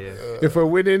Hour. If we're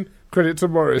winning, credit to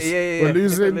Morris. We're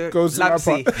losing, goes to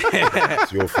Lampard.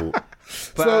 It's your fault.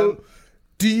 But, so,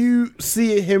 do you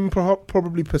see him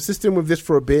probably persisting with this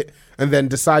for a bit and then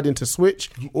deciding to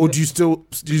switch, or do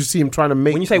you see him trying to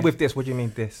make? When you say with this, what do you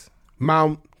mean this?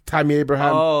 Mount, Tammy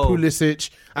Abraham, Pulisic,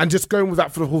 and just going with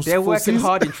that for the whole. They're working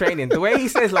hard in training. The way he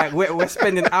says, like we're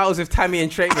spending hours with Tammy in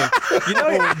training. You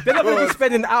know, they're not really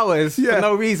spending hours for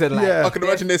no reason. Like, I can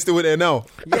imagine they're still in there now.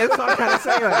 Yeah, that's what I'm trying to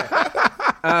say.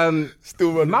 Like,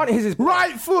 still running. Mount is his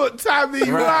right foot, Tammy,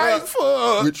 right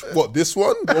foot. This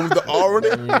one? The one with the R on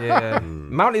it? Yeah,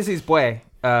 Mount is his boy.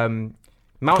 Mount.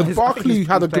 Barkley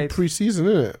had a good pre-season,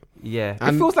 isn't it? Yeah,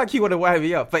 it feels like you want to wind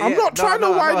me up, but I'm not trying to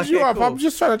wind you up. Cool. I'm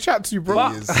just trying to chat to you, bro.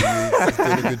 He's doing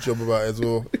a good job about it as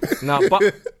well. No,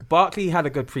 but Barkley had a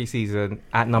good pre-season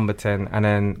at number 10, and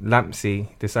then Lampsey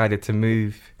decided to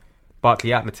move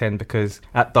Barkley out the 10 because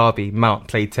at Derby, Mount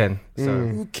played 10. So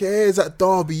who cares at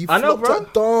Derby? You I know, bro.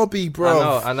 At Derby,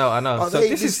 bro. I know. So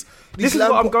this is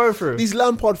what I'm going through. These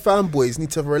Lampard fanboys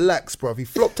need to relax, bro. He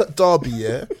flopped at Derby,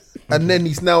 yeah. And then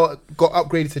he's now got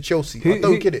upgraded to Chelsea. I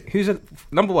don't get it. Who's a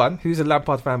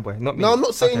Lampard fanboy? Not me. No, I'm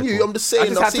not saying you. Cool. I'm just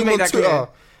saying I've seen him on Twitter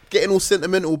getting all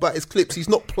sentimental about his clips. He's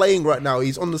not playing right now.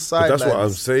 He's on the side. That's what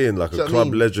I'm saying. Like a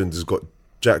club legend has got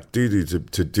Jack Doodoo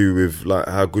to do with like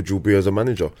how good you'll be as a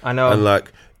manager. I know. And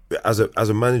like as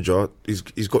a manager,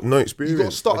 he's got no experience. You've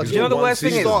got to start again. You know the worst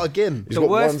thing is start again. The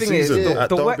worst thing is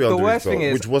the worst thing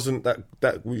is which wasn't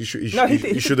that you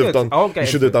should have done. You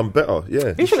should have done better.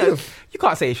 Yeah, he should have. You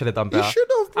can't say he should have done better. He should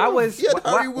have. I was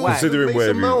considering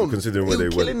where they went, considering where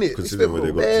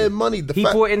they got money. He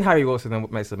brought in Harry Wilson and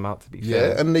Mason Mount, to be fair.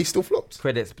 Yeah, and they still flopped.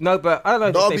 Credits. No, but I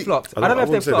don't know if they flopped. I don't know if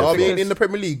they flopped. In the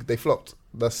Premier League, they flopped.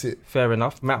 That's it. Fair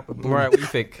enough. Matt, Mariah, what do you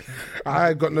think?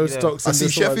 I got no stocks in I see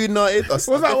this Sheffield United. I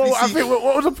think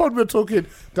what was the pod we were talking?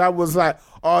 Dad was like,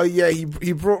 oh yeah,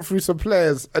 he brought through some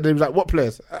players, and he was like, what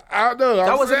players? I don't know.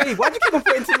 That wasn't me. Why'd you keep on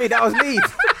pointing to me? That was me.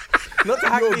 Not to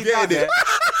hack me down there.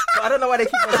 But I don't know why they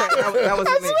keep on saying that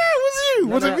wasn't me. It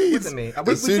wasn't me. It wasn't me.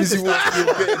 As soon as he walked, you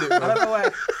were getting it. I don't know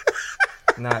why.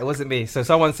 Nah, it wasn't me. So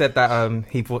someone said that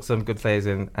he brought some good players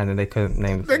in, and then they couldn't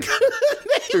name them.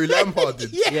 Through Lampard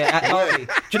did. Yeah, at Derby.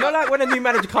 Do you know, like when a new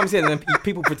manager comes in and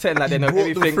people pretend like they know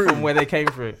everything from where they came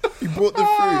through? He brought them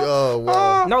through. Oh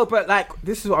wow. No, but like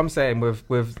this is what I'm saying.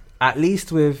 With at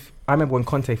least with I remember when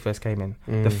Conte first came in,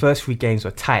 the first 3 games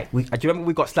were tight. Do you remember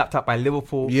we got slapped up by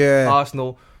Liverpool,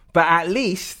 Arsenal? But at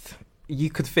least you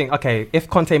could think, okay, if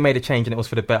Conte made a change and it was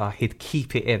for the better, he'd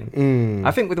keep it in.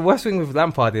 I think the worst thing with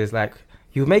Lampard is like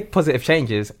you make positive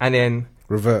changes and then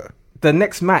revert. the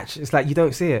next match, it's like you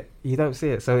don't see it.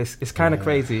 So it's kind of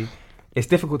crazy. It's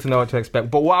difficult to know what to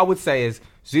expect. But what I would say is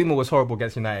Zuma was horrible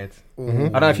against United. I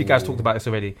don't know if you guys talked about this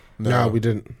already. No, we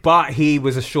didn't. But he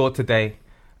was assured today.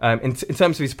 In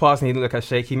terms of his passing, he didn't look as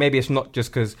shaky. Maybe it's not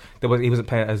just because he wasn't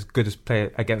playing as good as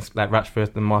play against like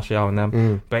Rashford and Martial and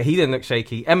them. But he didn't look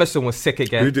shaky. Emerson was sick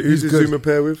again. Who did Zuma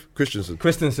pair with?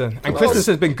 Christensen. And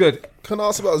Christensen's been good. Can I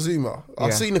ask about Zuma?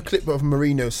 I've seen a clip of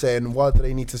Mourinho saying, why do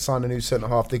they need to sign a new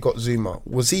centre-half? They got Zuma.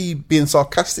 Was he being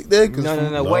sarcastic there?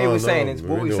 No. What he was saying is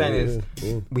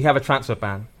we have a transfer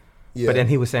ban. Yeah. But then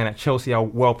he was saying that Chelsea are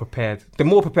well prepared. They're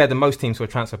more prepared than most teams for a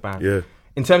transfer ban. Yeah.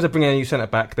 In terms of bringing a new centre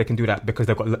back, they can do that because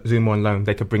they've got Zuma on loan.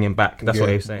 They could bring him back. That's what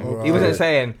he was saying. Right. He wasn't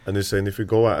saying. And he's saying if you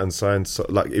go out and sign,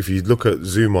 like if you look at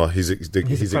Zuma, his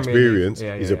experience,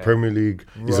 he's a Premier League,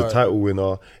 he's a title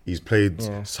winner. He's played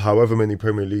however many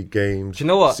Premier League games. Do you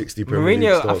know what? 60 Premier League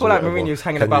starts. I feel like Mourinho's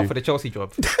hanging about for the Chelsea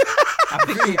job.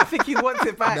 I think he wants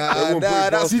it back.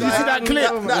 Did you see that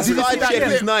clip? Did you see that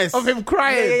clip nice. of him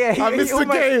crying? I missed the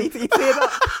game. He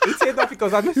teared up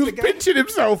because I missed the game. He was pinching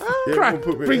himself.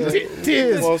 Bring tears.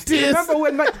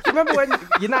 Remember when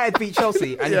United beat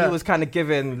Chelsea and he was kind of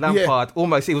giving Lampard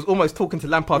he was almost talking to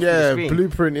Lampard through the screen.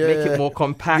 Blueprint, make it more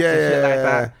compact and shit like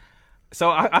that. So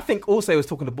I think also he was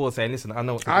talking to the board saying, listen, I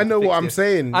know what I'm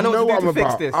saying. I know what I'm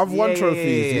about. I've won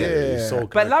trophies. Yeah.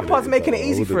 But Lampard's making it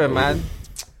easy for him, man.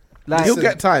 Like, he'll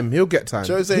get time.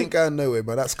 Jose ain't going nowhere,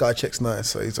 but that Sky check's nice,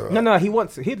 so he's alright. No,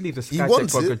 he'd leave the Sky check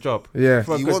for a good job. Yeah,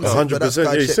 he wants 100%.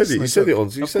 Yeah, he said it. He said it on.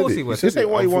 Of course he would. This ain't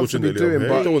what he wants to be doing,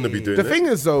 but he don't want to be doing the thing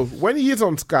is, though, when he is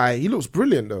on Sky, he looks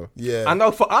brilliant, though. Yeah, I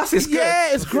know for us, it's good.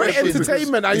 Yeah, it's great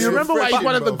entertainment. And you remember why he's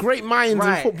one of the great minds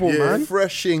in football, man.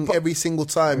 Refreshing every single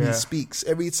time he speaks.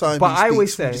 Every time but he speaks, I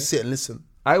always say, just sit and listen.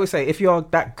 I always say, if you're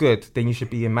that good, then you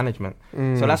should be in management.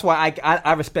 So that's why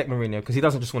I respect Mourinho, because he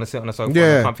doesn't just want to sit on a sofa,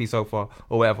 on a comfy sofa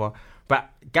or whatever. But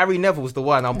Gary Neville's the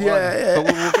one. But we'll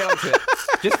get onto it.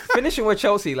 Just finishing with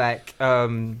Chelsea, like I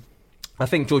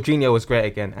think Jorginho was great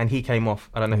again, and he came off.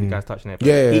 I don't know if you guys touched on it,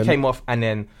 but he came off, and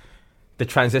then the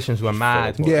transitions were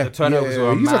mad. The turnovers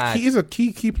were mad. He's a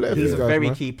key player. He's a very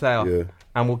key player.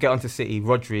 And we'll get onto City.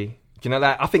 Rodri. Do you know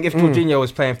that? I think if Jorginho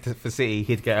was playing for City,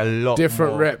 he'd get a lot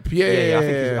different more rep.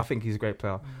 I think he's a great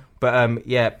player. But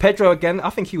Pedro again. I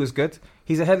think he was good.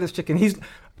 He's a headless chicken.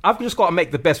 I've just got to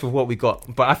make the best with what we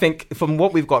got. But I think from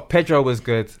what we've got, Pedro was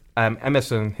good.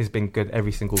 Emerson has been good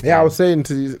every single game. Yeah, I was saying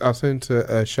to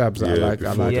Shabs, I like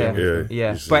him.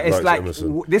 Yeah. But it's like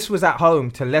this was at home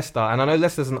to Leicester, and I know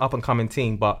Leicester's an up and coming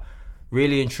team, but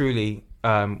really and truly,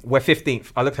 we're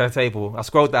 15th. I looked at the table. I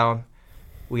scrolled down.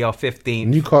 We are 15th.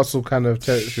 Newcastle kind of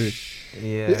territory.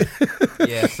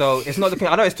 Yeah. So it's not looking.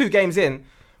 I know it's 2 games in,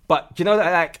 but you know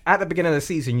that like at the beginning of the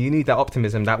season, you need that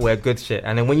optimism that we're good shit,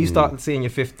 and then when you start seeing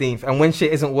your 15th, and when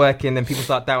shit isn't working, then people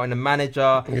start doubting the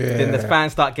manager. Then the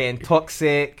fans start getting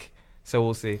toxic. So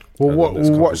we'll see. Well,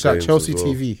 we'll watch that Chelsea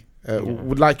TV.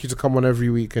 Would like you to come on every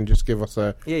week and just give us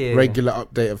a regular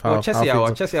update of how.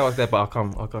 Chelsea Hour's there, but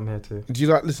I'll come here too. Do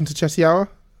you listen to Chelsea Hour?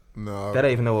 No, they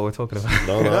don't even know what we're talking about.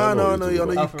 No.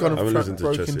 You've kind of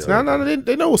broken. No,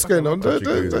 they know what's going on.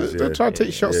 They're trying to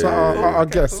take shots at our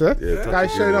guests.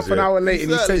 Guy's showing up an hour late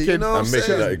and he's taking. I'm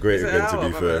making that great again. To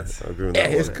be fair,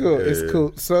 it's cool. It's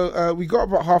cool. So we got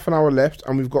about half an hour left,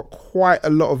 and we've got quite a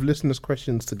lot of listeners'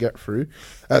 questions to get through.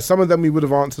 Some of them we would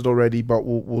have answered already, but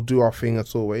we'll do our thing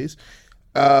as always.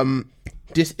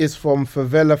 This is from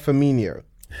Favela Firmino.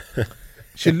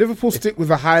 Should Liverpool stick with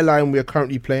the high line we are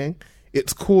currently playing?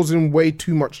 It's causing way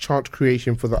too much chance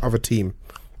creation for the other team.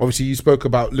 Obviously, you spoke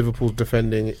about Liverpool's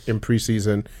defending in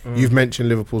pre-season. You've mentioned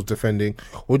Liverpool's defending.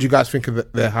 What do you guys think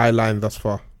of their high line thus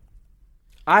far?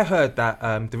 I heard that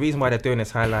the reason why they're doing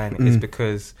this high line is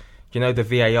because, you know, the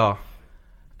VAR,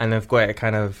 and they've got it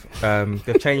kind of,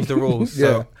 they've changed the rules.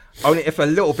 So only if a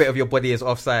little bit of your body is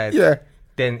offside,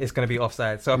 then it's going to be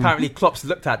offside. So apparently Klopp's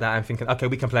looked at that and thinking, okay,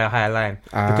 we can play a higher line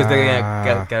because they're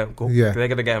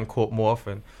going to get him caught more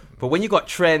often. But when you got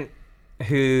Trent,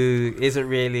 who isn't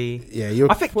really... Yeah, you're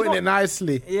putting it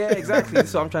nicely. Yeah, exactly.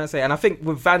 That's what I'm trying to say. And I think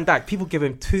with Van Dijk, people give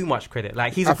him too much credit.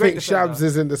 Like, he's a great defender. Shabs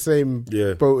is in the same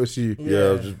boat as you.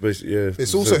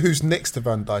 It's also who's next to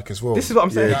Van Dijk as well. This is what I'm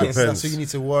saying. That's who you need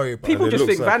to worry about. People just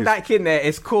think Van Dijk in there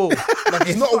is cool. Like,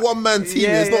 it's not a one-man team.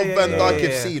 It's not Van Dijk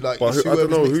FC. Like, but I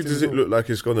don't know, who does it look like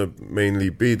it's going to mainly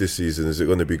be this season? Is it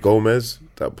going to be Gomez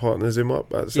that partners him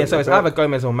up? So it's either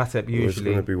Gomez or Matip usually. It's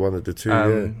going to be one of the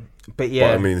two, But yeah,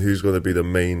 but I mean, who's going to be the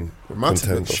main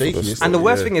contender? And the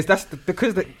worst thing is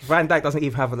because Van Dijk doesn't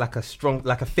even have like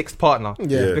a fixed partner.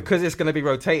 Yeah, because it's going to be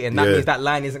rotating. That means that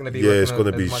line isn't going to be. Yeah, it's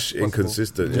going to be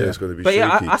inconsistent. Yeah, it's going to be. But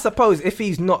shaky. I suppose if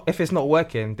it's not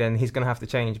working, then he's going to have to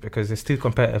change because it's too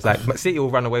competitive. Like City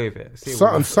will run away with it.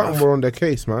 Something were on their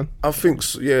case, man. I think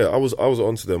I was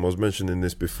onto them. I was mentioning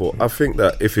this before. I think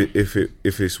that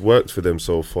if it's worked for them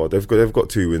so far, they've got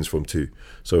 2 wins from 2.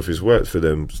 So if it's worked for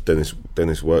them, then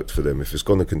it's worked for them. If it's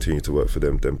going to continue to work for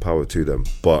them, then power to them.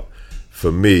 But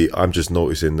for me, I'm just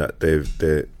noticing that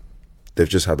they've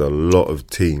just had a lot of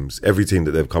teams. Every team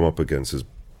that they've come up against has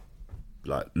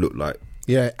looked like.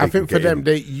 Yeah, I think for them,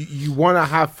 you want to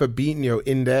have Fabinho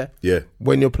in there. Yeah,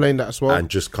 when you're playing that as well, and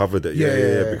just cover that.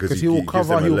 Yeah, because he will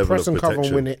cover, he will press and cover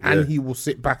and win it, and he will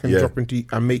sit back and drop into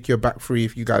and make your back free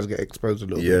if you guys get exposed a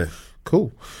little bit. Yeah,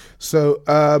 cool. So,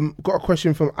 got a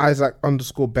question from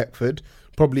Isaac_Beckford,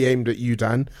 probably aimed at you,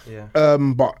 Dan. Yeah.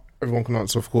 But everyone can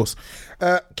answer, of course.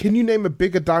 Can you name a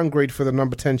bigger downgrade for the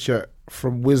number 10 shirt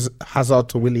from Hazard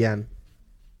to Willian?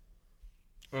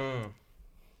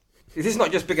 This is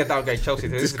not just bigger downgrade Chelsea.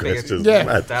 This is bigger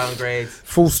downgrades.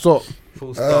 Full stop.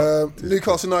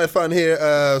 Newcastle United fan here.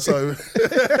 So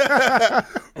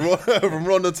from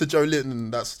Rondon to Joe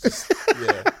Linton. That's just,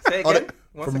 Say again.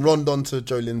 From Rondon to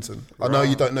Joe Linton. I know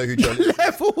you don't know who Joe Linton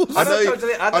is. I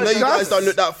know you guys don't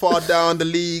look that far down the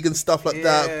league and stuff like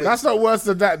that. That's not worse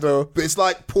than that though. But it's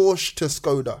like Porsche to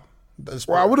Skoda.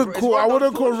 Well, I wouldn't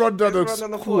call Rondon a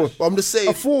Porsche. I'm just saying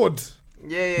a Ford.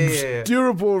 Yeah.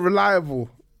 Durable, reliable.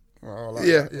 All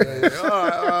right.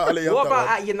 What about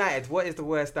at United? What is the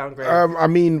worst downgrade? I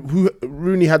mean,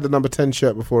 Rooney had the number 10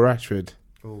 shirt before Rashford.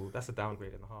 Oh, that's a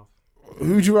downgrade and a half.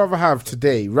 Who would you rather have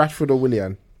today, Rashford or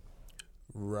Willian?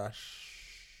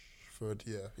 Rashford,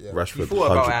 yeah. Rashford,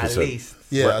 100%. At least.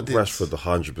 Yeah, I did. Rashford,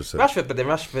 100%. Rashford, but then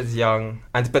Rashford's young,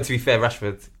 but to be fair,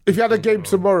 Rashford. If you had a game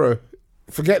tomorrow,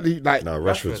 forget the like. No,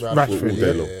 Rashford's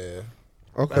Rashford.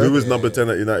 Okay. Who was number 10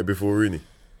 at United before Rooney?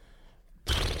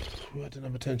 Who had the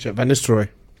number 10 shirt? Van Nistelrooy.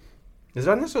 Is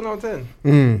Van Nistelrooy number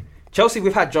 10? Chelsea,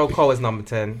 we've had Joe Cole as number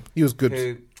 10. He was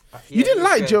good. You didn't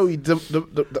like Joey.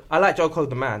 I like Joe Cole,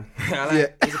 the man. He's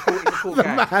a cool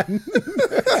guy. Man.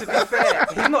 To be fair,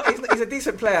 he's a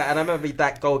decent player, and I remember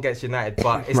that goal against United.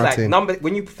 But it's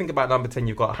when you think about number 10,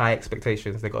 you've got high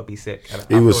expectations. They've got to be sick. And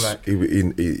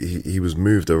he was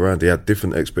moved around. He had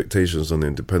different expectations on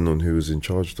him, depending on who was in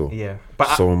charge. Though,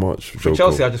 but so much for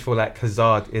Chelsea, Cole. I just feel like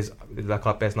Hazard is like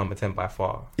our best number 10 by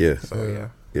far. Yeah. So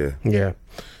yeah.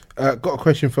 Got a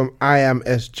question from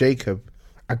IMS Jacob.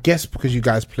 I guess because you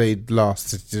guys played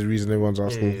last is the reason everyone's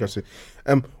asking the question.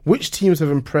 Which teams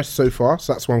have impressed so far?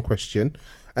 So that's one question.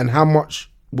 And how much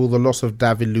will the loss of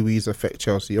David Luiz affect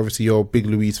Chelsea? Obviously, you're a big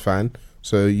Luiz fan,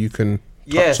 so you can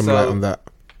touch some light on that.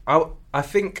 I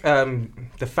think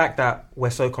the fact that we're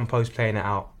so composed playing it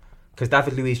out, because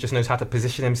David Luiz just knows how to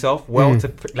position himself well to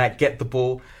get the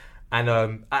ball. And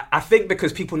I think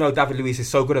because people know David Luiz is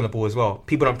so good on the ball as well,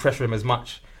 people don't pressure him as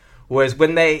much. Whereas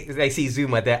when they see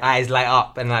Zuma, their eyes light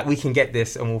up and like, we can get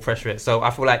this and we'll pressure it. So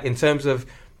I feel like in terms of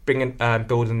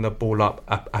building the ball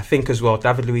up, I think as well,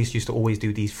 David Luiz used to always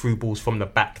do these through balls from the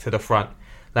back to the front,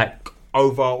 like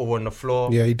over or on the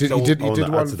floor. Yeah, he did one for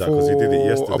because he did it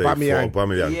yesterday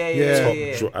Aubameyang.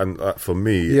 Yeah. And for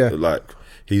me, like.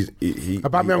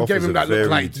 Aubameyang gave him that look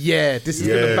like, this is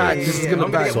gonna bang, this is gonna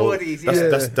bang. So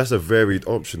that's a varied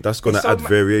option. That's gonna add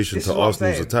variation to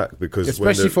Arsenal's attack because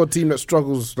especially for a team that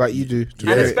struggles like you do,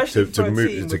 and especially for a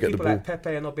team to get the ball. Like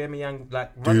Pepe and Aubameyang,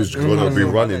 like who's gonna be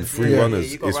running free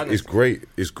runners. It's great.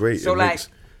 It's great. So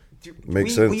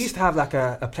makes sense. We used to have like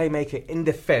a playmaker in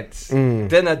defence,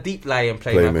 then a deep lying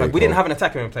playmaker. Like, we didn't have an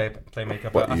attacking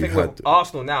playmaker, but I think with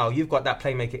Arsenal now, you've got that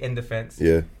playmaker in defence.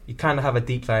 Yeah, you kind of have a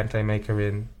deep lying playmaker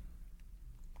in.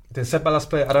 Does Ceballos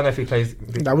play? I don't know if he plays.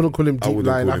 I wouldn't call him deep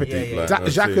line. I think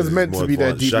Xhaka's meant to be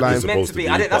their deep line. He's meant to be.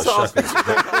 That's what I was thinking.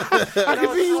 I could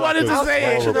see you wanted to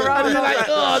say it.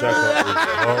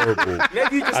 Horrible.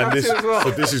 Maybe you just have to as well.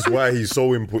 So this is why he's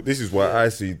so important. This is why I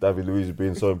see David Luiz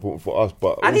being so important for us.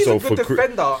 But and also he's a good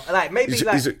defender. Like maybe he's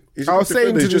like I was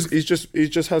saying, he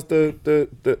just has the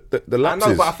lapses. I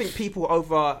know, but I think people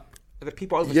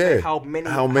overstate how many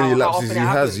lapses he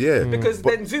has. Yeah, because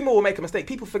then Zuma will make a mistake.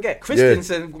 People forget.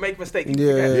 Christensen will make a mistake. But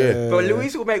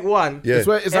Luiz will make one. Yeah.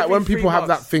 It's like when people have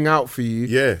that thing out for you.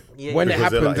 Yeah. When it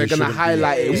happens, they're gonna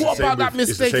highlight it. What about that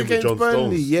mistake against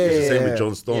Burnley? Yeah, it's the same with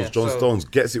John Stones. John Stones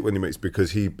gets it when he makes because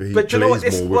he but you know what?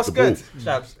 What's good,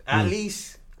 Shabs? At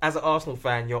least. As an Arsenal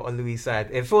fan, you're on Luis' side.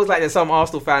 It feels like there's some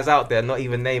Arsenal fans out there not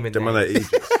even naming them. Man,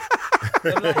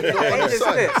 They're not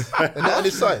on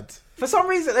his side. For some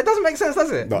reason, it doesn't make sense, does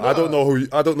it? No, I don't know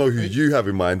who you have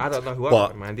in mind. I don't know who I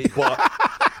have in mind either.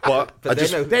 But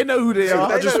they know who they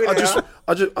are.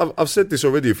 I've said this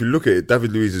already. If you look at it,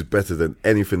 David Luiz is better than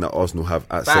anything that Arsenal have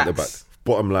at centre back.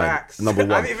 Bottom line, number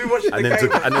one. And then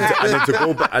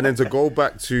to go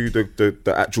back to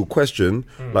the actual question,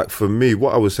 like for me,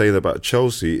 what I was saying about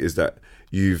Chelsea is that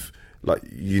you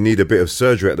need a bit of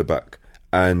surgery at the back.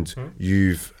 And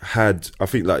you've had, I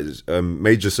think, like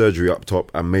major surgery up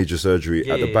top and major surgery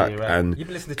at the back. Right. And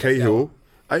Cahill,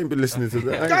 I ain't been listening to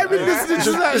that. I ain't been listening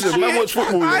to that shit. Man watch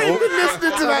football, you know. I ain't been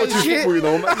listening to that shit. Football, you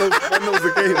know. Man knows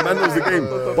the game. Man knows the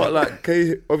game. But like,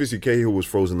 obviously, Cahill was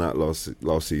frozen out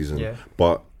last season. Yeah.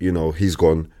 But you know, he's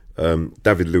gone.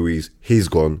 David Luiz, he's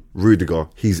gone. Rudiger,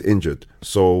 he's injured.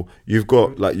 So you've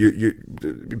got like you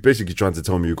basically trying to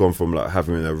tell me you've gone from like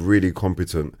having a really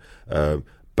competent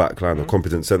backline of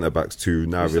competent centre backs to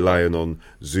now relying on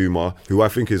Zuma, who I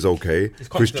think is okay.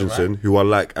 Christensen, right? Who I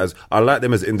like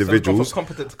them as individuals. So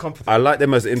competent to competent. I like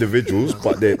them as individuals,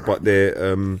 but they're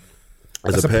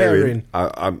as a pairing.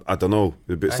 I don't know,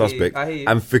 a bit suspect.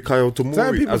 And Fikayo Tomori.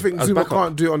 Some people think Zuma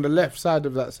can't do it on the left side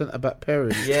of that centre back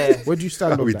pairing. Yeah. Where do you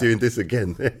stand on that? Are we doing this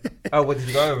again? What did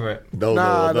you go over it? No.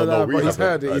 But he's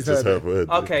heard it.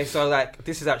 Okay, so like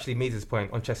this is actually Meads'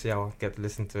 point on Chelsea. I'll get to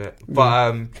listen to it,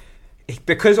 but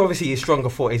because obviously his stronger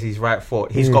foot is his right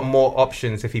foot. He's got more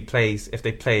options if they play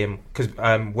him, because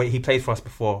he played for us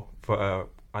before for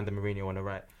under Mourinho on the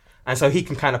right, and so he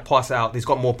can kind of pass it out. He's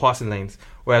got more passing lanes,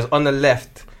 whereas on the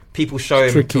left, people show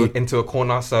him into a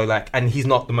corner. So like, and he's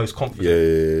not the most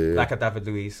confident, like a David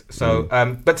Luiz. So,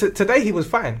 but today he was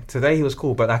fine. Today he was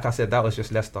cool. But like I said, that was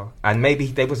just Leicester, and maybe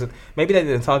they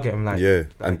didn't target him.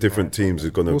 And different teams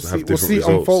are gonna have different results. We'll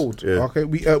see unfold. Yeah. Okay,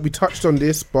 we touched on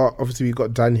this, but obviously we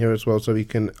got Dan here as well, so we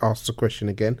can ask the question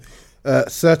again.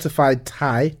 Certified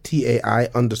Thai TAI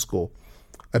 _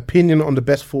 opinion on the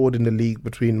best forward in the league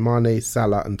between Mane,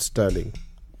 Salah, and Sterling.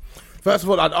 First of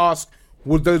all, I'd ask,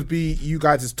 would those be you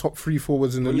guys' top 3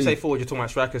 forwards in the league? When you say forward, you're talking about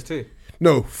strikers too?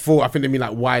 No, 4. I think they mean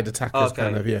like wide attackers,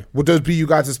 kind of. Yeah. Would those be you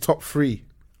guys' top 3?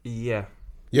 Yeah.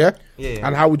 Yeah? Yeah.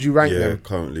 And how would you rank them? Yeah,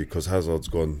 currently, because Hazard's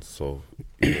gone. So,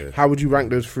 yeah. How would you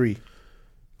rank those 3? Do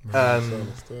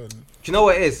you know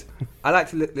what it is? I like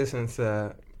to listen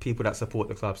to people that support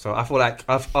the club. So I feel like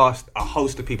I've asked a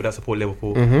host of people that support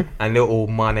Liverpool, and they're all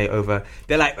Mane over.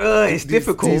 They're like, it's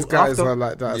difficult. These guys are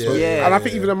like that as well. Yeah. And I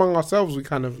think even among ourselves, we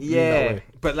kind of that way.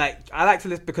 But like, I like to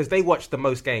listen because they watch the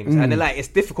most games, and they're like, it's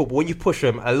difficult. But when you push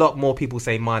them, a lot more people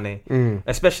say Mane,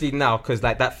 especially now because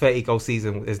like that 30-goal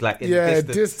season is like in the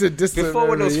distant. Before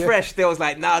when it was fresh, there was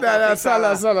like,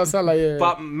 Salah. Yeah.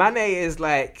 But Mane is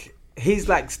like, he's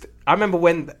like. I remember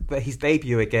when his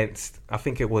debut against, I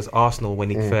think it was Arsenal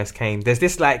when he first came. There's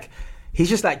this like, he's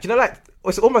just like, you know, like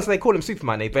it's almost like they call him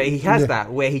Superman, but he has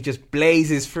that where he just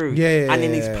blazes through. And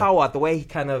in his power, the way he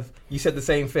kind of, you said the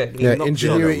same thing.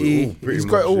 Ingenuity. He's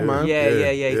got it all, man.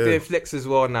 Yeah. He's doing flicks as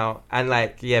well now, and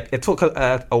like, it took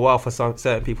a while for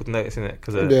certain people to notice it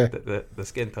because of the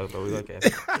skin tone, but we got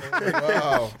it.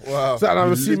 Wow. So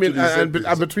I'm assuming, and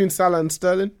between Salah and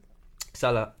Sterling.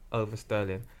 Salah over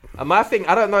Sterling. My thing,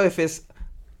 I don't know if it's,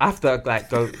 I have to like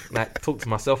go like talk to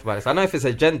myself about this. I know if it's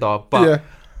a gender, but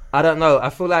I don't know. I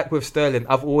feel like with Sterling,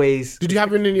 I've always. Did you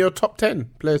have him in your top 10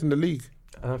 players in the league?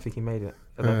 I don't think he made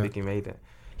it.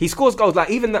 He scores goals. Like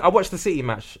even I watched the City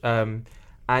match, and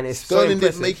it's Sterling so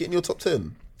didn't make it in your top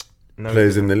 10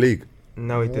 players in the league.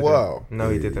 No, he didn't. Wow. No,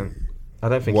 he didn't. I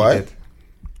don't think he did.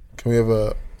 Can we have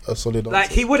a solid answer?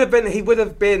 Like he would have been. It would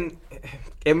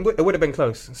have been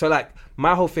close. So like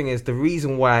my whole thing is the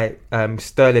reason why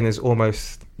Sterling is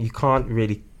almost, you can't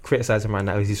really criticize him right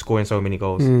now is he's scoring so many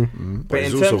goals. But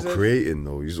he's also creating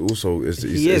though. He's also his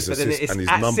assists and his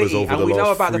numbers City, over the last 3 and we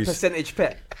know about the percentage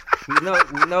pet. We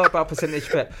know about percentage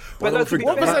pet. But what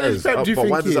percentage pet do you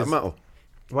think? Why does that matter?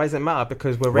 Why does it matter?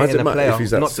 Because we're rating the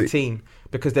player, not the team.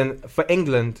 Because then for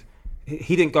England,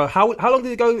 he didn't go. How long did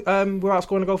he go without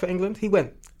scoring a goal for England? He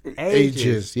went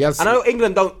ages. I know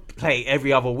England don't play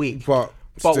every other week, but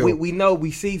we know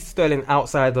we see Sterling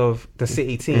outside of the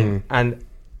City team. And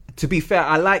to be fair,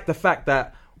 I like the fact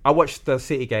that I watched the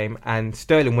City game and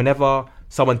Sterling, whenever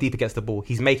someone deeper gets the ball,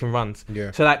 he's making runs.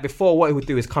 So like before, what he would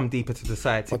do is come deeper to the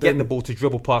side to get the ball to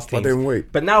dribble past teams.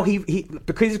 But now he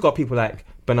because he's got people like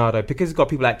Bernardo, because he's got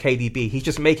people like KDB, he's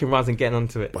just making runs and getting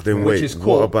onto it. But then which is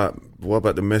cool. What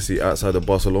about the Messi outside of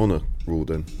Barcelona rule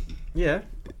then? Yeah,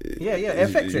 it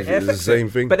affects it. It's the same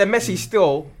thing. But then Messi's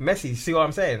still Messi. See what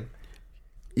I'm saying?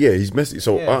 Yeah, he's Messi.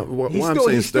 So why I'm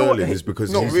saying Sterling is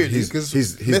because not really, because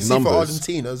his Messi numbers for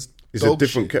Argentina has It's a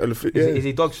different kettle of fish. Yeah. Is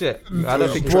he dog shit? I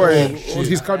don't think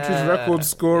his country's record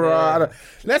scorer.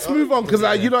 Let's move on because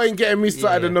you ain't getting me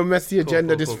started on the Messi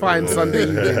agenda this fine Sunday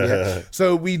evening. Yeah.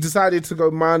 So we decided to go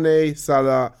Mane,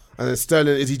 Salah, and then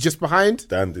Sterling. Is he just behind?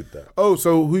 Dan did that. Oh,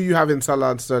 so who you having,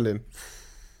 Salah and Sterling?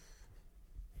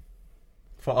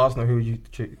 For Arsenal, who would you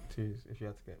choose if you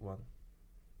had to get one?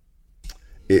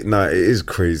 It is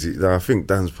crazy. I think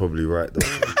Dan's probably right though.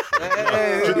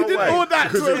 You did all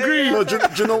that to agree. No, do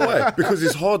you know why? Because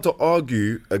it's hard to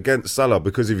argue against Salah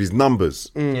because of his numbers.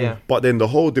 Yeah. But then the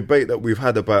whole debate that we've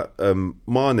had about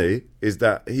Mane is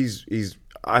that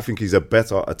I think he's a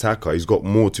better attacker. He's got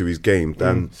more to his game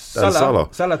than Salah.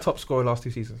 Salah top scorer last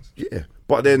 2 seasons. Yeah.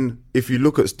 But then if you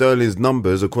look at Sterling's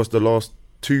numbers across the last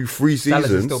 2-3 seasons,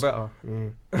 Salah's is still better.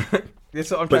 That's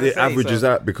what I'm trying to say, averages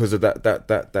out because of that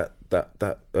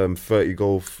 30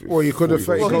 goal. Well, you could have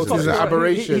 30 goals is an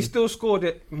aberration. He still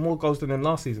scored more goals than in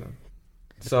last season.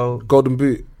 So Golden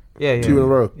Boot. Yeah. 2 in a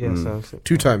row. Yeah, so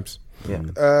 2 times.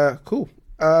 Yeah. Cool.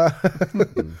 I've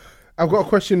got a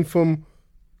question from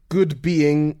Good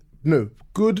Benning 1,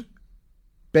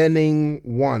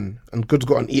 and Good's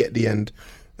got an E at the end,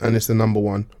 and it's the number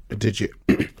 1, a digit.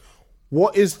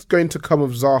 What is going to come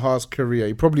of Zaha's career?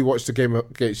 You probably watched the game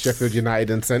against Sheffield United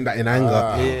and sent that in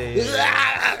anger.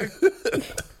 Yeah.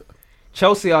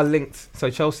 Chelsea are linked. So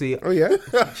Chelsea... Oh, yeah?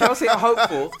 Chelsea are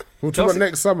hopeful. We'll talk about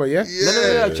next summer, yeah?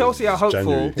 No. Chelsea are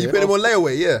hopeful. You put him on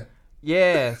layaway, yeah?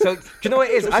 Yeah. So, do you know what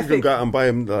it is? I think... You can go out and buy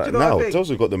him now.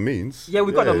 Chelsea got the means. Yeah,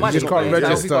 we've got the money. You just can't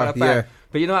register, yeah.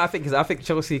 But you know what I think? Because I think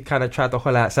Chelsea kind of tried to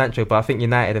holler at Sancho, but I think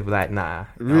United have like, nah.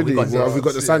 Really? Have we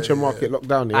got the Sancho market locked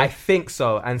down, yeah? I think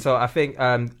so. And so I think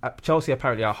Chelsea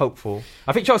apparently are hopeful.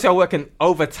 I think Chelsea are working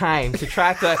overtime to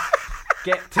try to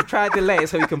delay it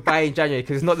so we can buy in January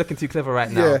because it's not looking too clever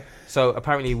right now. Yeah. So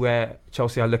apparently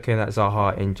Chelsea are looking at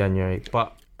Zaha in January.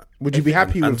 But would you be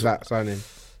happy with that signing?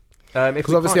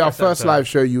 Because obviously our first live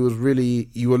show, you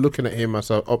were looking at him as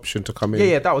an option to come in.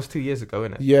 Yeah, that was 2 years ago,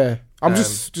 innit? Yeah, I'm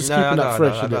just keeping that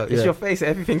fresh. No. It's your face.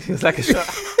 Everything feels like a shot.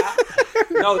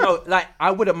 No, like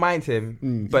I wouldn't mind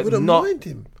him, but you not mind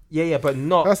him. Yeah, but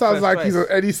not. That sounds like he's an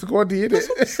Eddie Squaddy, innit?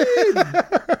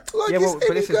 Yeah,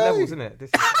 but this is levels, isn't it? This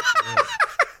is,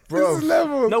 bro. This is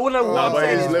levels. No, what I'm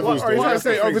saying is levels. Are you trying to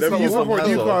say obviously you support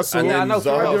Newcastle? I know.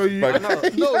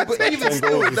 No, but even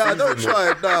still, don't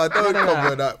try. Don't come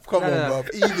with that. Come on, bro.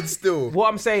 Even still, what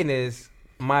I'm saying is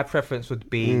my preference would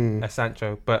be a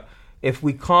Sancho, but if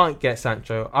we can't get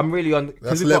Sancho, I'm really on.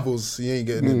 That's levels. You ain't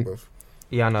getting it, bro.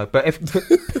 Yeah, I know. But if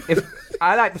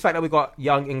I like the fact that we got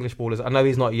young English ballers. I know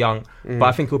he's not young, but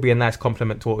I think it'll be a nice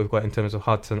compliment to what we've got in terms of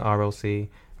Hudson, RLC,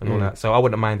 and all that. So I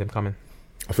wouldn't mind him coming.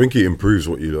 I think he improves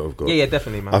what you lot have got. Yeah,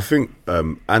 definitely, man. I think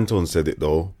Anton said it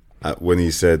though when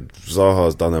he said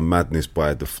Zaha's done a madness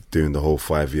by doing the whole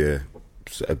 5-year,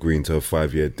 agreeing to a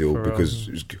 5-year deal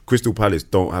because Crystal Palace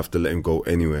don't have to let him go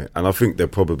anywhere, and I think they're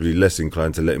probably less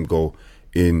inclined to let him go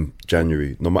in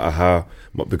January, no matter how,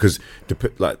 because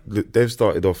they've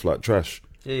started off like trash.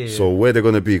 Yeah. So where they're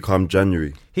going to be come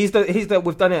January? He's the.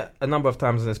 We've done it a number of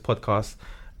times on this podcast.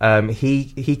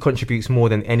 He contributes more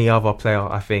than any other player,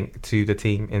 I think, to the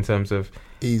team in terms of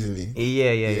easily.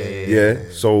 Yeah.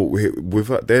 So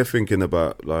they're thinking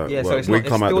about like. Yeah, so it's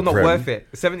still not worth it.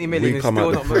 70 million is still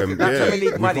not worth it. That's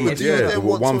Premier League money. They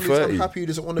want someone who's unhappy who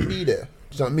doesn't want to be there.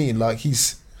 Do you know what I mean? Like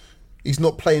he's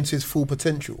not playing to his full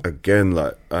potential. Again,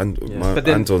 like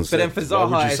Anton said, then for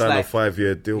Zaha, why would you sign like, a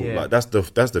 5-year deal? Yeah. Like that's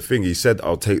the thing. He said,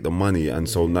 "I'll take the money," and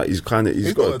so now he's got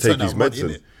to take his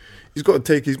medicine. He's got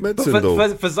to take his medicine though.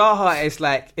 For Zaha, it's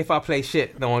like if I play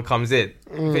shit, no one comes in.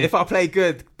 If I play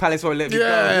good, Palace won't let me go.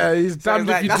 Yeah, he's damned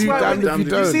if you do, damned if you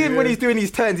don't. You see him when he's doing his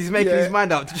turns, he's making his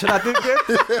mind up. Should I do good?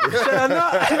 Should I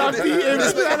not? Should I beat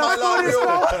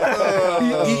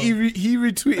him? He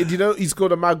retweeted, he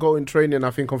scored a mad goal in training,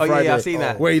 I think, on Friday. Yeah, I've seen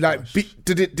that. Where he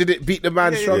did it beat the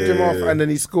man, shrugged him off, and then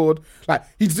he scored. Like,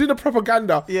 he's doing a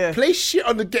propaganda. Yeah. Play shit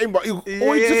on the game, but he just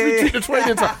retweet the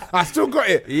training. I still got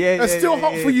it. It's still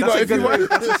hot for you, if you want.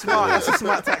 That's a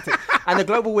smart tactic. And the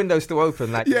global window's still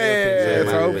open. Like I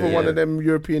hope for one of them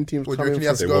European teams. Well, do you reckon he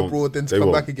has to go abroad then to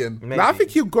come back again? Now, I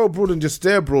think he'll go abroad and just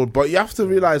stay abroad, but you have to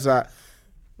realise that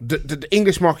the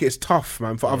English market is tough,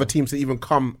 man, for other teams to even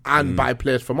come and buy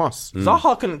players from us.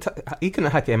 Zaha couldn't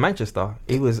hack it in Manchester.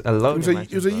 He was alone.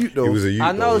 He was a youth though.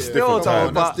 I know, still though,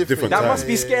 but that must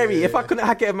be scary. Yeah. If I couldn't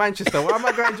hack it in Manchester, why am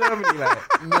I going to Germany? Like,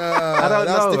 I don't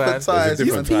know, man. He's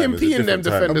PMPing them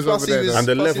defenders over there, and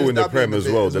the level in the Prem as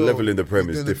well. The level in the Prem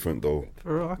is different though.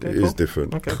 It is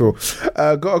different. Okay, cool.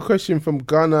 Got a question from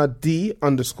Ghana D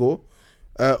 _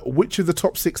 which of the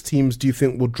top 6 teams do you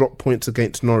think will drop points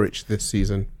against Norwich this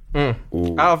season?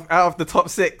 Out of the top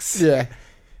 6, yeah,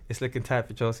 It's looking tight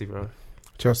for Chelsea, bro.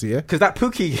 Chelsea, yeah? Because that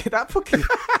Pookie.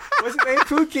 What's his name?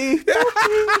 Pookie.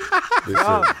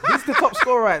 He's the top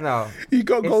scorer right now. He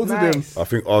got goals in him. I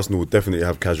think Arsenal will definitely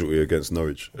have casualty against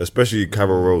Norwich, especially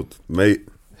Carroll Road, mate.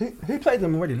 Who played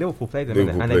them already? Liverpool played them,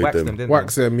 and they waxed them,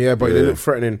 didn't they? Yeah, but they look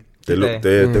threatening. They were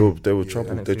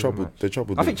troubled. They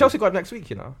troubled. I think Chelsea got them next week,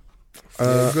 you know.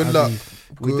 Good luck.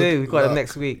 We got them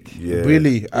next week. Yeah.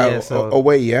 Really?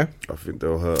 Away, yeah? I think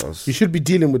they'll hurt us. You should be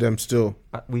dealing with them still.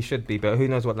 We should be, but who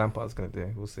knows what Lampard's going to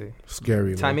do? We'll see.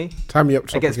 Scary, man. Tammy up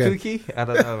top against again. Pookie? I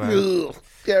don't know, man.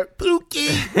 Yeah,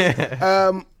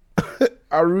 Pookie.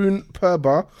 Arun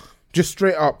Purba, just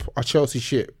straight up, a Chelsea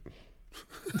shit.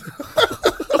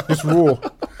 Just raw.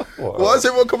 Why is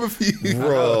everyone coming for you?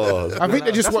 Bro. I think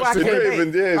they just watched the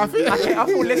game. I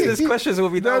thought listeners' questions will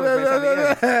be done.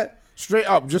 No. Straight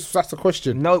up, just that's the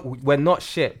question. No, we're not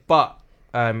shit, but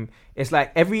it's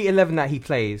like every 11 that he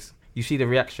plays, you see the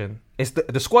reaction. It's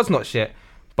the squad's not shit,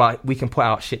 but we can put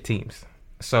out shit teams.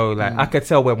 So like I could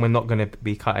tell when we're not going to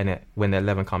be cutting it when the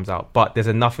 11 comes out, but there's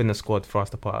enough in the squad for us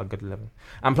to put out a good 11.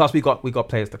 And plus we got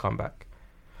players to come back.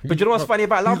 But you know what's funny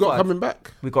about Lampard? You got coming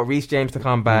back? We got Reece James to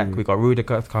come back. We got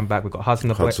Rudiger to come back. We got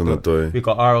Hudson-Odoi. We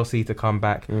got RLC to come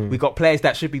back. We got players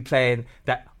that should be playing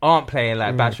that aren't playing,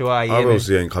 like Batshuayi.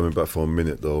 RLC ain't coming back for a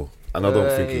minute though, and I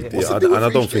don't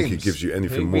think he gives you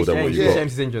anything more than what you got.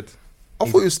 James is injured. I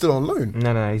thought he was still on loan.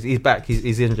 No, he's back.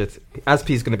 He's injured.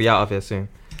 Aspie's going to be out of here soon.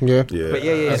 Yeah. But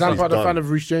Is Lampard a fan of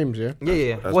Reece James, yeah?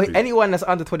 Yeah. Well, anyone that's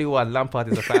under 21, Lampard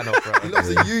is a fan of, bro. He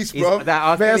loves the youth, bro.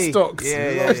 Fair stocks.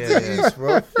 He loves the youth,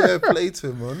 bro. Fair play to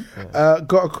him, man.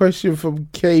 Got a question from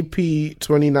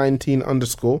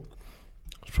KP2019_.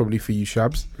 It's probably for you,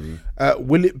 Shabs.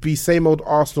 Will it be same old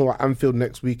Arsenal at Anfield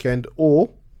next weekend, or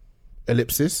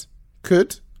ellipsis?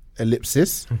 Could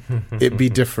ellipsis it be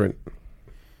different?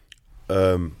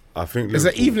 I think it's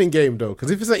an evening game though,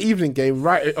 because if it's an evening game,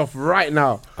 write it off right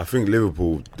now. I think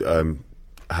Liverpool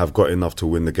have got enough to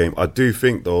win the game. I do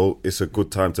think though it's a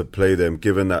good time to play them,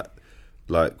 given that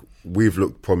like we've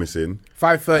looked promising.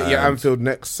 5:30 at Anfield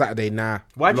next Saturday.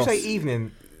 Why'd you say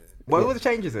evening? What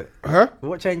changes it? Huh?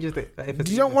 What changes it?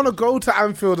 You don't want to go to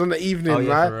Anfield in the evening,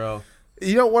 right? For real.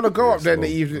 You don't want to go up there in the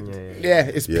evening. Yeah,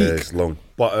 it's peak. Yeah, it's long.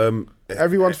 But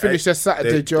everyone's finished their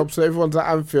Saturday job, so everyone's at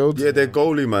Anfield. Yeah, their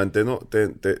goalie, man. Their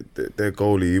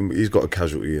goalie, he's got a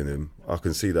casualty in him. I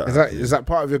can see that. Is that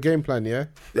part of your game plan? Yeah.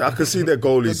 Yeah, I can see their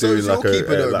goalie doing like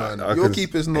man.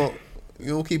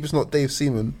 Your keeper's not Dave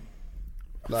Seaman.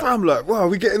 I'm like, wow, why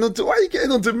are you getting onto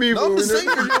me, bro? No, I'm just saying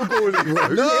for your goalie, bro.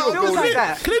 No, it was like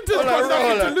that. Clinton's got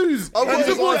nothing to lose. I'm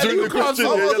just answering the question.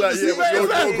 You're like, yeah, but your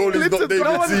goalie's not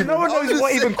David Seaman. No one knows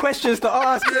what even questions to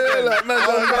ask. Yeah, like, man,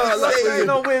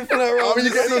 when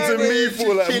you're getting onto me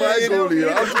for like my goalie,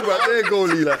 I'm talking about their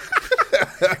goalie, like.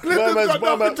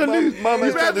 My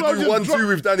man's trying to do 1-2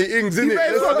 with Danny Ings, innit?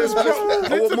 I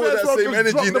want more of that same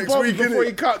energy next week, innit? Before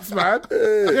he cuts, man.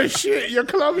 Shit, you're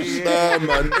clumsy. Nah,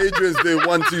 man. Adrian's doing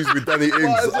 1-2s with Danny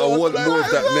Ings. I want more of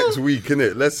that next week,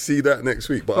 innit? Let's see that next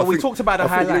week. But we talked about the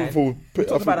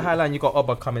highlight. You got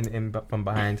Oba coming in from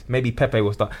behind. Maybe Pepe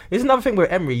will start. There's another thing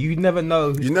with Emery. You never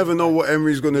know. You never know what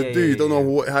Emery's going to do. You don't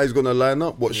know how he's going to line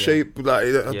up, what shape. Like,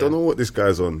 I don't know what this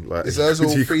guy's on. Like, is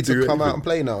Ozil free to come out and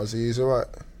play now? He's all right.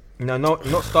 No, not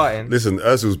starting. Listen,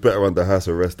 Ozil's better under house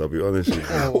arrest, I'll be honest with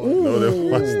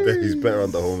you. He's better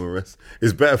under home arrest.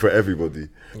 It's better for everybody.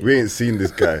 We ain't seen this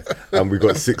guy, and we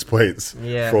got 6 points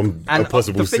from a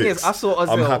possible 6. Is, I saw Ozil,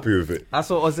 I'm happy with it. I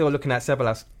saw Ozil looking at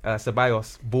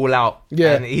Ceballos ball out.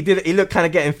 Yeah, and he looked kind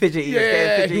of getting fidgety. He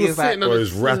was like, he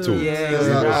was rattled. Yeah, he was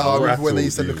rattled. When they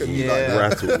used to look at me like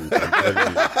that. Rattled.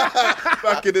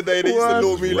 Back in the day, they used to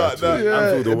look at me like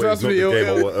that. Trust me,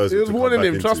 it was warning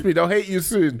him. Trust me, they'll hate you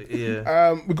soon.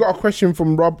 Yeah. We got a question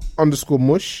from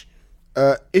Rob_Mush.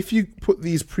 If you put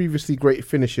these previously great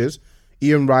finishers,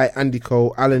 Ian Wright, Andy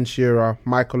Cole, Alan Shearer,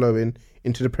 Michael Owen,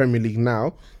 into the Premier League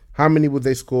now, how many would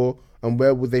they score and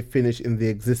where would they finish in the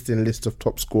existing list of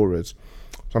top scorers?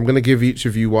 So I'm going to give each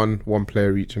of you one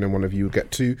player each, and then one of you will get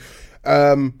 2.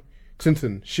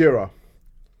 Clinton, Shearer,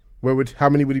 how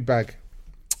many would he bag?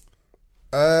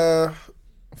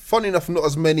 Funny enough, not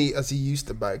as many as he used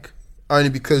to bag. Only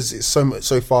because it's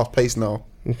so fast paced now.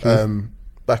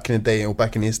 Back in the day, or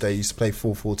back in his day, he used to play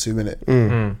 4-4-2 in it.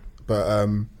 But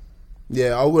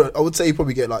Yeah, I would say he'd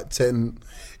probably get like 10.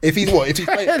 If he's what? If he's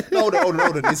playing... Hold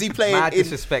on. Is he playing... Mad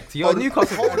disrespect. You're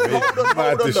Newcastle. Hold on.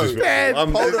 Mad disrespect.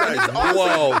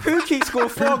 Wow. Pookie scored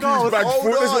 4 goals.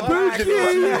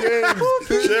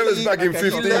 Shearer's bagging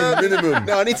 15 minimum.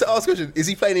 No, I need to ask a question. Is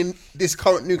he playing in this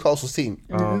current Newcastle's team?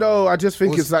 No, I just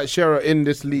think it's like Shearer in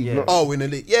this league. Yeah. In the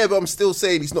league. Yeah, but I'm still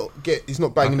saying he's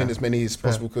not banging in as many as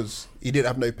possible because he didn't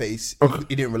have no pace. Okay.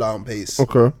 He didn't rely on pace.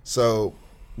 Okay. So,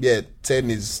 yeah,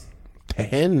 10 is...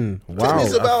 10. Wow. 10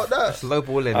 is about that. That's low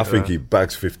balling. I think he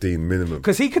bags 15 minimum.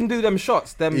 Because he can do them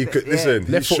shots. Listen,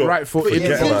 left foot, right foot. He's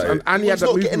And he had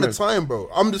not that getting the movement. time, bro.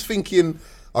 I'm just thinking...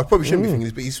 I probably shouldn't be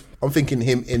thinking this, but I'm thinking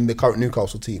him in the current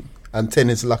Newcastle team. And 10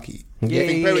 is lucky. Yeah.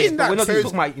 We're not just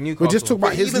talking about Newcastle. We're just talking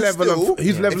about his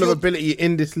level of ability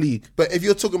in this league. But if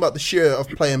you're talking about the sheer of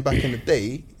playing back in the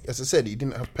day, as I said, he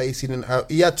didn't have pace. He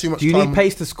had too much time. Do you need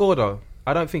pace to score though?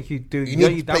 I don't think you do. You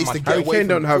need pace to get Harry away Kane from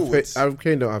don't have forwards. Harry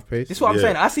Kane don't have pace. This is what I'm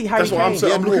saying. I see Harry That's what I'm Kane.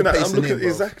 saying. I'm looking pace at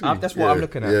exactly. That's what I'm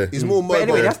looking at. Yeah. He's more mobile. But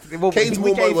anyway, Kane's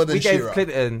more mobile than we gave Shearer.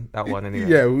 Clinton that one anyway.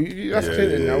 Yeah, that's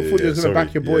Clinton. I thought he was going to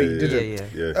back your boy. He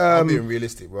didn't. Yeah. I'm being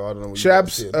realistic, bro. I don't know what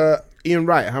Shabs, Ian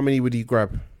Wright, how many would he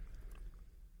grab?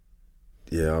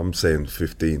 Yeah, I'm saying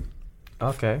 15.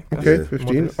 Okay. Okay, Yeah.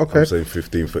 15. Okay. I'm saying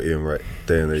 15 for Ian Wright.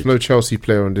 Day and age. There's no Chelsea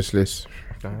player on this list.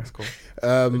 Okay, that's cool.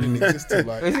 didn't exist till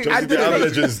like...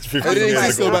 Legends 15 didn't years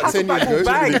exist till ago. about 10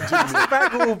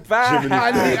 years ago.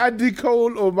 Andy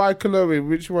Cole or Michael Owen,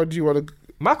 which one do you want to...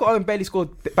 Michael Owen barely scored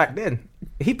back then.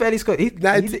 He barely scored. 18,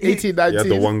 19. He had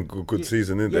the one good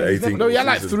season, in the 18. No, he had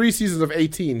like 3 seasons of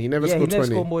 18. He never scored 20. He never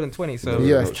scored more than 20. So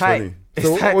Yeah. it's tight.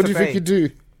 So what do you think he'd do?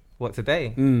 What,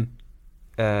 today?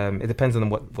 It depends on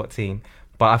what team.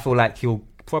 But I feel like he'll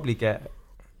probably get...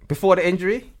 Before the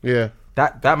injury... Yeah.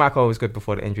 That Michael was good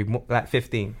before the injury. Like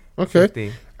 15. Okay.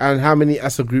 15. And how many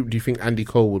as a group do you think Andy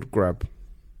Cole would grab?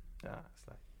 It's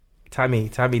like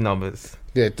Tammy numbers.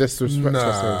 Yeah, disrespect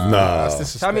yourself. Nah.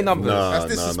 Tammy numbers. That's I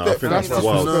disrespectful. think that's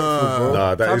wild.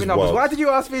 Nah, that Tammy is numbers. wild. Why did you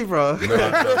ask me, bro?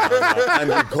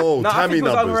 Andy Cole, No, I Tammy think it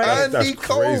was numbers. unreal. That's Andy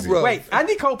Cole, crazy. bro. Wait,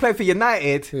 Andy Cole played for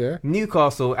United, Yeah.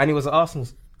 Newcastle, and he was at Arsenal.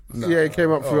 Yeah, he came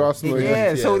up through Arsenal.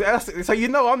 Yeah, so you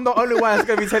know I'm not the only one that's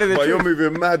going to be telling the But truth. you're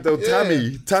moving mad though.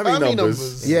 Tammy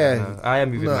numbers. Yeah. I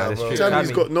am moving mad. It's true.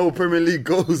 Tammy's got no Premier League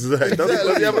goals. Like,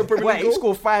 does he have a Premier Wait, League he goal?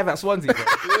 scored 5 at Swansea. Bro.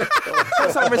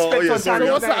 Put some respect on sorry.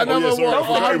 Tammy. What's that? Another Oh, yeah,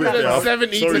 sorry.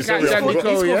 170 to Sorry, catch I Andy forgot. He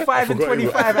Cole, yeah? scored 5 and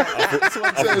 25 at So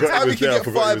forgot he Tammy was can there. I get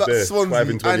forgot 5 he at was there. 5 Swansea. and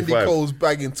Andy 25. Cole's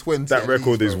bagging 20. That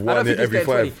record is I don't one in think he's every getting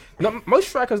 5. 20. No, most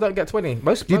strikers don't get 20.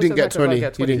 Most He didn't get strikers 20.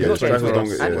 don't He didn't He's get not getting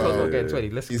 20. 20. Andy Cole's Yeah, not getting yeah. 20.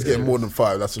 Listen, He's getting more than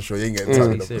 5, that's for sure. He ain't getting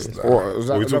 20 numbers. What, was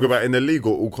that Are we talking another- about in the league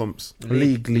or all comps?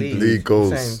 League goals.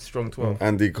 Saying strong 12.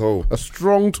 Andy Cole. a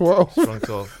strong 12. Strong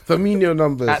 12. Firmino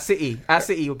numbers. At City,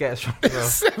 you'll get a strong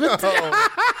 12.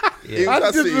 He was That's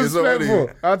at City as well,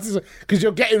 disrespectful. Because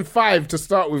you're getting 5 to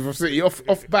start with of City off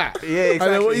bat. Yeah, And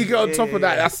then what exactly. you get on Yeah, top of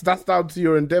yeah, that, that's down to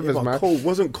your endeavours, But man. Cole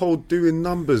wasn't Cole doing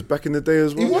numbers back in the day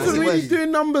as well. He wasn't he really was.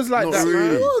 doing numbers like Not that, really.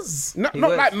 man. He was. Not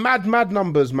was. like mad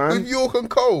numbers, With man. York and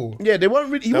Cole. Yeah, they weren't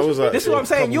really. He That wasn't was like This is what I'm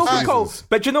saying. You're couple Cole. seasons.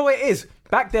 But you know what it is?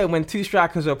 Back then, when 2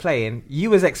 strikers were playing, you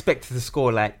was expected to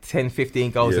score like 10,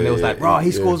 15 goals. And it was like, bro, he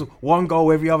scores 1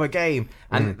 goal every other game.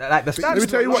 And like the stats... Let me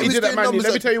tell you what he He was did at doing Man U. numbers Let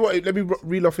me at- tell you what. Let me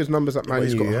reel off his numbers at Man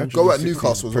he's U. got Yeah? Go at 160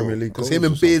 Newcastle as well. Premier League Because goals him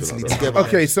and or something Beardsley like that. together.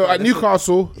 Okay, so at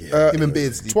Newcastle, Him and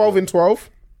Beardsley. 12 in 12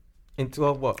 In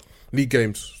 12 what? league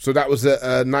games. So that was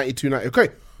 92-90. Okay,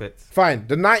 Bits. fine.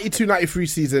 The 92-93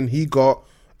 season, he got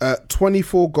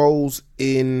 24 goals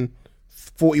in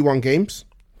 41 games.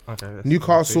 Okay. that's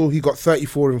Newcastle, he got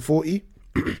 34 in 40.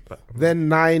 Then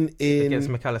 9 Against in...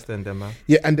 McAllister and them, man.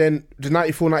 Yeah, and then the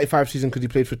 94-95 season, because he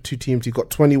played for 2 teams, he got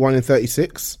 21 in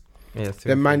 36. Yeah, it's 2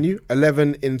 Then Man U,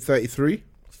 11 in 33.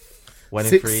 1 in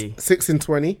 6, 3. 6 in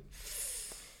 20.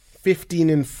 15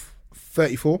 in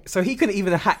 34. So he couldn't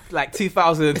even hack like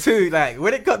 2002. Like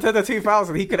when it got to the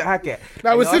 2000, he couldn't hack it.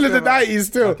 Now we're still in the After- 90s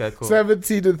still. Okay, cool.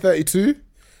 17 and 32.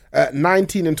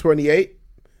 19 and 28.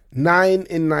 9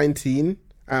 in 19.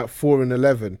 4 and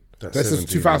 11. That's This is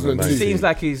 17 2002. and Seems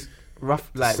like he's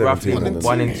roughly 17 and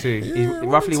 1 and 2. He's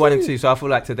roughly 1 and 2. So I feel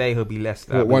like today he'll be less.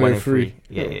 What, 1 and 3?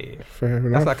 Yeah. Fair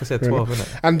enough. That's like I said, fair 12, enough.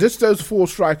 isn't it? And just those 4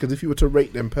 strikers, if you were to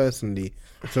rate them personally,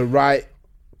 so Wright,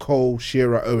 Cole,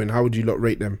 Shearer, Owen, how would you lot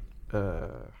rate them?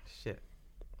 Shit.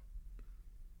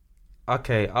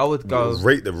 Okay, I would go.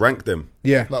 Rank them.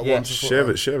 Yeah. Like Yeah. one to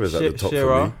four. Shearer's at the top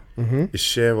Shearer. for me. It's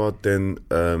Shearer, then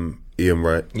Ian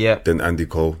Wright, Yeah. then Andy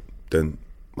Cole, then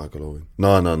Michael Owen.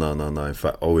 No. In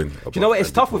fact, Owen. Do you know what?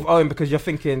 It's tough with Owen because you're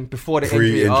thinking before the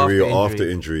pre-injury injury, or after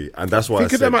injury, and that's why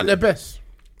Think I of said them at their best.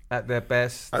 At their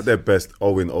best. At their best,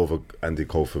 Owen over Andy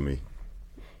Cole for me.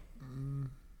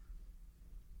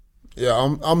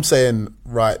 Yeah, I'm saying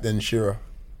Wright then Shearer.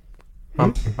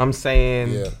 I'm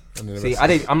saying. Yeah. See,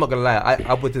 I'm not gonna lie.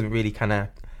 I wasn't really kind of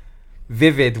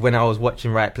vivid when I was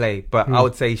watching Wright play, but I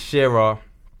would say Shearer,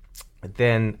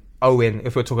 then Owen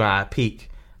if we're talking about a peak,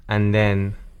 and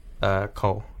then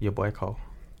Cole, your boy Cole.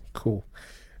 Cool.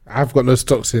 I've got no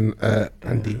stocks in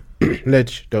Andy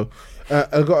Ledge though.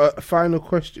 I've got a final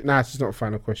question. Nah, it's not a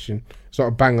final question. It's not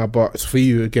a banger, but it's for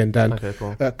you again, Dan. Okay,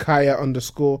 cool. Kaya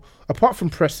 _ apart from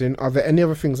pressing, are there any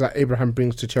other things that Abraham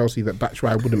brings to Chelsea that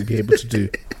Batshuayi wouldn't be able to do?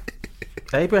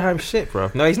 Abraham's shit, bro.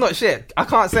 No, he's not shit. I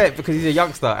can't say it because he's a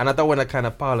youngster and I don't want to kind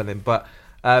of pile on him, but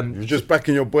you're just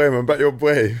backing your boy, man. Back your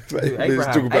boy. Like, let's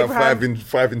talk about Abraham,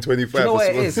 5 in 25. You know what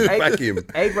it is? Back him.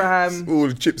 Abraham, all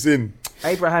the chips in.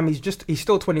 Abraham, he's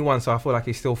still 21, so I feel like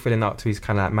he's still filling up to his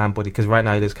kind of like man body because right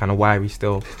now he looks kind of wiry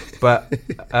still. But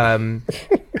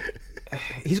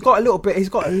he's got a little bit.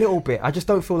 I just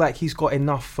don't feel like he's got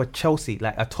enough for Chelsea,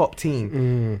 like a top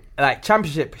team. Like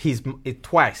Championship,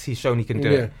 twice he's shown he can do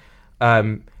it.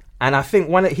 And I think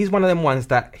he's one of them ones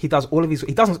that he does all of his.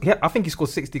 I think he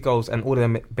scored 60 goals and all of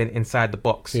them been inside the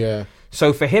box. Yeah.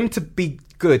 So for him to be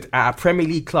good at a Premier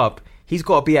League club, he's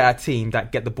got to be at a team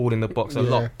that get the ball in the box a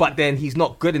lot. But then he's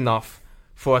not good enough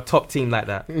for a top team like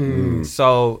that.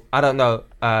 So I don't know.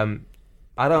 I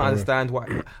don't understand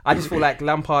why. I just feel like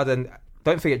Lampard and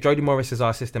don't forget Jody Morris is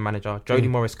our assistant manager. Jody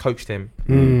Morris coached him.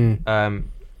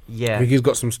 Yeah, I think he's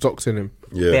got some stocks in him.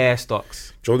 Yeah, bare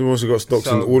stocks. Jody Morris has got stocks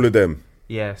in all of them.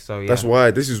 Yeah, so yeah. That's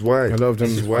why. This is why. A lot of them.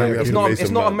 This is why. It's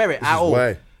not a merit at all.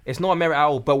 It's not a merit at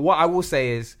all. But what I will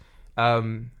say is,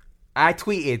 I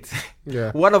tweeted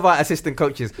one of our assistant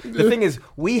coaches. The thing is,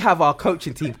 we have our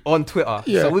coaching team on Twitter,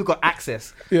 so we've got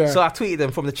access. So I tweeted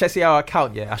them from the Chelsea Hour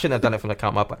account. Yeah, I shouldn't have done it from the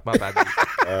account. My bad.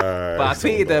 But I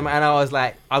tweeted them, and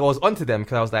I was onto them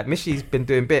because I was like, Mishy's been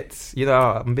doing bits. You know,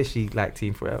 I'm Mishy like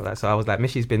team forever. Like, so I was like,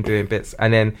 Mishy's been doing bits,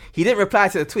 and then he didn't reply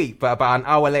to the tweet. But about an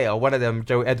hour later, one of them,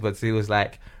 Joe Edwards, he was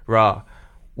like, "Rah,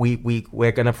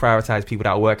 we're gonna prioritize people that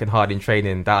are working hard in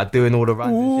training, that are doing all the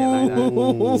runs and shit like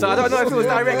that." So I don't know if it was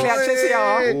directly at Chelsea.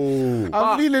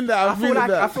 I'm feeling that.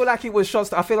 I feel like it was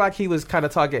shots. I feel like he was kind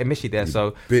of targeting Mishy there.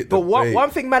 So, but one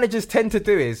thing managers tend to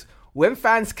do is when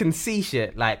fans can see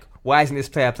shit like, why isn't this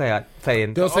player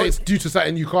playing? They'll say it's due to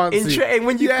something you can't see. In training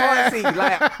when you can't see.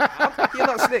 Like, you're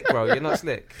not slick, bro. You're not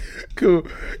slick. Cool.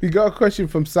 You got a question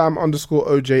from Sam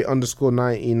 _OJ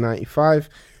 _1995.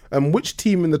 Which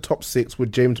team in the top 6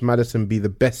 would James Maddison be the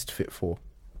best fit for?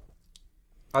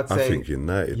 I think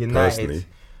United. Personally.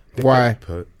 Why?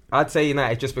 I'd say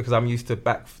United just because I'm used to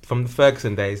back from the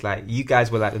Ferguson days. Like, you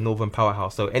guys were like the Northern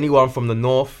powerhouse. So anyone from the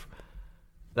North,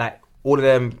 like all of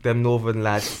them Northern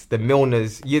lads, the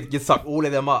Milners, you'd suck all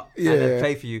of them up and then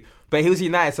play for you. But he was a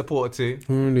United supporter too.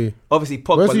 Really? Obviously,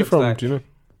 Pogba. Where's he from? Do you know?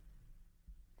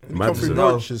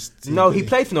 No, he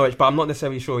played for Norwich, but I'm not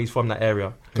necessarily sure he's from that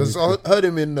area. Because I heard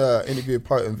him in interview with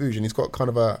Poet and Vusion. He's got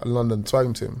kind of a London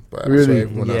twang to him. But really?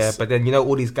 But then you know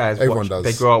all these guys. Everyone does.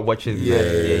 They grow up watching.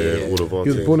 Yeah. All of our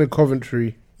he was born in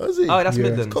Coventry. Was he? Oh, that's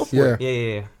Midlands.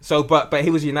 Yeah. So, but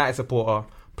he was a United supporter.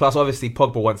 Plus, obviously,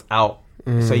 Pogba wants out,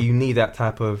 so you need that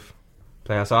type of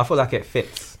player. So I feel like it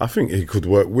fits. I think he could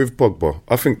work with Pogba.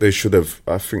 I think they should have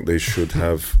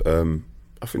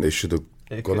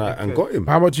gone out and got him.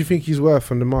 How much do you think he's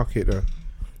worth on the market though?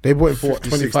 They bought him for what,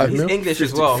 25 mil? He's English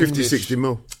as well. 50-60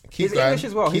 mil. He's English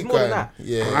as well. He's more than that.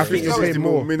 Yeah, I think he'll pay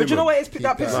more. But you know what?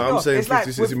 That pisses me off. It's like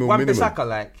with Wan-Bissaka,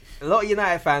 like a lot of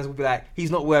United fans will be like,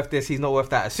 he's not worth this, he's not worth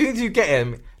that. As soon as you get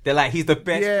him, they're like, he's the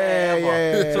best player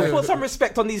ever. So put some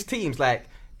respect on these teams. Like,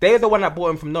 they're the one that bought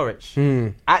him from Norwich.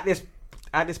 At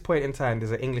this point in time,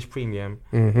 there's an English premium.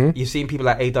 You've seen people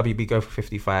like AWB go for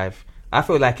 55. I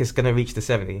feel like it's going to reach the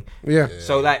 70. Yeah.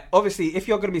 So, like, obviously, if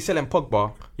you're going to be selling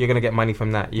Pogba, you're going to get money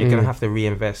from that. You're going to have to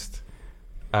reinvest.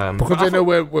 Because they know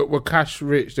we're cash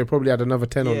rich, they probably had another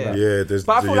 10 on that. Yeah, there's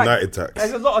the United tax.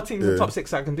 There's a lot of teams in the top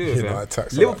 6 that can do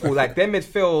it. Liverpool, like, their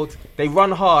midfield, they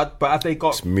run hard, but have they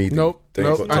got... Nope.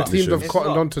 And teams have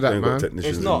cottoned onto that, man.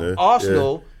 It's not.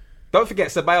 Arsenal... Don't forget,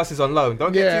 Ceballos is on loan.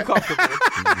 Don't get too comfortable.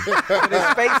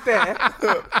 There's space there.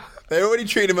 They already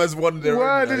treat him as one of their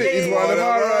own. He's one of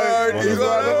our own. He's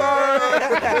one of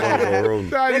our own.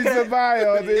 That is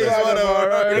Ceballos. He's one of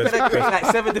our own. They're going to create like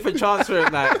 7 different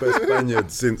transfers. Like. Best Spaniard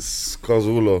since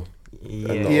Cazorla.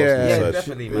 Yeah,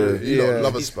 definitely, man. You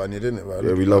love a Spaniard, didn't it, man?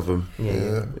 Yeah, we love him.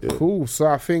 Yeah. Cool. So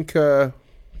I think,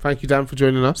 thank you, Dan, for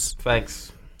joining us.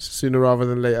 Thanks. Sooner rather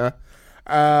than later.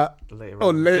 Later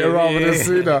rather than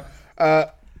sooner.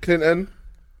 Clinton,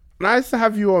 Nice to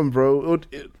have you on, bro.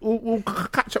 We'll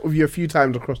catch up with you a few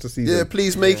times across the season. Yeah,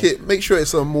 please make sure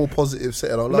it's a more positive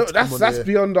setting. I'd love to come on that's here.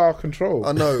 beyond our control.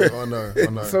 I know.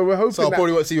 So we're hoping. So I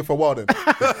probably won't see you for a while then.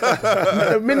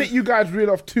 The minute you guys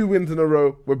reel off 2 wins in a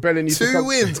row, we're belling you. 2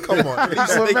 wins, come on. At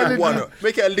least make it one.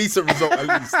 Make it at least a result,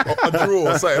 at least a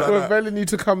draw or something like we're that. belling you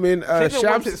to come in.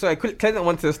 Clinton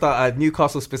wanted to start a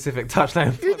Newcastle-specific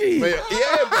touchline.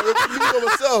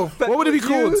 Myself. What would it be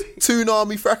called?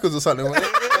 Toonami Frackers or something.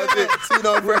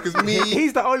 Toonami Frackers. Me.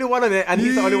 He's the only one on it, and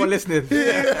he's the only one listening.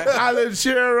 Alan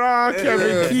Shearer,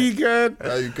 Kevin Keegan.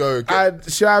 There you go. And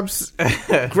Shabs,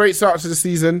 great start to the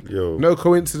season. Yo. No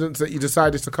coincidence that you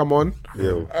decided to come on.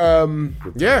 Yo.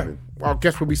 Yeah. Well, I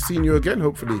guess we'll be seeing you again,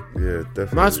 hopefully. Yeah,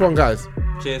 definitely. Nice one, guys.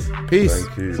 Cheers. Peace.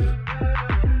 Thank you.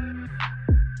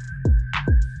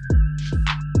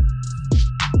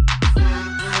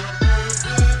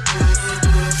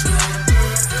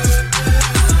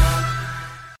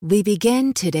 We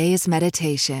begin today's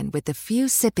meditation with a few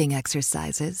sipping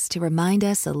exercises to remind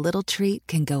us a little treat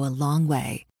can go a long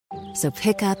way. So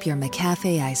pick up your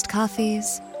McCafe iced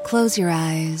coffees, close your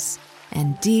eyes,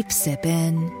 and deep sip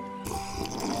in.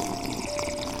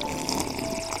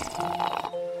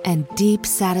 And deep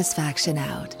satisfaction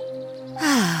out.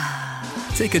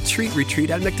 Take a treat retreat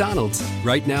at McDonald's.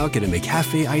 Right now, get a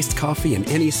McCafe iced coffee in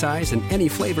any size and any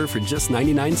flavor for just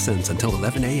 99 cents until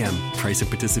 11 a.m. Price and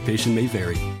participation may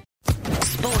vary.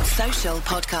 Sports Social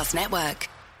Podcast Network.